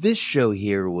 this show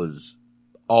here was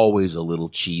always a little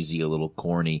cheesy, a little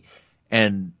corny,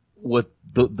 and what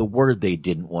the word they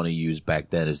didn't want to use back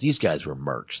then is these guys were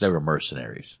mercs. They were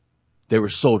mercenaries. They were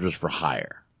soldiers for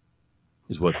hire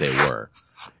is what they were.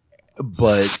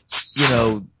 But, you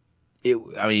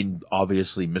know,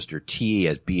 obviously Mr. T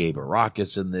as B.A.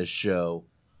 Baracus in this show.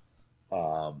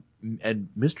 And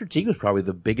Mr. T was probably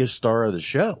the biggest star of the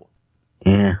show.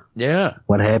 Yeah. Yeah.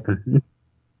 What happened?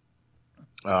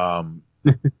 I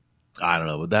don't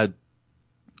know, but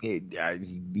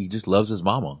he just loves his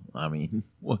mama. I mean,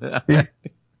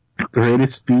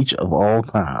 greatest speech of all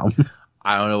time.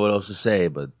 I don't know what else to say,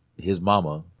 but his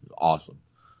mama is awesome.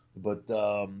 But,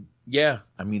 yeah,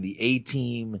 I mean, the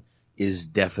A-Team is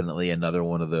definitely another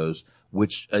one of those,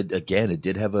 which again, it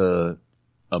did have a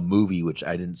movie, which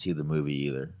I didn't see the movie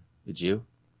either. Did you?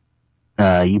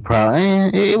 You probably,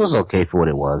 it was okay for what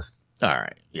it was. All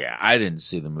right. Yeah. I didn't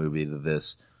see the movie to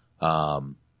this.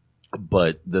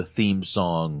 But the theme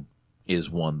song is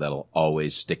one that'll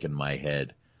always stick in my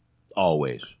head.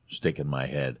 Always stick in my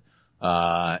head.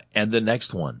 And the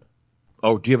next one.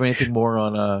 Oh, do you have anything more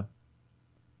on,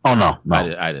 Oh, no. I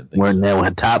didn't think we're now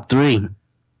at top three.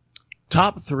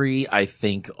 Top three, I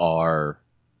think, are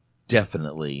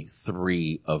definitely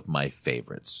three of my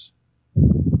favorites.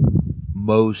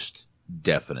 Most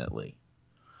definitely.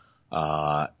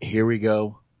 Here we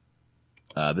go.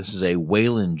 This is a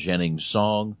Waylon Jennings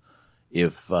song.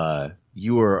 If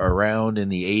you were around in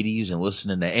the 80s and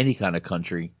listening to any kind of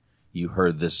country, you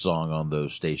heard this song on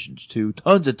those stations too.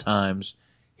 Tons of times.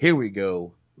 Here we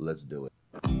go. Let's do it.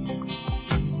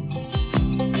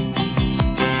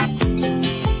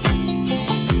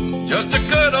 Just a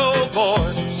good old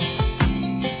voice,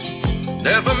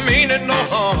 never meaning no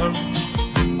harm.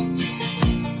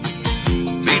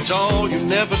 Beats all you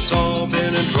never saw,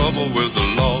 been in trouble with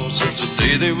the law since the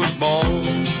day they was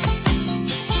born.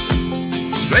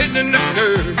 Straightening the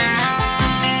curves,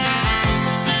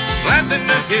 flattening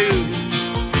the hills.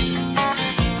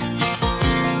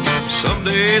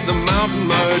 Someday the mountain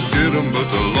might get them, but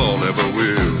the law never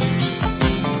will.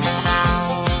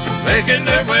 Making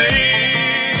their way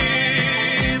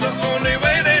the only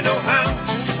way they know how.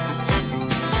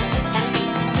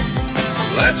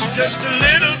 That's just a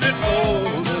little bit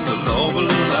more than the law will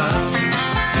allow.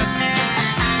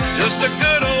 Just a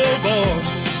good old boy,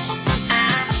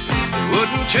 they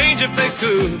wouldn't change if they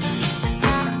could.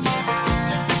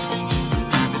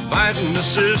 Fighting the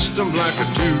system like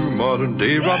a true modern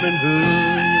day Robin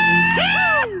Hood.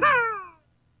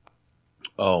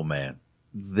 Oh man,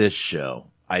 this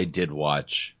show I did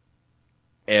watch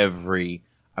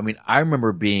I mean, I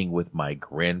remember being with my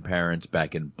grandparents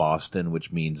back in Boston,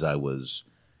 which means I was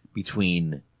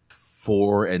between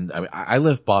 4 and, I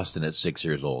left Boston at 6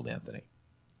 years old, Anthony.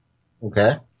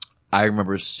 Okay. I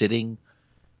remember sitting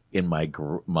in my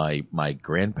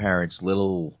grandparents'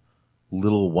 little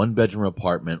 1-bedroom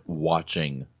apartment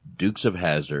watching Dukes of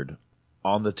Hazzard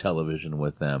on the television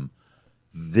with them.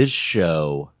 This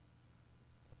show,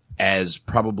 as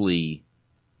probably,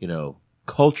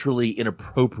 culturally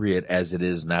inappropriate as it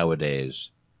is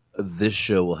nowadays, this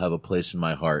show will have a place in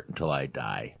my heart until I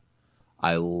die.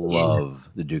 I love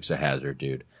the Dukes of Hazzard,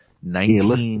 dude.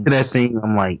 Listen to that thing.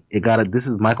 I'm like, this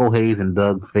is Michael Hayes and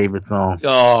Doug's favorite song.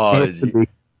 Oh,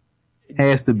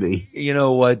 has to be. You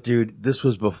know what, dude? This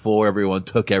was before everyone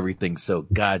took everything so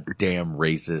goddamn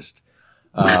racist.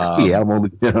 Yeah, I'm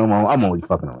only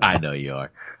fucking around. I know you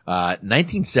are.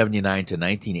 1979 to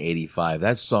 1985.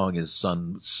 That song is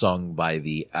sung by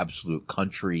the absolute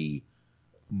country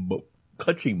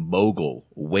mogul,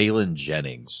 Waylon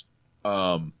Jennings.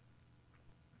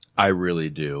 I really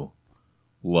do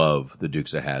love the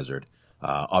Dukes of Hazzard.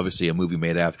 Obviously a movie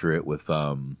made after it with,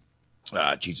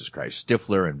 Jesus Christ,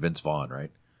 Stifler and Vince Vaughn,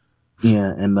 right?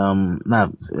 Yeah. And, I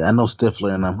know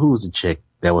Stifler and, who was the chick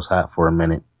that was hot for a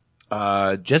minute?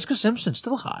 Jessica Simpson,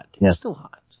 still hot. Yeah. Still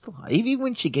hot. Even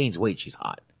when she gains weight, she's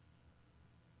hot.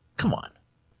 Come on.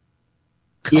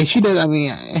 Yeah, she does. I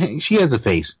mean, she has a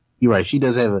face. You're right. She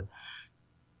does have a,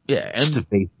 just a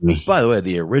face to me. By the way,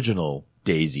 the original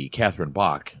Daisy, Catherine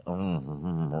Bach,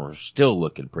 are still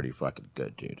looking pretty fucking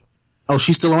good, dude. Oh,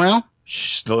 she's still around?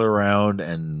 She's still around,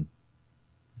 and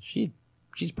she's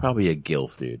probably a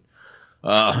gilf, dude.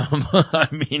 I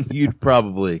mean, you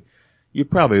probably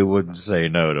wouldn't say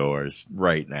no to her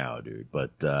right now, dude.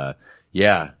 But,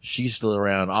 yeah, she's still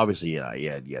around. Obviously, you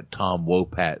had Tom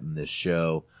Wopat in this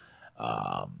show.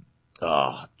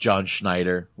 John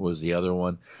Schneider was the other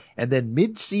one. And then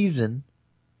mid-season,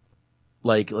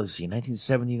 let's see,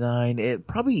 1979,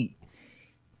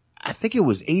 I think it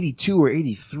was 82 or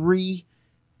 83,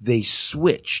 they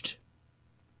switched.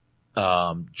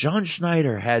 John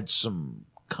Schneider had some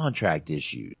contract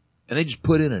issues, and they just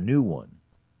put in a new one.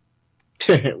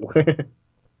 It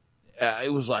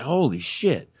was like, holy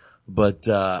shit. But,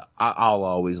 I'll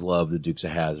always love the Dukes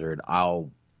of Hazzard.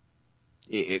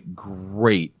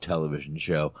 Great television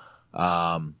show.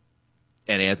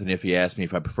 And Anthony, if you ask me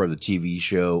if I prefer the TV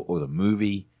show or the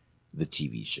movie, the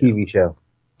TV show.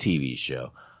 TV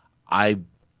show.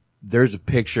 There's a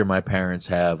picture my parents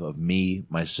have of me,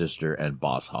 my sister, and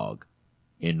Boss Hogg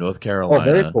in North Carolina.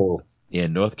 Oh, very cool.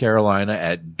 In North Carolina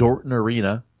at Dorton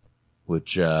Arena,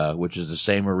 which is the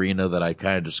same arena that I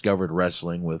kind of discovered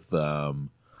wrestling with, the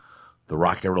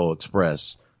Rock and Roll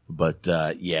Express. But,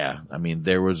 yeah, I mean,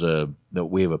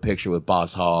 we have a picture with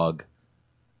Boss Hogg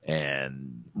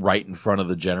and right in front of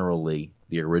the General Lee,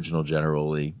 the original General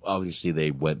Lee. Obviously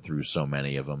they went through so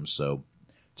many of them. So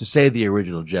to say the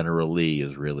original General Lee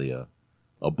is really a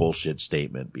bullshit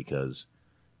statement because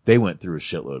they went through a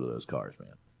shitload of those cars,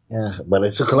 man. Yeah, but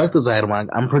it's a collector's item.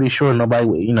 I'm pretty sure nobody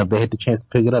would, if they had the chance to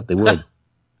pick it up, they would.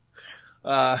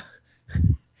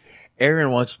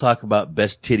 Aaron wants to talk about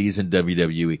best titties in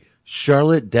WWE.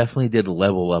 Charlotte definitely did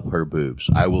level up her boobs.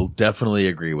 I will definitely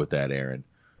agree with that, Aaron.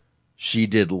 She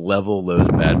did level those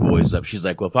bad boys up. She's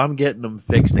like, well, if I'm getting them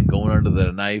fixed and going under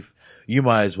the knife, you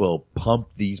might as well pump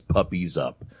these puppies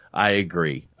up. I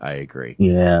agree.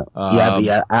 Yeah.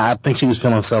 I think she was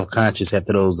feeling self-conscious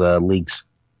after those leaks.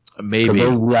 Maybe.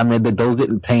 Those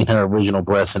didn't paint her original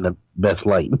breasts in the best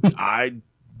light.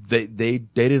 They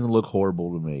didn't look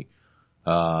horrible to me.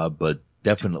 But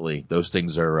definitely those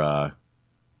things are,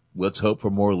 let's hope for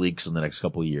more leaks in the next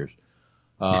couple of years.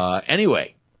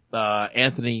 Anyway,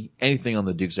 Anthony, anything on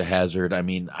the Dukes of Hazzard? I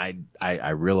mean, I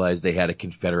realized they had a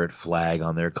Confederate flag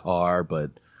on their car,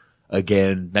 but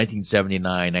again, 1979,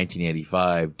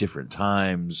 1985, different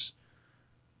times.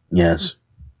 Yes.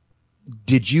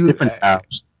 Did you, different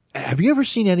times. Have you ever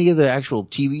seen any of the actual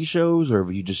TV shows, or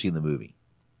have you just seen the movie?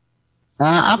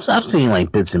 I've seen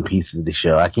like bits and pieces of the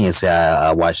show. I can't say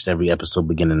I watched every episode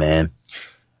beginning to end.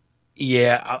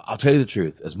 Yeah, I'll tell you the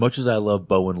truth. As much as I love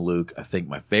Bo and Luke, I think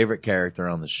my favorite character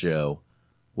on the show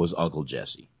was Uncle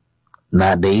Jesse.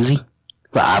 Not Daisy,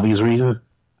 for obvious reasons.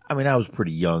 I mean, I was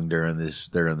pretty young during this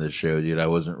show, dude. I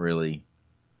wasn't really,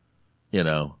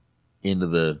 into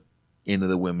the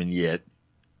women yet.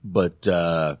 But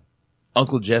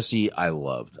Uncle Jesse, I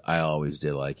loved. I always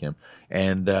did like him.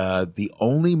 And the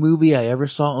only movie I ever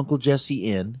saw Uncle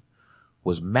Jesse in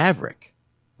was Maverick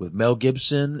with Mel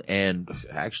Gibson, and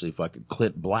actually fucking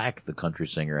Clint Black, the country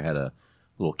singer, had a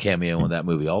little cameo in that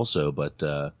movie also. But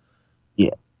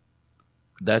yeah,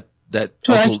 that I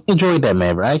actually enjoyed that,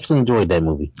 Maverick. I actually enjoyed that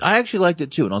movie. I actually liked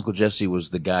it too. And Uncle Jesse was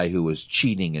the guy who was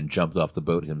cheating and jumped off the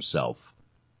boat himself.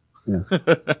 Yeah.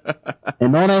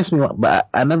 And don't ask me, but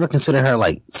I never considered her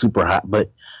like super hot.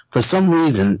 But for some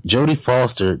reason, Jodie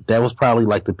Foster, that was probably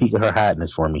like the peak of her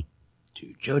hotness for me.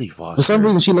 Dude, Jodie Foster. For some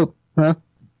reason, she looked,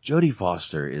 Jodie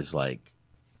Foster is like,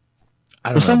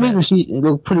 for some reason, she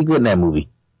looked pretty good in that movie.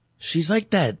 She's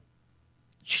like that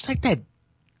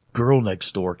girl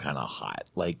next door kind of hot.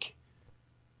 Like,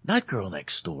 not girl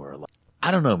next door. Like, I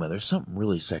don't know, man. There's something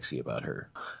really sexy about her.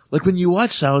 Like when you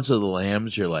watch Silence of the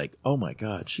Lambs, you're like, oh my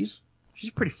God, she's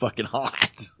pretty fucking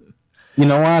hot. You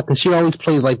know why? Because she always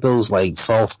plays like those like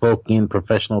soft-spoken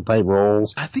professional type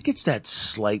roles. I think it's that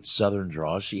slight southern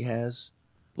draw she has.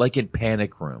 Like in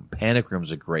Panic Room. Panic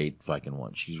Room's a great fucking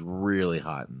one. She's really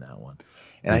hot in that one.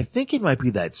 And I think it might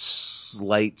be that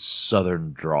slight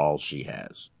southern drawl she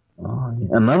has. Oh, yeah.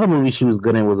 Another movie she was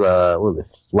good in was what was it?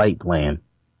 Flight Plan.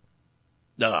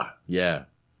 Yeah.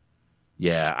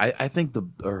 Yeah, I think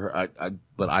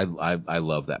but I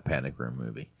love that Panic Room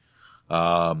movie.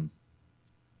 All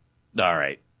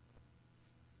right.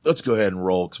 Let's go ahead and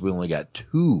roll because we only got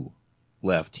 2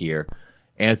 left here.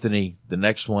 Anthony, the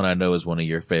next one I know is one of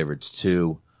your favorites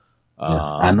too.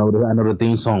 Yes, I know the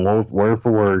theme song word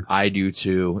for word. I do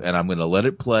too, and I'm going to let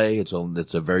it play. It's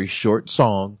a very short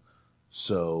song,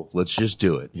 so let's just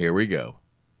do it. Here we go.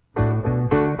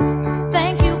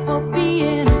 Thank you for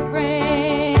being a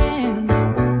friend.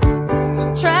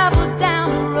 Travel down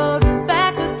the road and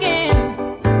back again.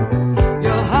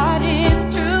 Your heart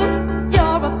is true.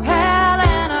 You're a pal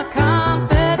and a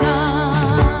confidant.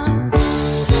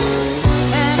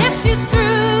 And if you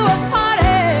threw a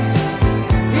party,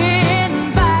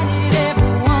 invited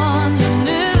everyone you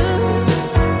knew,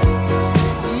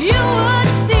 you would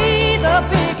see the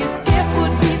biggest gift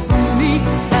would be from me,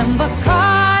 and the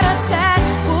card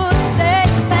attached would say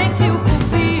thank you for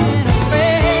being a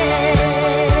friend.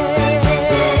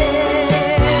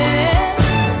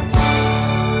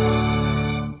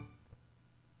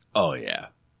 Oh yeah.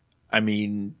 I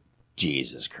mean,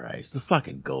 Jesus Christ. The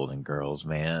fucking Golden Girls,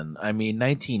 man. I mean,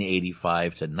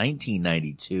 1985 to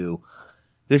 1992.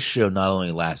 This show not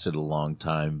only lasted a long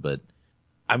time, but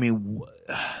I mean,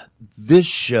 this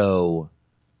show,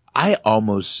 I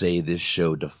almost say this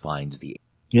show defines the.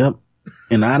 Yep.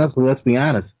 And honestly, let's be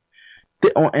honest.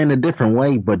 In a different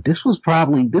way, but this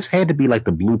had to be like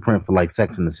the blueprint for like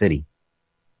Sex and the City.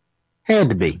 Had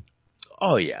to be.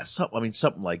 Oh yeah. Something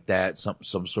like that.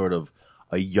 Some sort of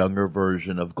a younger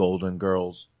version of Golden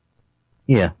Girls.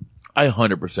 Yeah. I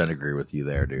 100% agree with you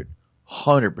there, dude.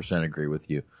 100% agree with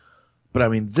you. But I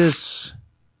mean, this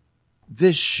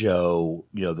show,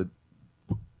 you know,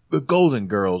 the Golden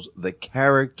Girls, the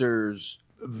characters,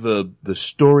 the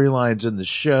storylines in the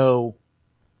show.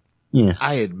 Yeah.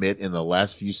 I admit in the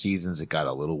last few seasons it got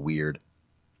a little weird.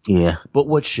 Yeah. But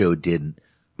what show didn't?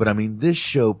 But I mean, this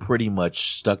show pretty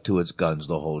much stuck to its guns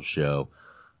the whole show.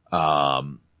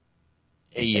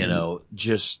 You know,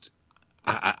 just,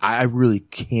 I really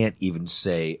can't even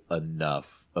say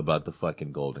enough about the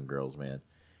fucking Golden Girls, man.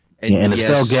 And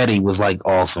Estelle Getty was like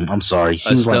awesome. I'm sorry.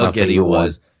 She was like my favorite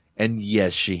one. And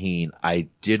yes, Shaheen, I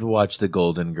did watch the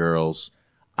Golden Girls.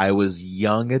 I was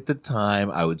young at the time.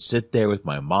 I would sit there with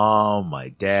my mom, my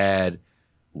dad,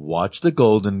 watch the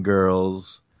Golden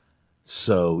Girls.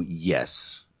 So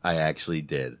yes, I actually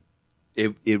did.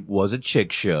 It was a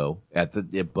chick show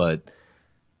but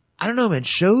I don't know, man.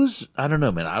 I don't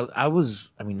know, man. I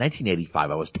mean,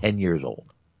 1985, I was 10 years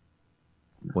old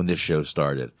when this show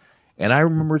started. And I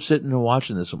remember sitting and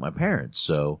watching this with my parents.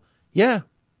 So yeah.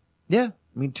 I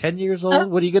mean, 10 years old.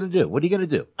 What are you going to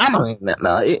do? I don't know.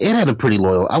 No, it had a pretty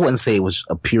loyal. I wouldn't say it was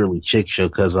a purely chick show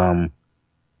because,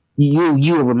 you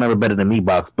will remember better than me,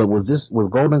 Box, but was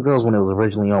Golden Girls when it was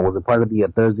originally on? Was it part of the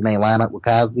Thursday night lineup with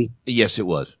Cosby? Yes, it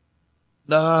was.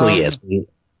 So yes.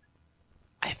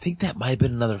 I think that might have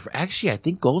been I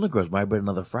think Golden Girls might have been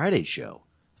another Friday show.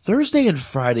 Thursday and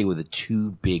Friday were the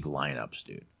 2 big lineups,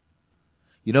 dude.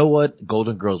 You know what?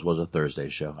 Golden Girls was a Thursday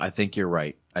show. I think you're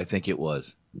right. I think it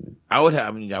was. I would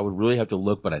really have to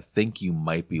look, but I think you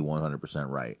might be 100%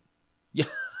 right. Yeah.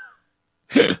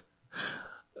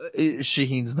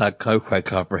 Shaheen's not quite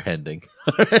comprehending.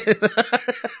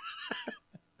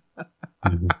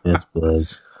 Yes,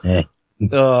 Buzz. Yeah.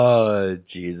 Oh,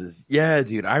 Jesus. Yeah,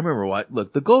 dude. I remember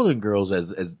look, the Golden Girls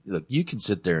look, you can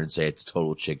sit there and say it's a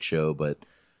total chick show, but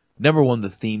number one, the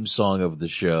theme song of the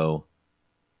show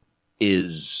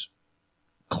is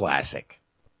classic.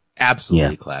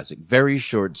 Absolutely classic. Very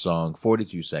short song,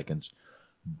 42 seconds,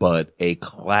 but a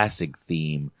classic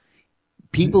theme.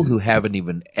 people who haven't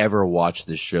even ever watched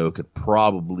this show could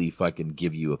probably fucking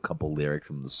give you a couple lyrics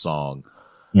from the song.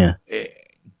 Yeah.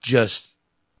 Just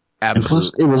And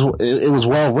absolutely. plus, it was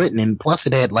well written, and plus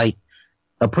it had like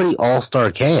a pretty all-star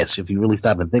cast if you really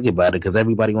stop and think about it, because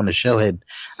everybody on the show had,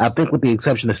 I think with the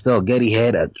exception of Stell Getty,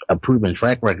 had a proven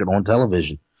track record on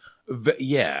television.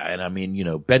 Yeah, and I mean, you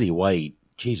know, Betty White,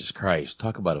 Jesus Christ,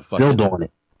 talk about a fucking... Still doing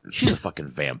it. She's a fucking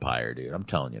vampire, dude. I'm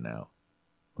telling you now.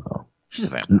 Oh. She's a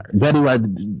vampire.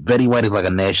 Betty White is like a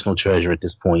national treasure at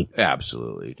this point.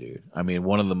 Absolutely, dude. I mean,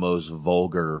 one of the most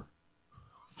vulgar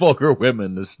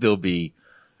women to still be,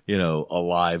 you know,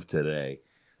 alive today.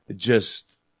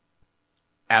 Just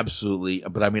absolutely.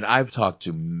 But I mean, I've talked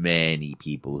to many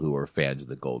people who are fans of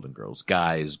the Golden Girls,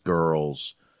 guys,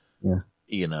 girls,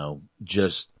 you know,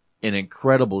 just an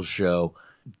incredible show.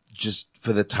 Just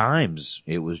for the times,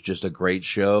 it was just a great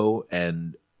show,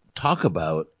 and talk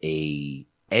about a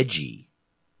edgy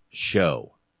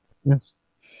show. Yes.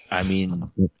 I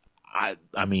mean,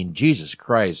 I mean, Jesus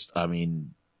Christ. I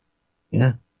mean,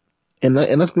 yeah. And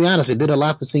let's be honest, it did a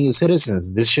lot for senior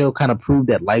citizens. This show kind of proved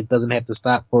that life doesn't have to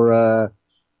stop for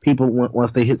people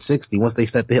once they hit 60, once they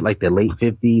start to hit like their late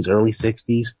 50s, early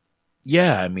 60s.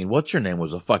 Yeah, I mean, what's your name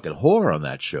was a fucking whore on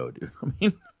that show, dude. I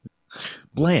mean,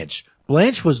 Blanche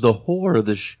was the whore of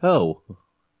the show.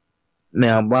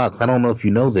 Now, Box, I don't know if you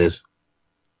know this,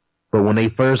 but when they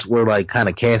first were like kind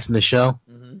of casting the show,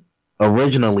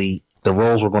 originally the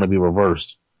roles were going to be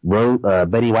reversed.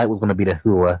 Betty White was going to be the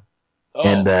hua,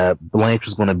 and Blanche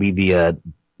was going to be the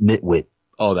nitwit.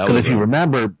 Oh, that was because if you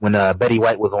remember when Betty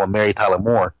White was on Mary Tyler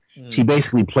Moore, she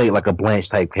basically played like a Blanche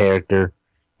type character,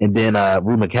 and then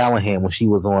Rue McCallaghan, when she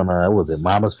was on what was it,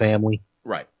 Mama's Family,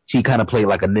 right? She kind of played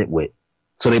like a nitwit.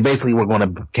 So they basically were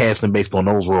going to cast them based on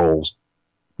those roles.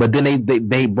 But then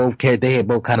they both kind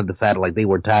of decided like they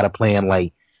were tired of playing,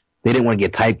 like they didn't want to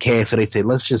get typecast, so they said,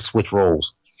 let's just switch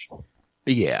roles.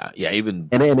 Yeah,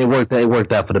 and then it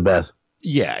worked out for the best.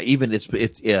 Yeah, even it's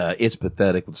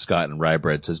pathetic with Scott and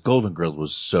Rybread says Golden Girls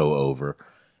was so over.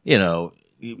 You know,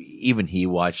 even he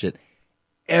watched it.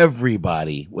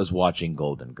 Everybody was watching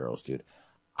Golden Girls, dude.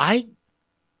 I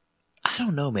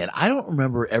don't know, man. I don't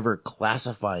remember ever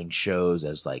classifying shows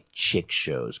as like chick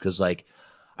shows. Cause like,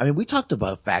 I mean, we talked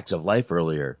about Facts of Life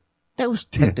earlier. That was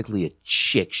technically a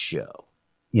chick show.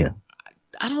 Yeah.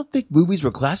 I don't think movies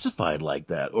were classified like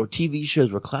that, or TV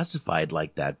shows were classified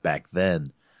like that back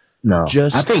then. No, I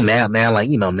think now, like,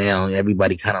 you know, now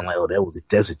everybody kind of like, oh,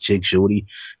 that's a chick show. You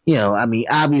know, I mean,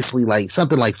 obviously, like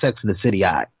something like Sex and the City,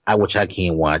 which I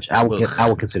can't watch. I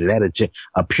would consider that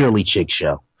a purely chick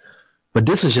show. But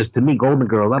this is just, to me, Golden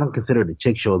Girls, I don't consider it a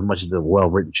chick show as much as a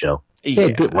well-written show. They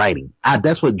had good writing.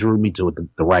 That's what drew me to it,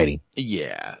 the writing.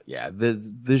 Yeah.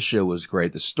 This show was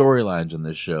great. The storylines in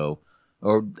this show,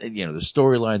 or, you know, the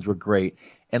storylines were great.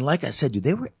 And like I said, dude,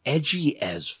 they were edgy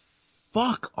as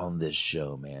fuck on this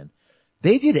show, man.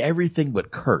 They did everything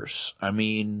but curse. I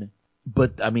mean,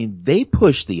 they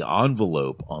pushed the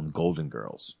envelope on Golden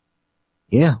Girls.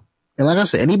 Yeah. And like I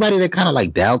said, anybody that kind of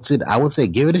like doubts it, I would say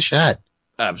give it a shot.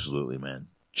 Absolutely, man.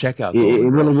 Check out it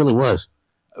really, really was.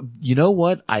 You know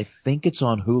what? I think it's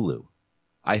on Hulu.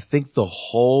 I think the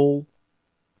whole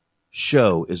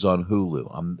show is on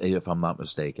Hulu, if I'm not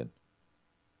mistaken.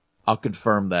 I'll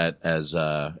confirm that as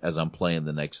I'm playing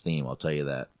the next theme. I'll tell you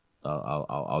that.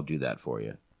 I'll do that for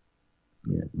you.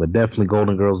 Yeah, but definitely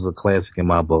Golden Girls is a classic in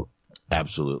my book.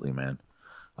 Absolutely, man.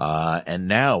 And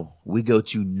now we go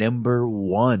to number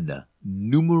one,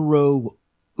 numero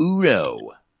uno.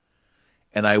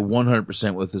 And I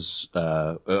 100% with this,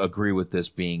 agree with this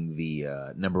being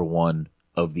the, number one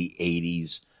of the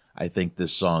 80s. I think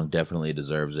this song definitely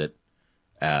deserves it.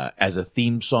 As a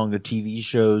theme song to TV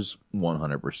shows,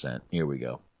 100%. Here we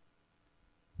go.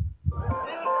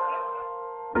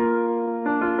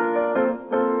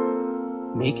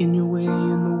 Making your way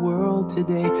in the world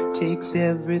today takes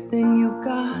everything you've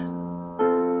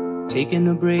got. Taking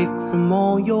a break from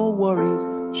all your worries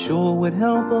sure would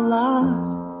help a lot.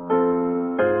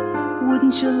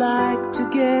 Wouldn't you like to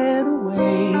get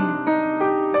away?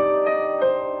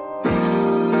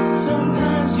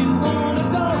 Sometimes you wanna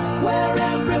go where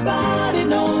everybody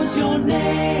knows your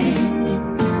name,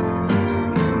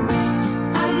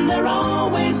 and they're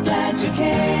always glad you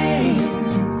came.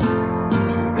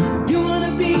 You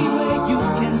wanna be where you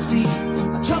can see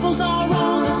our troubles are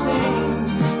all the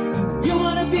same. You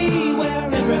wanna be where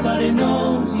everybody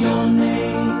knows your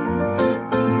name.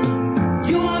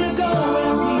 You wanna go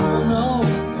where people know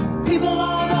people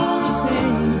are all the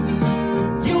same.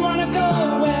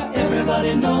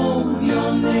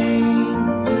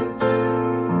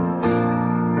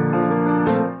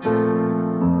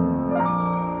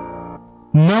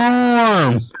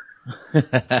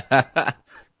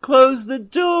 Close the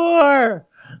door.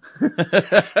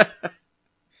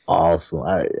 Awesome.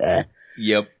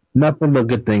 Yep. Nothing but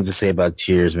good things to say about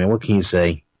Cheers, man. What can you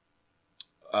say?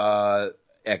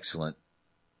 Excellent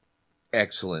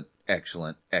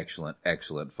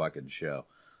fucking show.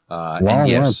 And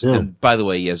yes, and by the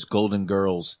way, yes, Golden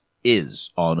Girls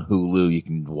is on Hulu. You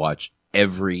can watch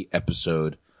every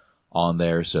episode on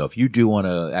there. So if you do want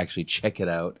to actually check it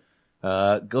out,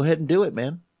 go ahead and do it,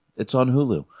 man. It's on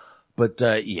Hulu. But,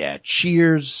 yeah,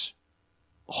 Cheers.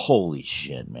 Holy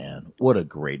shit, man. What a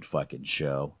great fucking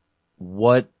show.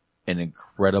 What an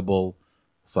incredible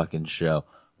fucking show.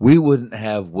 We wouldn't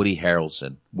have Woody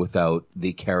Harrelson without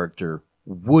the character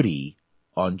Woody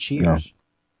on Cheers. No.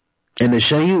 And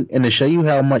to show you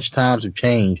how much times have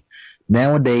changed,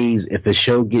 nowadays, if a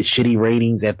show gets shitty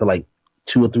ratings after like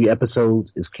 2 or 3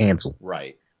 episodes, it's canceled.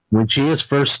 Right. When Cheers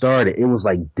first started, it was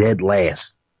like dead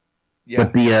last. Yeah.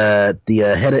 But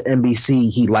the head of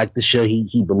NBC, he liked the show.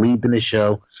 He believed in the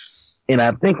show. And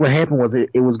I think what happened was it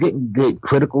was getting good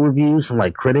critical reviews from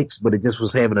like critics, but it just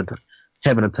was having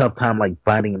a tough time like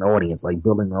finding an audience, like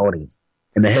building an audience.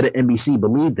 And the head of NBC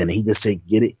believed in it. He just said,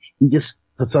 get it. He just,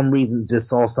 for some reason, just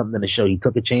saw something in the show. He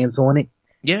took a chance on it.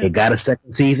 Yeah. It got a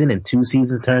second season, and 2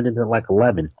 seasons turned into like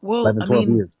 11, 12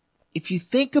 years. If you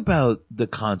think about the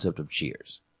concept of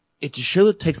Cheers, it's a show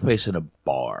that takes place in a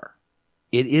bar.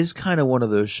 It is kind of one of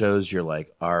those shows you're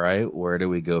like, all right, where do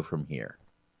we go from here?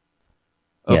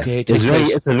 Okay. Yes.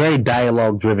 It's a very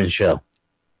dialogue driven show.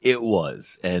 It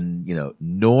was. And, you know,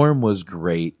 Norm was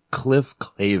great. Cliff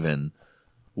Clavin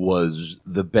was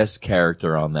the best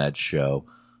character on that show.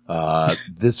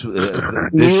 This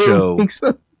show,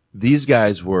 these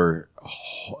guys were,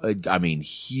 I mean,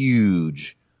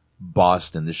 huge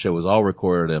Boston. This show was all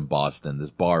recorded in Boston.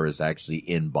 This bar is actually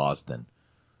in Boston.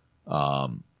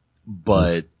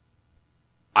 But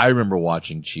I remember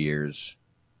watching Cheers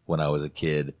when I was a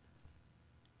kid.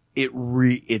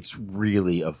 It's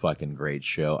really a fucking great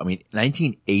show. I mean,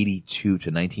 1982 to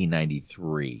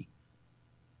 1993.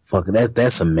 Fucking,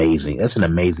 that's amazing. That's an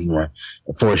amazing run.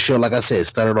 For a show, like I said, it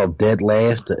started off dead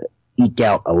last to eke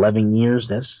out 11 years.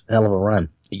 That's a hell of a run.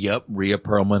 Yep. Rhea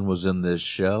Perlman was in this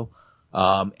show.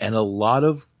 And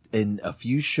a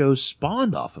few shows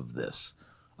spawned off of this.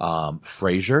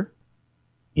 Frasier.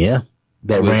 Yeah.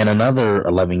 That ran another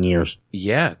 11 years.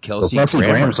 Yeah. Kelsey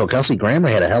Grammer. So Kelsey Grammer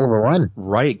had a hell of a run.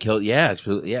 Right.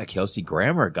 Kelsey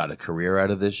Grammer got a career out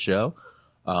of this show.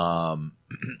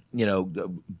 You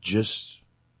know, just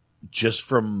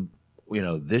from, you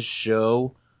know, this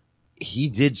show, he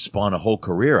did spawn a whole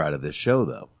career out of this show,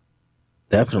 though.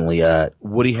 Definitely.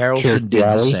 Woody Harrelson did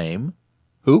the same.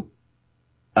 Who?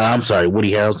 I'm sorry, Woody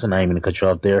Harrelson. I ain't going to cut you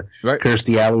off there. Right.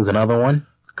 Kirstie Alley's another one.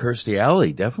 Kirstie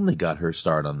Alley definitely got her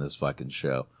start on this fucking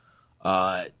show.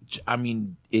 I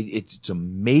mean, it's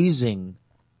amazing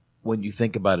when you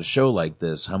think about a show like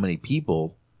this, how many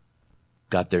people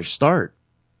got their start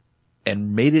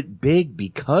and made it big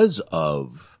because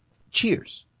of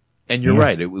Cheers. And you're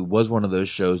right. It was one of those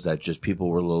shows that just people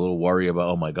were a little worried about,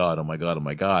 oh my God.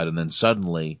 And then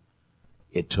suddenly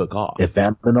it took off. It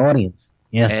found an audience.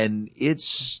 Yeah. And it's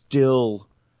still,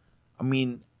 I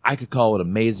mean, I could call it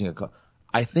amazing.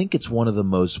 I think it's one of the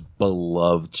most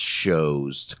beloved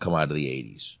shows to come out of the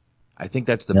 80s. I think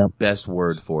that's the best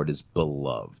word for it is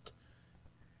beloved.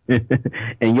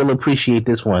 And you'll appreciate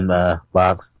this one,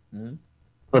 Box. Mm-hmm.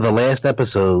 For the last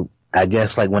episode, I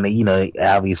guess like when they, you know,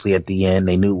 obviously at the end,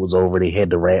 they knew it was over. They had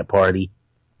the rat party.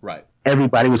 Right.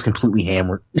 Everybody was completely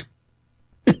hammered.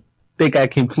 They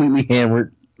got completely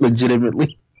hammered,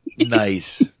 legitimately.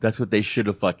 Nice. That's what they should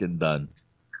have fucking done.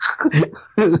 You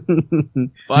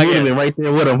would have been right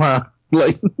there with them, huh?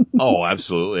 Like, oh,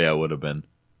 absolutely, I would have been.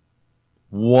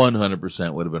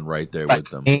 100% would have been right there with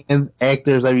them. Fans,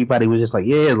 actors, everybody was just like,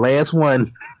 yeah, last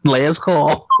one, last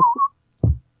call.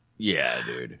 Yeah,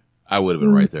 dude. I would have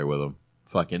been right there with them.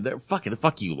 Fuck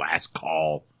you, last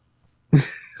call.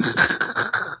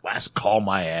 Last call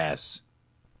my ass.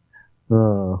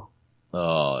 Oh,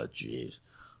 jeez.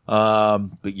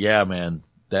 But yeah, man.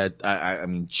 That, I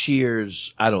mean,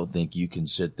 Cheers, I don't think you can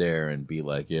sit there and be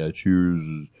like, yeah,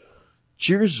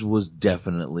 Cheers was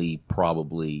definitely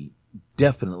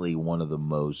one of the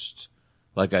most,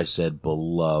 like I said,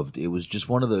 beloved. It was just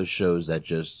one of those shows that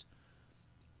just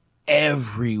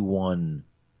everyone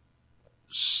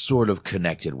sort of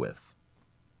connected with.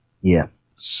 Yeah.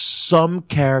 Some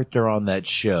character on that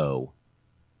show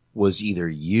was either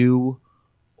you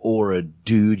or a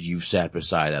dude you've sat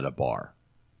beside at a bar.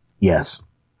 Yes.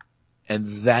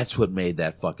 And that's what made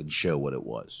that fucking show what it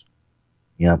was.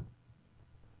 Yep.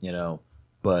 You know,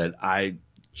 but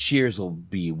Cheers will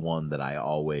be one that I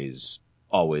always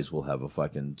will have a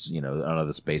fucking,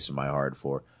 another space in my heart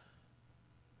for.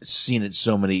 Seen it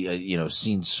so many,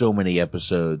 seen so many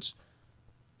episodes.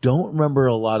 Don't remember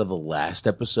a lot of the last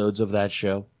episodes of that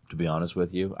show, to be honest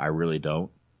with you. I really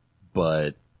don't.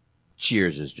 But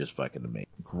Cheers is just fucking amazing.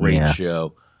 Great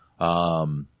show.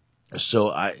 So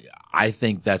I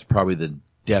think that's probably the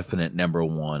definite number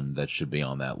one that should be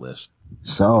on that list.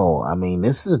 So, I mean,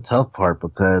 this is a tough part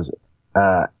because,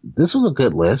 this was a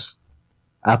good list.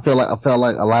 I felt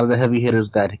like a lot of the heavy hitters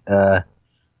got,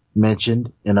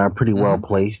 mentioned and are pretty well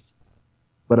placed.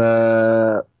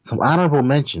 But, some honorable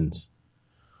mentions.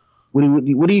 What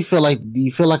do you feel like? Do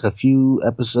you feel like a few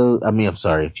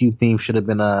themes should have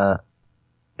been,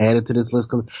 added to this list?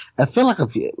 Cause I feel like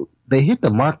they hit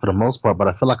the mark for the most part, but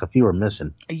I feel like a few are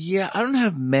missing. Yeah, I don't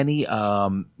have many.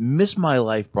 Miss My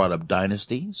Life brought up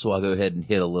Dynasty, so I'll go ahead and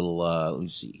hit a little, let me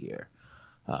see here.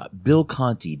 Bill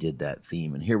Conti did that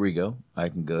theme, and here we go. I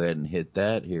can go ahead and hit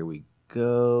that. Here we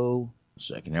go.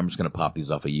 Second. I'm just going to pop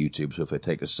these off of YouTube, so if I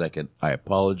take a second, I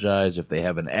apologize. If they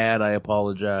have an ad, I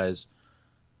apologize.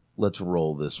 Let's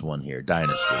roll this one here.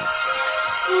 Dynasty.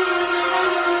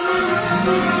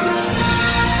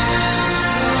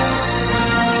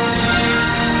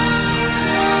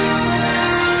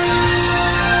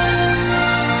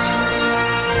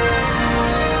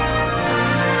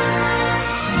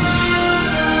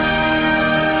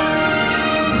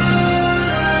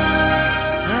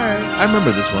 I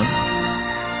remember this one.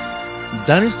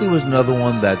 Dynasty was another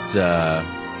one that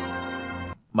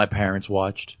my parents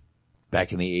watched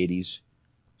back in the 80s.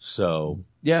 So,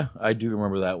 yeah, I do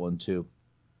remember that one too.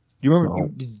 Do you remember?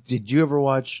 Did you ever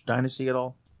watch Dynasty at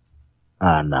all?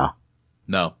 No.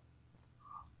 No.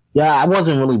 Yeah, I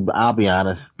wasn't really, I'll be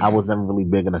honest, I was never really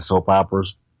big into soap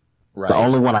operas. Right. The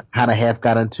only one I kind of half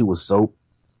got into was Soap.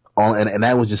 And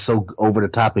that was just so over the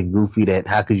top and goofy that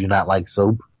how could you not like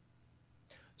Soap?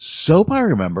 Soap, I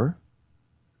remember.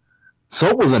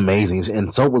 Soap was amazing,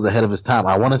 and Soap was ahead of his time.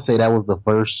 I want to say that was the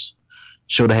first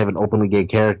show to have an openly gay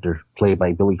character played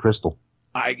by Billy Crystal.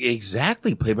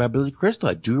 Exactly, played by Billy Crystal.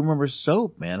 I do remember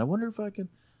Soap, man. I wonder if I can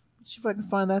see if I can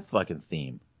find that fucking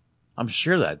theme. I'm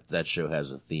sure that show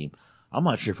has a theme. I'm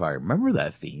not sure if I remember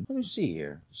that theme. Let me see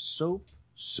here. Soap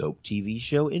TV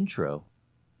show intro.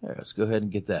 There, let's go ahead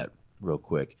and get that real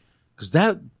quick. Because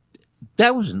that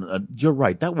was you're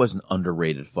right. That was an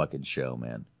underrated fucking show,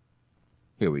 man.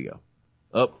 Here we go.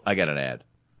 Oh, I got an ad.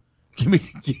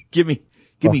 Give me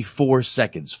 4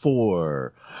 seconds.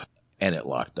 4. And it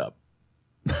locked up.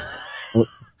 It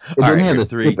didn't have the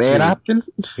 3, 2. ad option?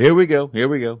 Here we go. Oh,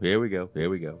 we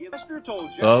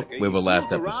have a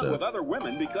last around episode. with other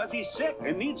women because he's sick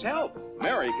and needs help.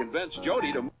 Mary convinced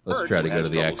Jody to. Let's try to go to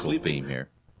the actual theme here.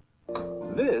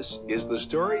 This is the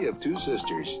story of two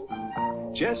sisters,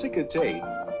 Jessica Tate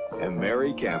and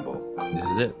Mary Campbell. This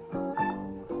is it.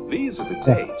 These are the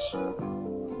Tates.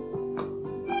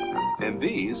 And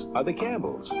these are the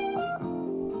Campbells.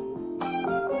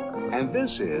 And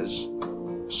this is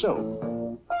Soap.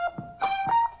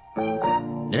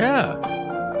 Yeah.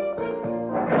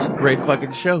 It's a great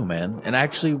fucking show, man. And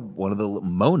actually,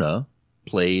 Mona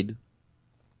played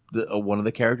one of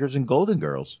the characters in Golden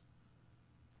Girls.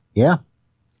 Yeah.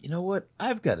 You know what?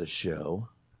 I've got a show.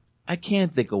 I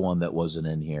can't think of one that wasn't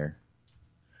in here.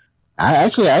 I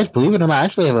believe it or not, I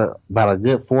actually have about a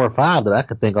good 4 or 5 that I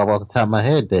could think of off the top of my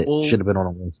head that should have been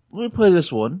on the list. Let me play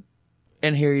this one,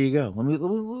 and here you go. Let me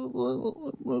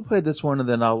play this one, and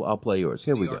then I'll play yours.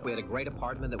 Here we go. We had a great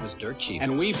apartment that was dirt cheap.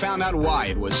 And we found out why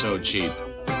it was so cheap.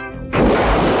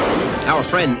 Our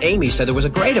friend Amy said there was a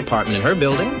great apartment in her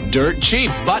building. Dirt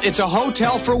cheap, but it's a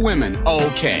hotel for women.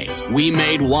 Okay, we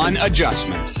made one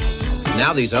adjustment.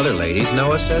 Now these other ladies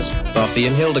know us as Buffy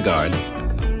and Hildegard.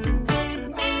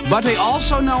 But they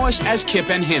also know us as Kip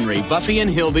and Henry, Buffy and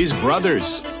Hildy's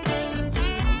brothers.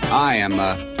 I am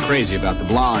crazy about the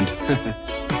blonde.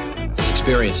 This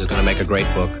experience is going to make a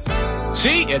great book.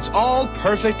 See, it's all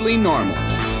perfectly normal.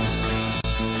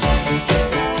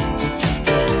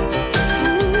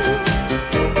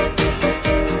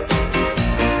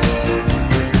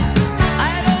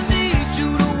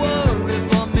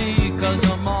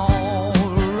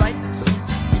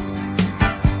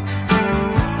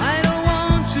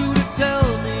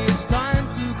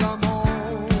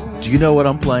 Do you know what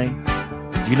I'm playing?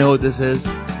 Do you know what this is?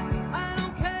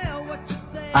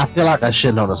 I feel like I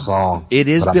should know the song. It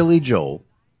is Billy Joel.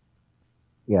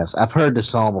 Yes, I've heard the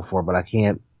song before, but I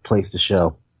can't place the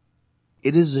show.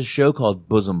 It is a show called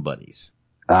Bosom Buddies.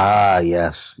 Ah,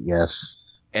 yes.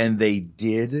 And they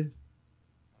did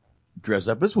dress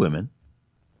up as women.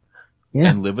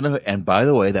 And live in a, and by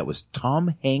the way, that was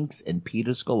Tom Hanks and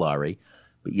Peter Scolari.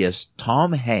 But yes,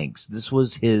 Tom Hanks, this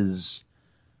was his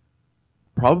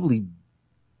probably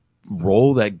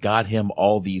role that got him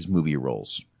all these movie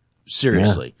roles.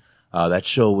 Seriously. Yeah. That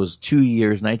show was 2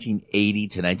 years, 1980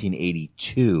 to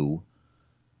 1982.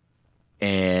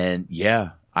 And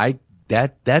yeah,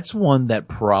 that's one that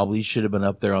probably should have been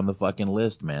up there on the fucking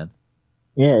list, man.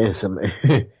 Yeah, it's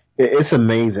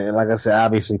amazing. And like I said,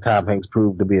 obviously Tom Hanks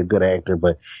proved to be a good actor,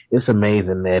 but it's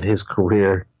amazing that his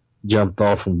career jumped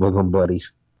off from Bosom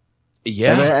Buddies.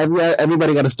 Yeah.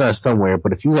 Everybody got to start somewhere,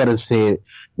 but if you had said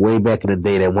way back in the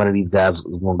day that one of these guys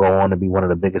was going to go on to be one of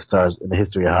the biggest stars in the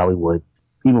history of Hollywood,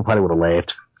 people probably would have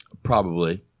laughed.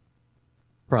 Probably.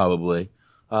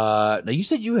 Now you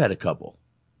said you had a couple.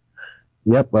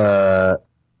 Yep. Pure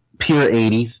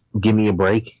 80s. Give Me a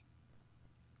Break.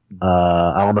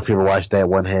 I don't know if you ever watched that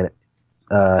one.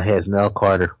 Has Nell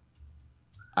Carter.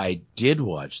 I did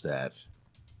watch that.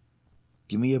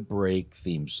 Give Me a Break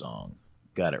theme song.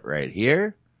 Got it right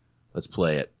here. Let's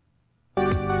play it. Give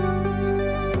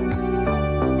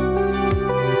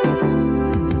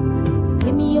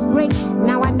me a break.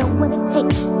 Now I know what it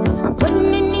takes. I'm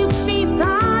putting a new seats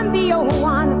on the old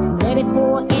one. Ready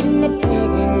for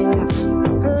anything.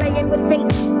 Playing with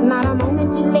fate. Not a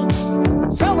moment too late.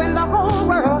 Showing the whole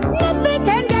world nothing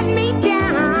can get me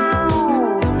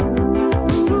down.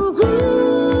 Ooh-hoo.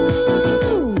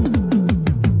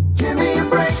 Give me a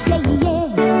break. Yeah.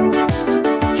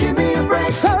 Give me a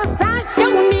break. 'Cause I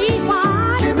sure need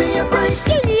one. Give me a break.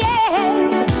 Yeah.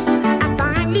 I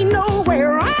finally know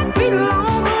where I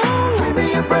belong. Give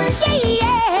me a break.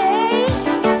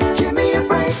 Yeah. Give me a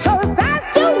break. 'Cause I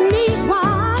sure need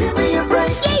one. Give me a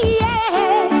break. Yeah.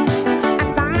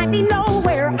 I finally know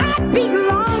where I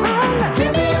belong.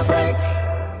 Give me a break.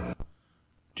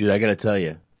 Dude, I gotta tell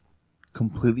you,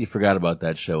 completely forgot about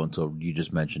that show until you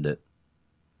just mentioned it.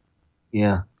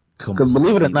 Yeah. Because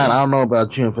believe it or not, I don't know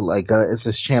about you, but like it's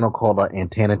this channel called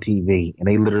Antenna TV, and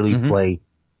they literally play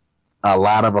a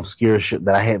lot of obscure shit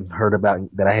that I haven't heard about,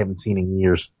 that I haven't seen in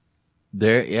years.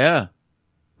 Yeah.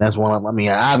 That's one of, I mean,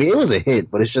 it was a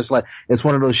hit, but it's just like, it's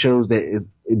one of those shows that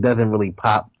it doesn't really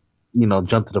pop,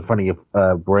 jump to the front of your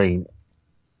brain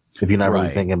if you're not really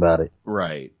thinking about it.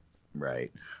 Right.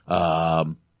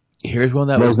 Here's one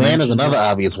that Roseanne is another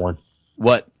obvious one.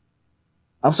 What?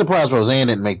 I'm surprised Roseanne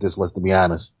didn't make this list, to be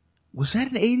honest. Was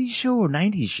that an 80s show or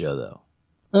 90s show, though?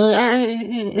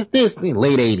 It's this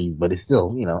late 80s, but it's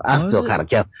still, I still kind of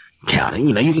count it.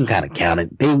 You can kind of count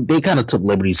it. They kind of took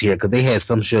liberties here because they had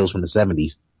some shows from the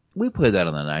 70s. We played that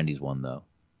on the 90s one, though.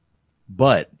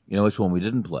 But, you know which one we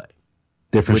didn't play?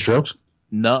 Different Strokes?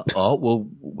 No. Oh, well,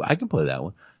 I can play that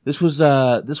one. This was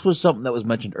something that was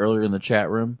mentioned earlier in the chat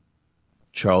room.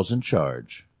 Charles in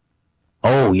Charge.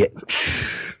 Oh, yeah.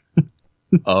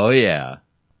 Oh, yeah.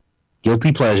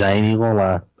 Guilty pleasure, I ain't even gonna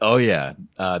lie. Oh, yeah.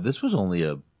 This was only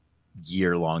a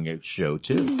year-long show,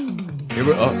 too. Here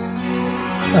we go.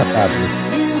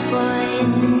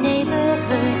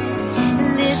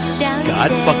 Scott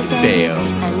fucking Baio.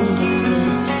 He's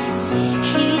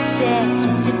there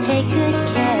just to take good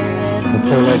care of me.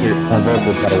 Paul Leggett on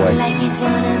vocals, by the way. Like he's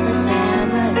one of the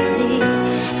family.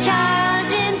 Charles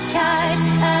in charge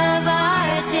of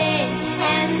our days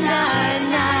and our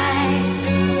nights.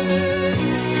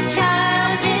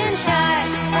 Charles in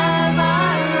charge of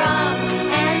our wrongs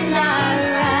and our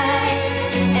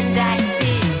rights. And I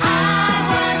see I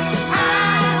want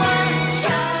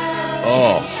Charles.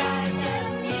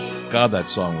 Oh. God, that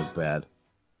song was bad.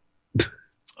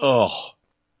 Oh.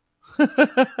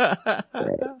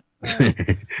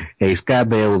 Hey, Scott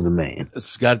Baio was a man.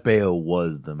 Scott Baio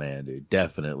was the man, dude.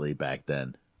 Definitely back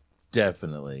then.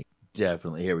 Definitely.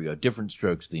 Here we go. Different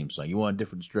Strokes theme song. You want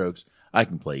Different Strokes? I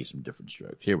can play you some Different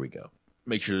Strokes. Here we go.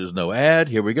 Make sure there's no ad.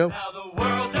 Here we go. Now the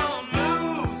world don't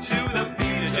move to the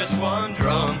beat of just one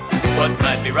drum. What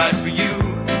might be right for you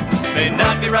may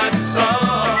not be right for some.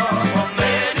 A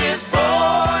man is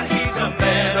born, he's a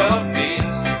man of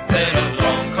means. Then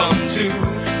along come two,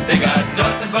 they got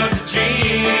nothing but the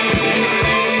genes.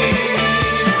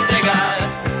 They got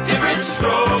different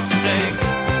strokes it takes,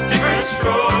 different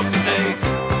strokes it takes,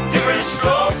 different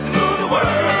strokes to move the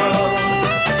world.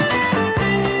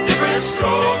 Different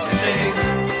strokes it takes,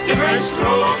 different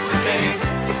strokes it takes,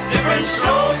 different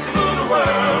strokes to move the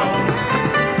world.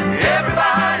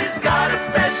 Everybody's got a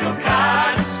special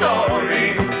kind of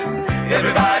story.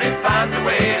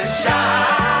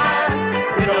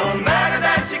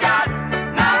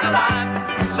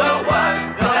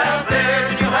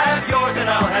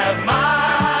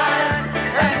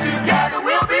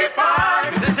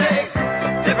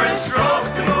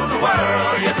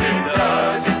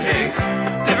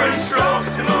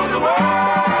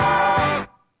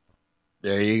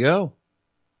 There you go.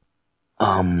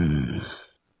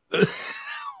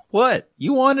 What?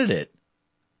 You wanted it.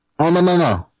 Oh,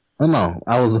 no.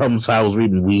 I was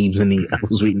reading Weeb's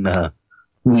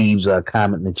Weeb's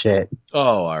comment in the chat.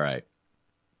 Oh, all right.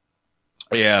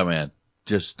 Yeah, man.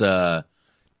 Just,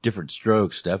 different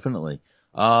strokes, definitely.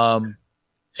 And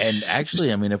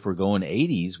actually, I mean, if we're going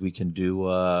 80s, we can do,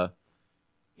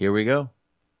 here we go.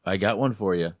 I got one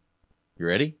for you. You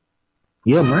ready?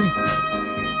 Yeah, I'm ready.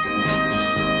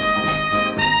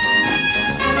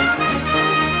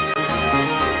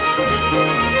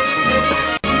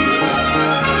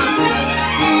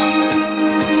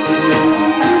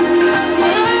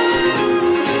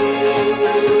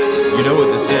 You know what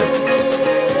this is?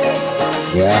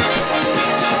 Yeah.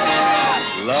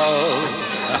 Love.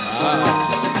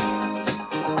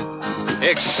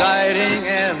 Exciting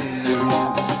and new.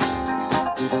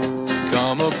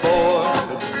 Come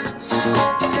aboard.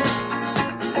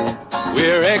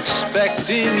 We're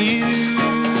expecting you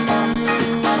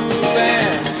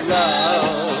and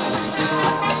love.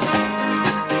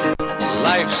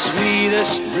 Life's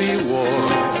sweetest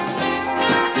reward.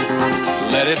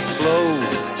 Let it flow.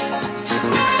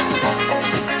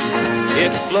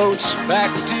 It floats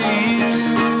back to you.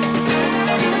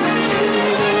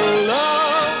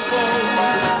 Love boat.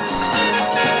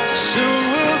 Soon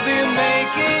we'll be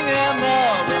making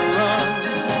another run.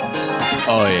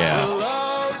 Oh, yeah.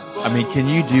 I mean, can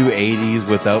you do 80s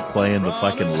without playing the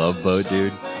fucking Love Boat,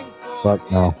 dude?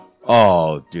 Fuck no.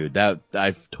 Oh, dude, I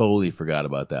totally forgot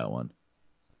about that one.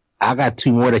 I got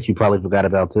two more that you probably forgot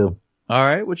about too. All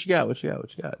right, what you got?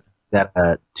 That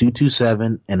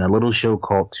 227 and a little show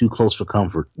called Too Close for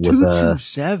Comfort. With,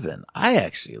 227. I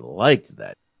actually liked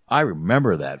that. I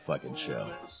remember that fucking show.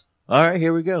 All right,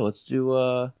 here we go. Let's do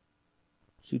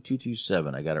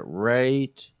 227. I got it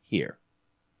right here.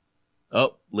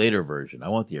 Oh, later version. I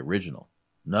want the original.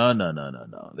 No.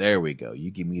 There we go. You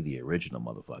give me the original,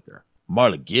 motherfucker.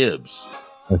 Marla Gibbs.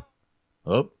 Oh,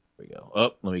 here we go.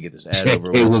 Oh, let me get this ad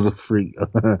over with. It was a freak.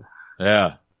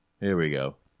 Yeah, here we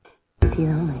go.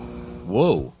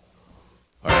 Whoa.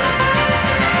 All right.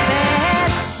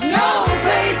 There's no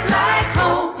place like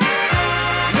home.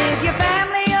 With your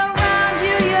family around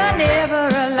you, you're never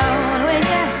alone. When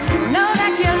you know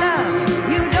that you're loved,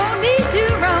 you don't need to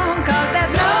roam. 'Cause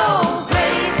there's no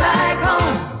place like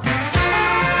home.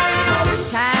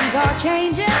 Times are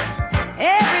changing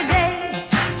every day.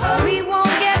 We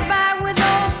won't get by with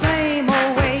the same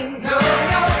old way.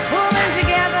 Pulling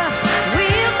together,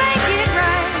 we'll make it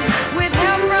right. With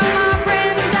help from our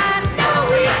friends, I know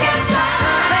we can fly.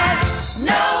 There's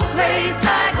no place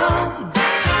like home.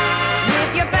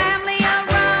 With your family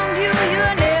around you,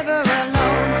 you're never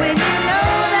alone. When you know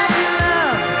that you're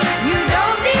loved, you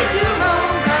don't need to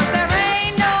roam. 'Cause there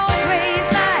ain't no place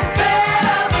like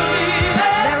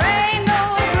there ain't no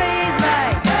place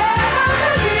like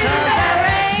 'cause there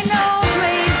ain't no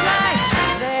place like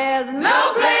there's no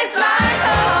place like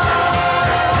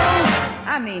home.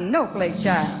 I mean, no place,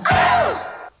 child.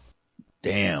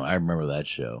 Damn, I remember that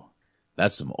show.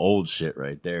 That's some old shit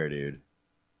right there, dude.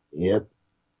 Yep.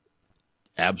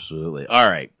 Absolutely. All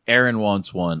right. Aaron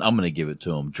wants one. I'm going to give it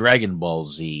to him. Dragon Ball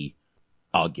Z.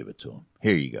 I'll give it to him.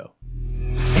 Here you go.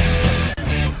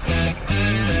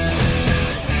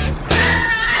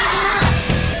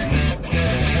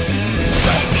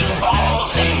 Dragon Ball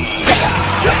Z.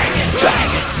 Dragon,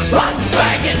 come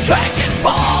get me. Dragon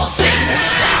Ball Z.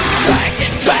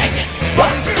 Dragon, Ball Z.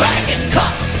 Dragon,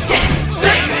 come get me.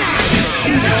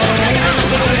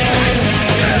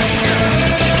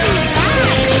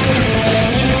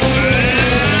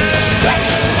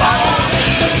 Dragon, Ball Z.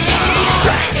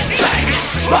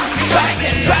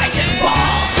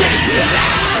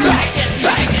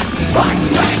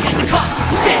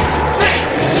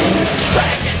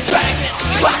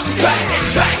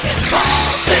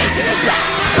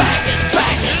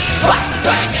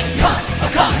 Dragon,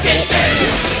 come get me.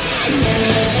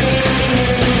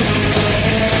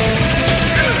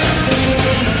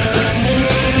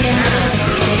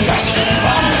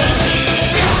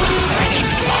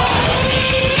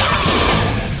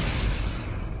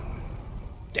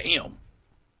 Damn.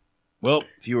 Well,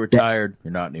 if you were tired,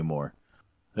 you're not anymore.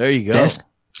 There you go. That's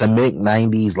some mid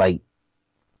 90s, like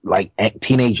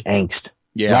teenage angst.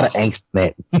 Yeah. A lot of angst in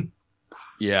that.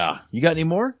 Yeah. You got any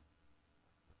more?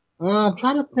 I'm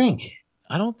trying to think.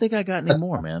 I don't think I got any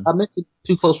more, man. I mentioned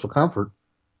Too Close for Comfort.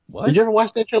 What? Did you ever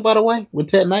watch that show, by the way, with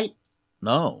Ted Knight?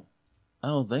 No, I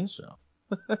don't think so.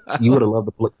 You would have loved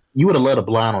the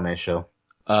blonde on that show.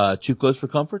 Too Close for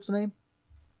Comfort's name?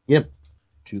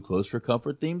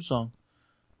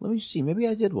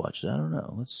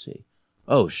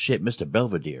 Oh shit, Mr.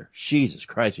 Belvedere. Jesus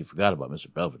Christ, you forgot about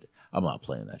Mr. Belvedere. I'm not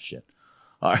playing that shit.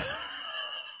 All right.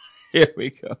 Here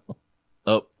we go.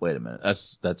 Oh, wait a minute.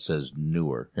 That says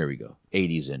newer. Here we go.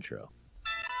 80s intro.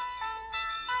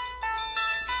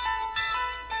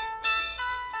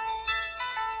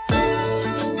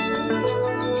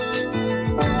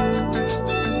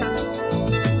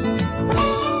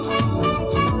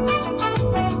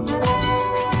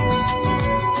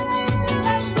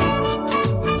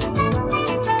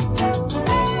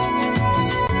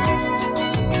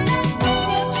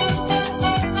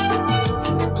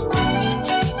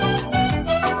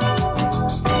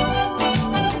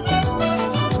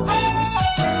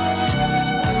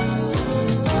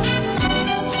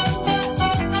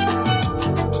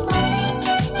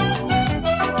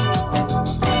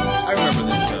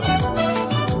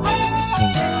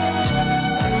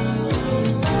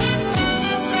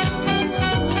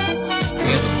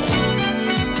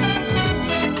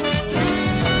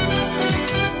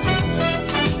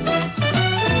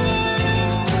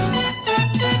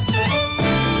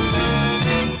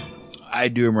 I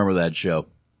do remember that show.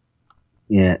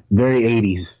 Yeah, very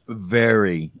 80s.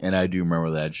 Very, and I do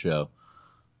remember that show.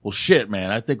 Well, shit,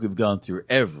 man. I think we've gone through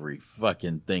every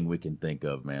fucking thing we can think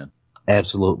of, man.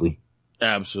 Absolutely.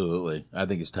 Absolutely. I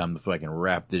think it's time to fucking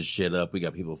wrap this shit up. We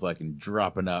got people fucking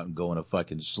dropping out and going to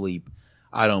fucking sleep.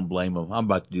 I don't blame them. I'm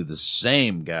about to do the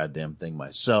same goddamn thing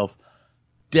myself.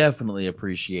 Definitely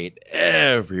appreciate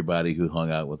everybody who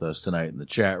hung out with us tonight in the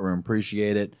chat room.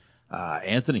 Appreciate it.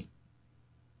 Anthony.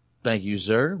 Thank you,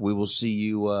 sir. We will see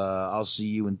you, I'll see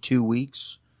you in 2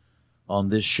 weeks on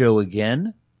this show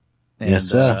again. And, yes,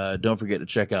 sir. Don't forget to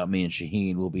check out me and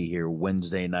Shaheen. We'll be here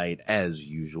Wednesday night as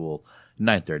usual,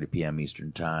 9:30 p.m.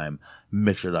 Eastern time,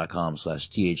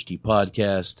 mixer.com/THT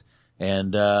podcast.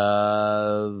 And,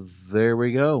 there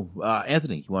we go.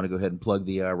 Anthony, you want to go ahead and plug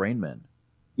the, Rain Men?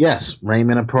 Yes. Rain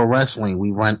Men of Pro Wrestling.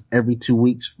 We run every 2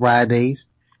 weeks, Fridays.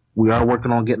 We are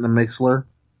working on getting a Mixler.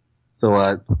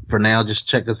 So, for now, just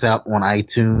check us out on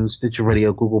iTunes, Stitcher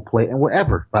Radio, Google Play, and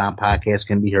wherever fine podcasts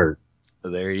can be heard.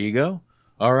 There you go.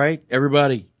 All right,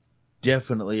 everybody.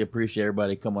 Definitely appreciate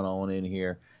everybody coming on in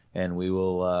here, and we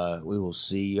will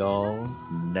see y'all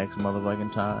next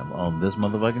motherfucking time on this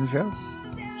motherfucking show.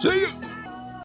 See you.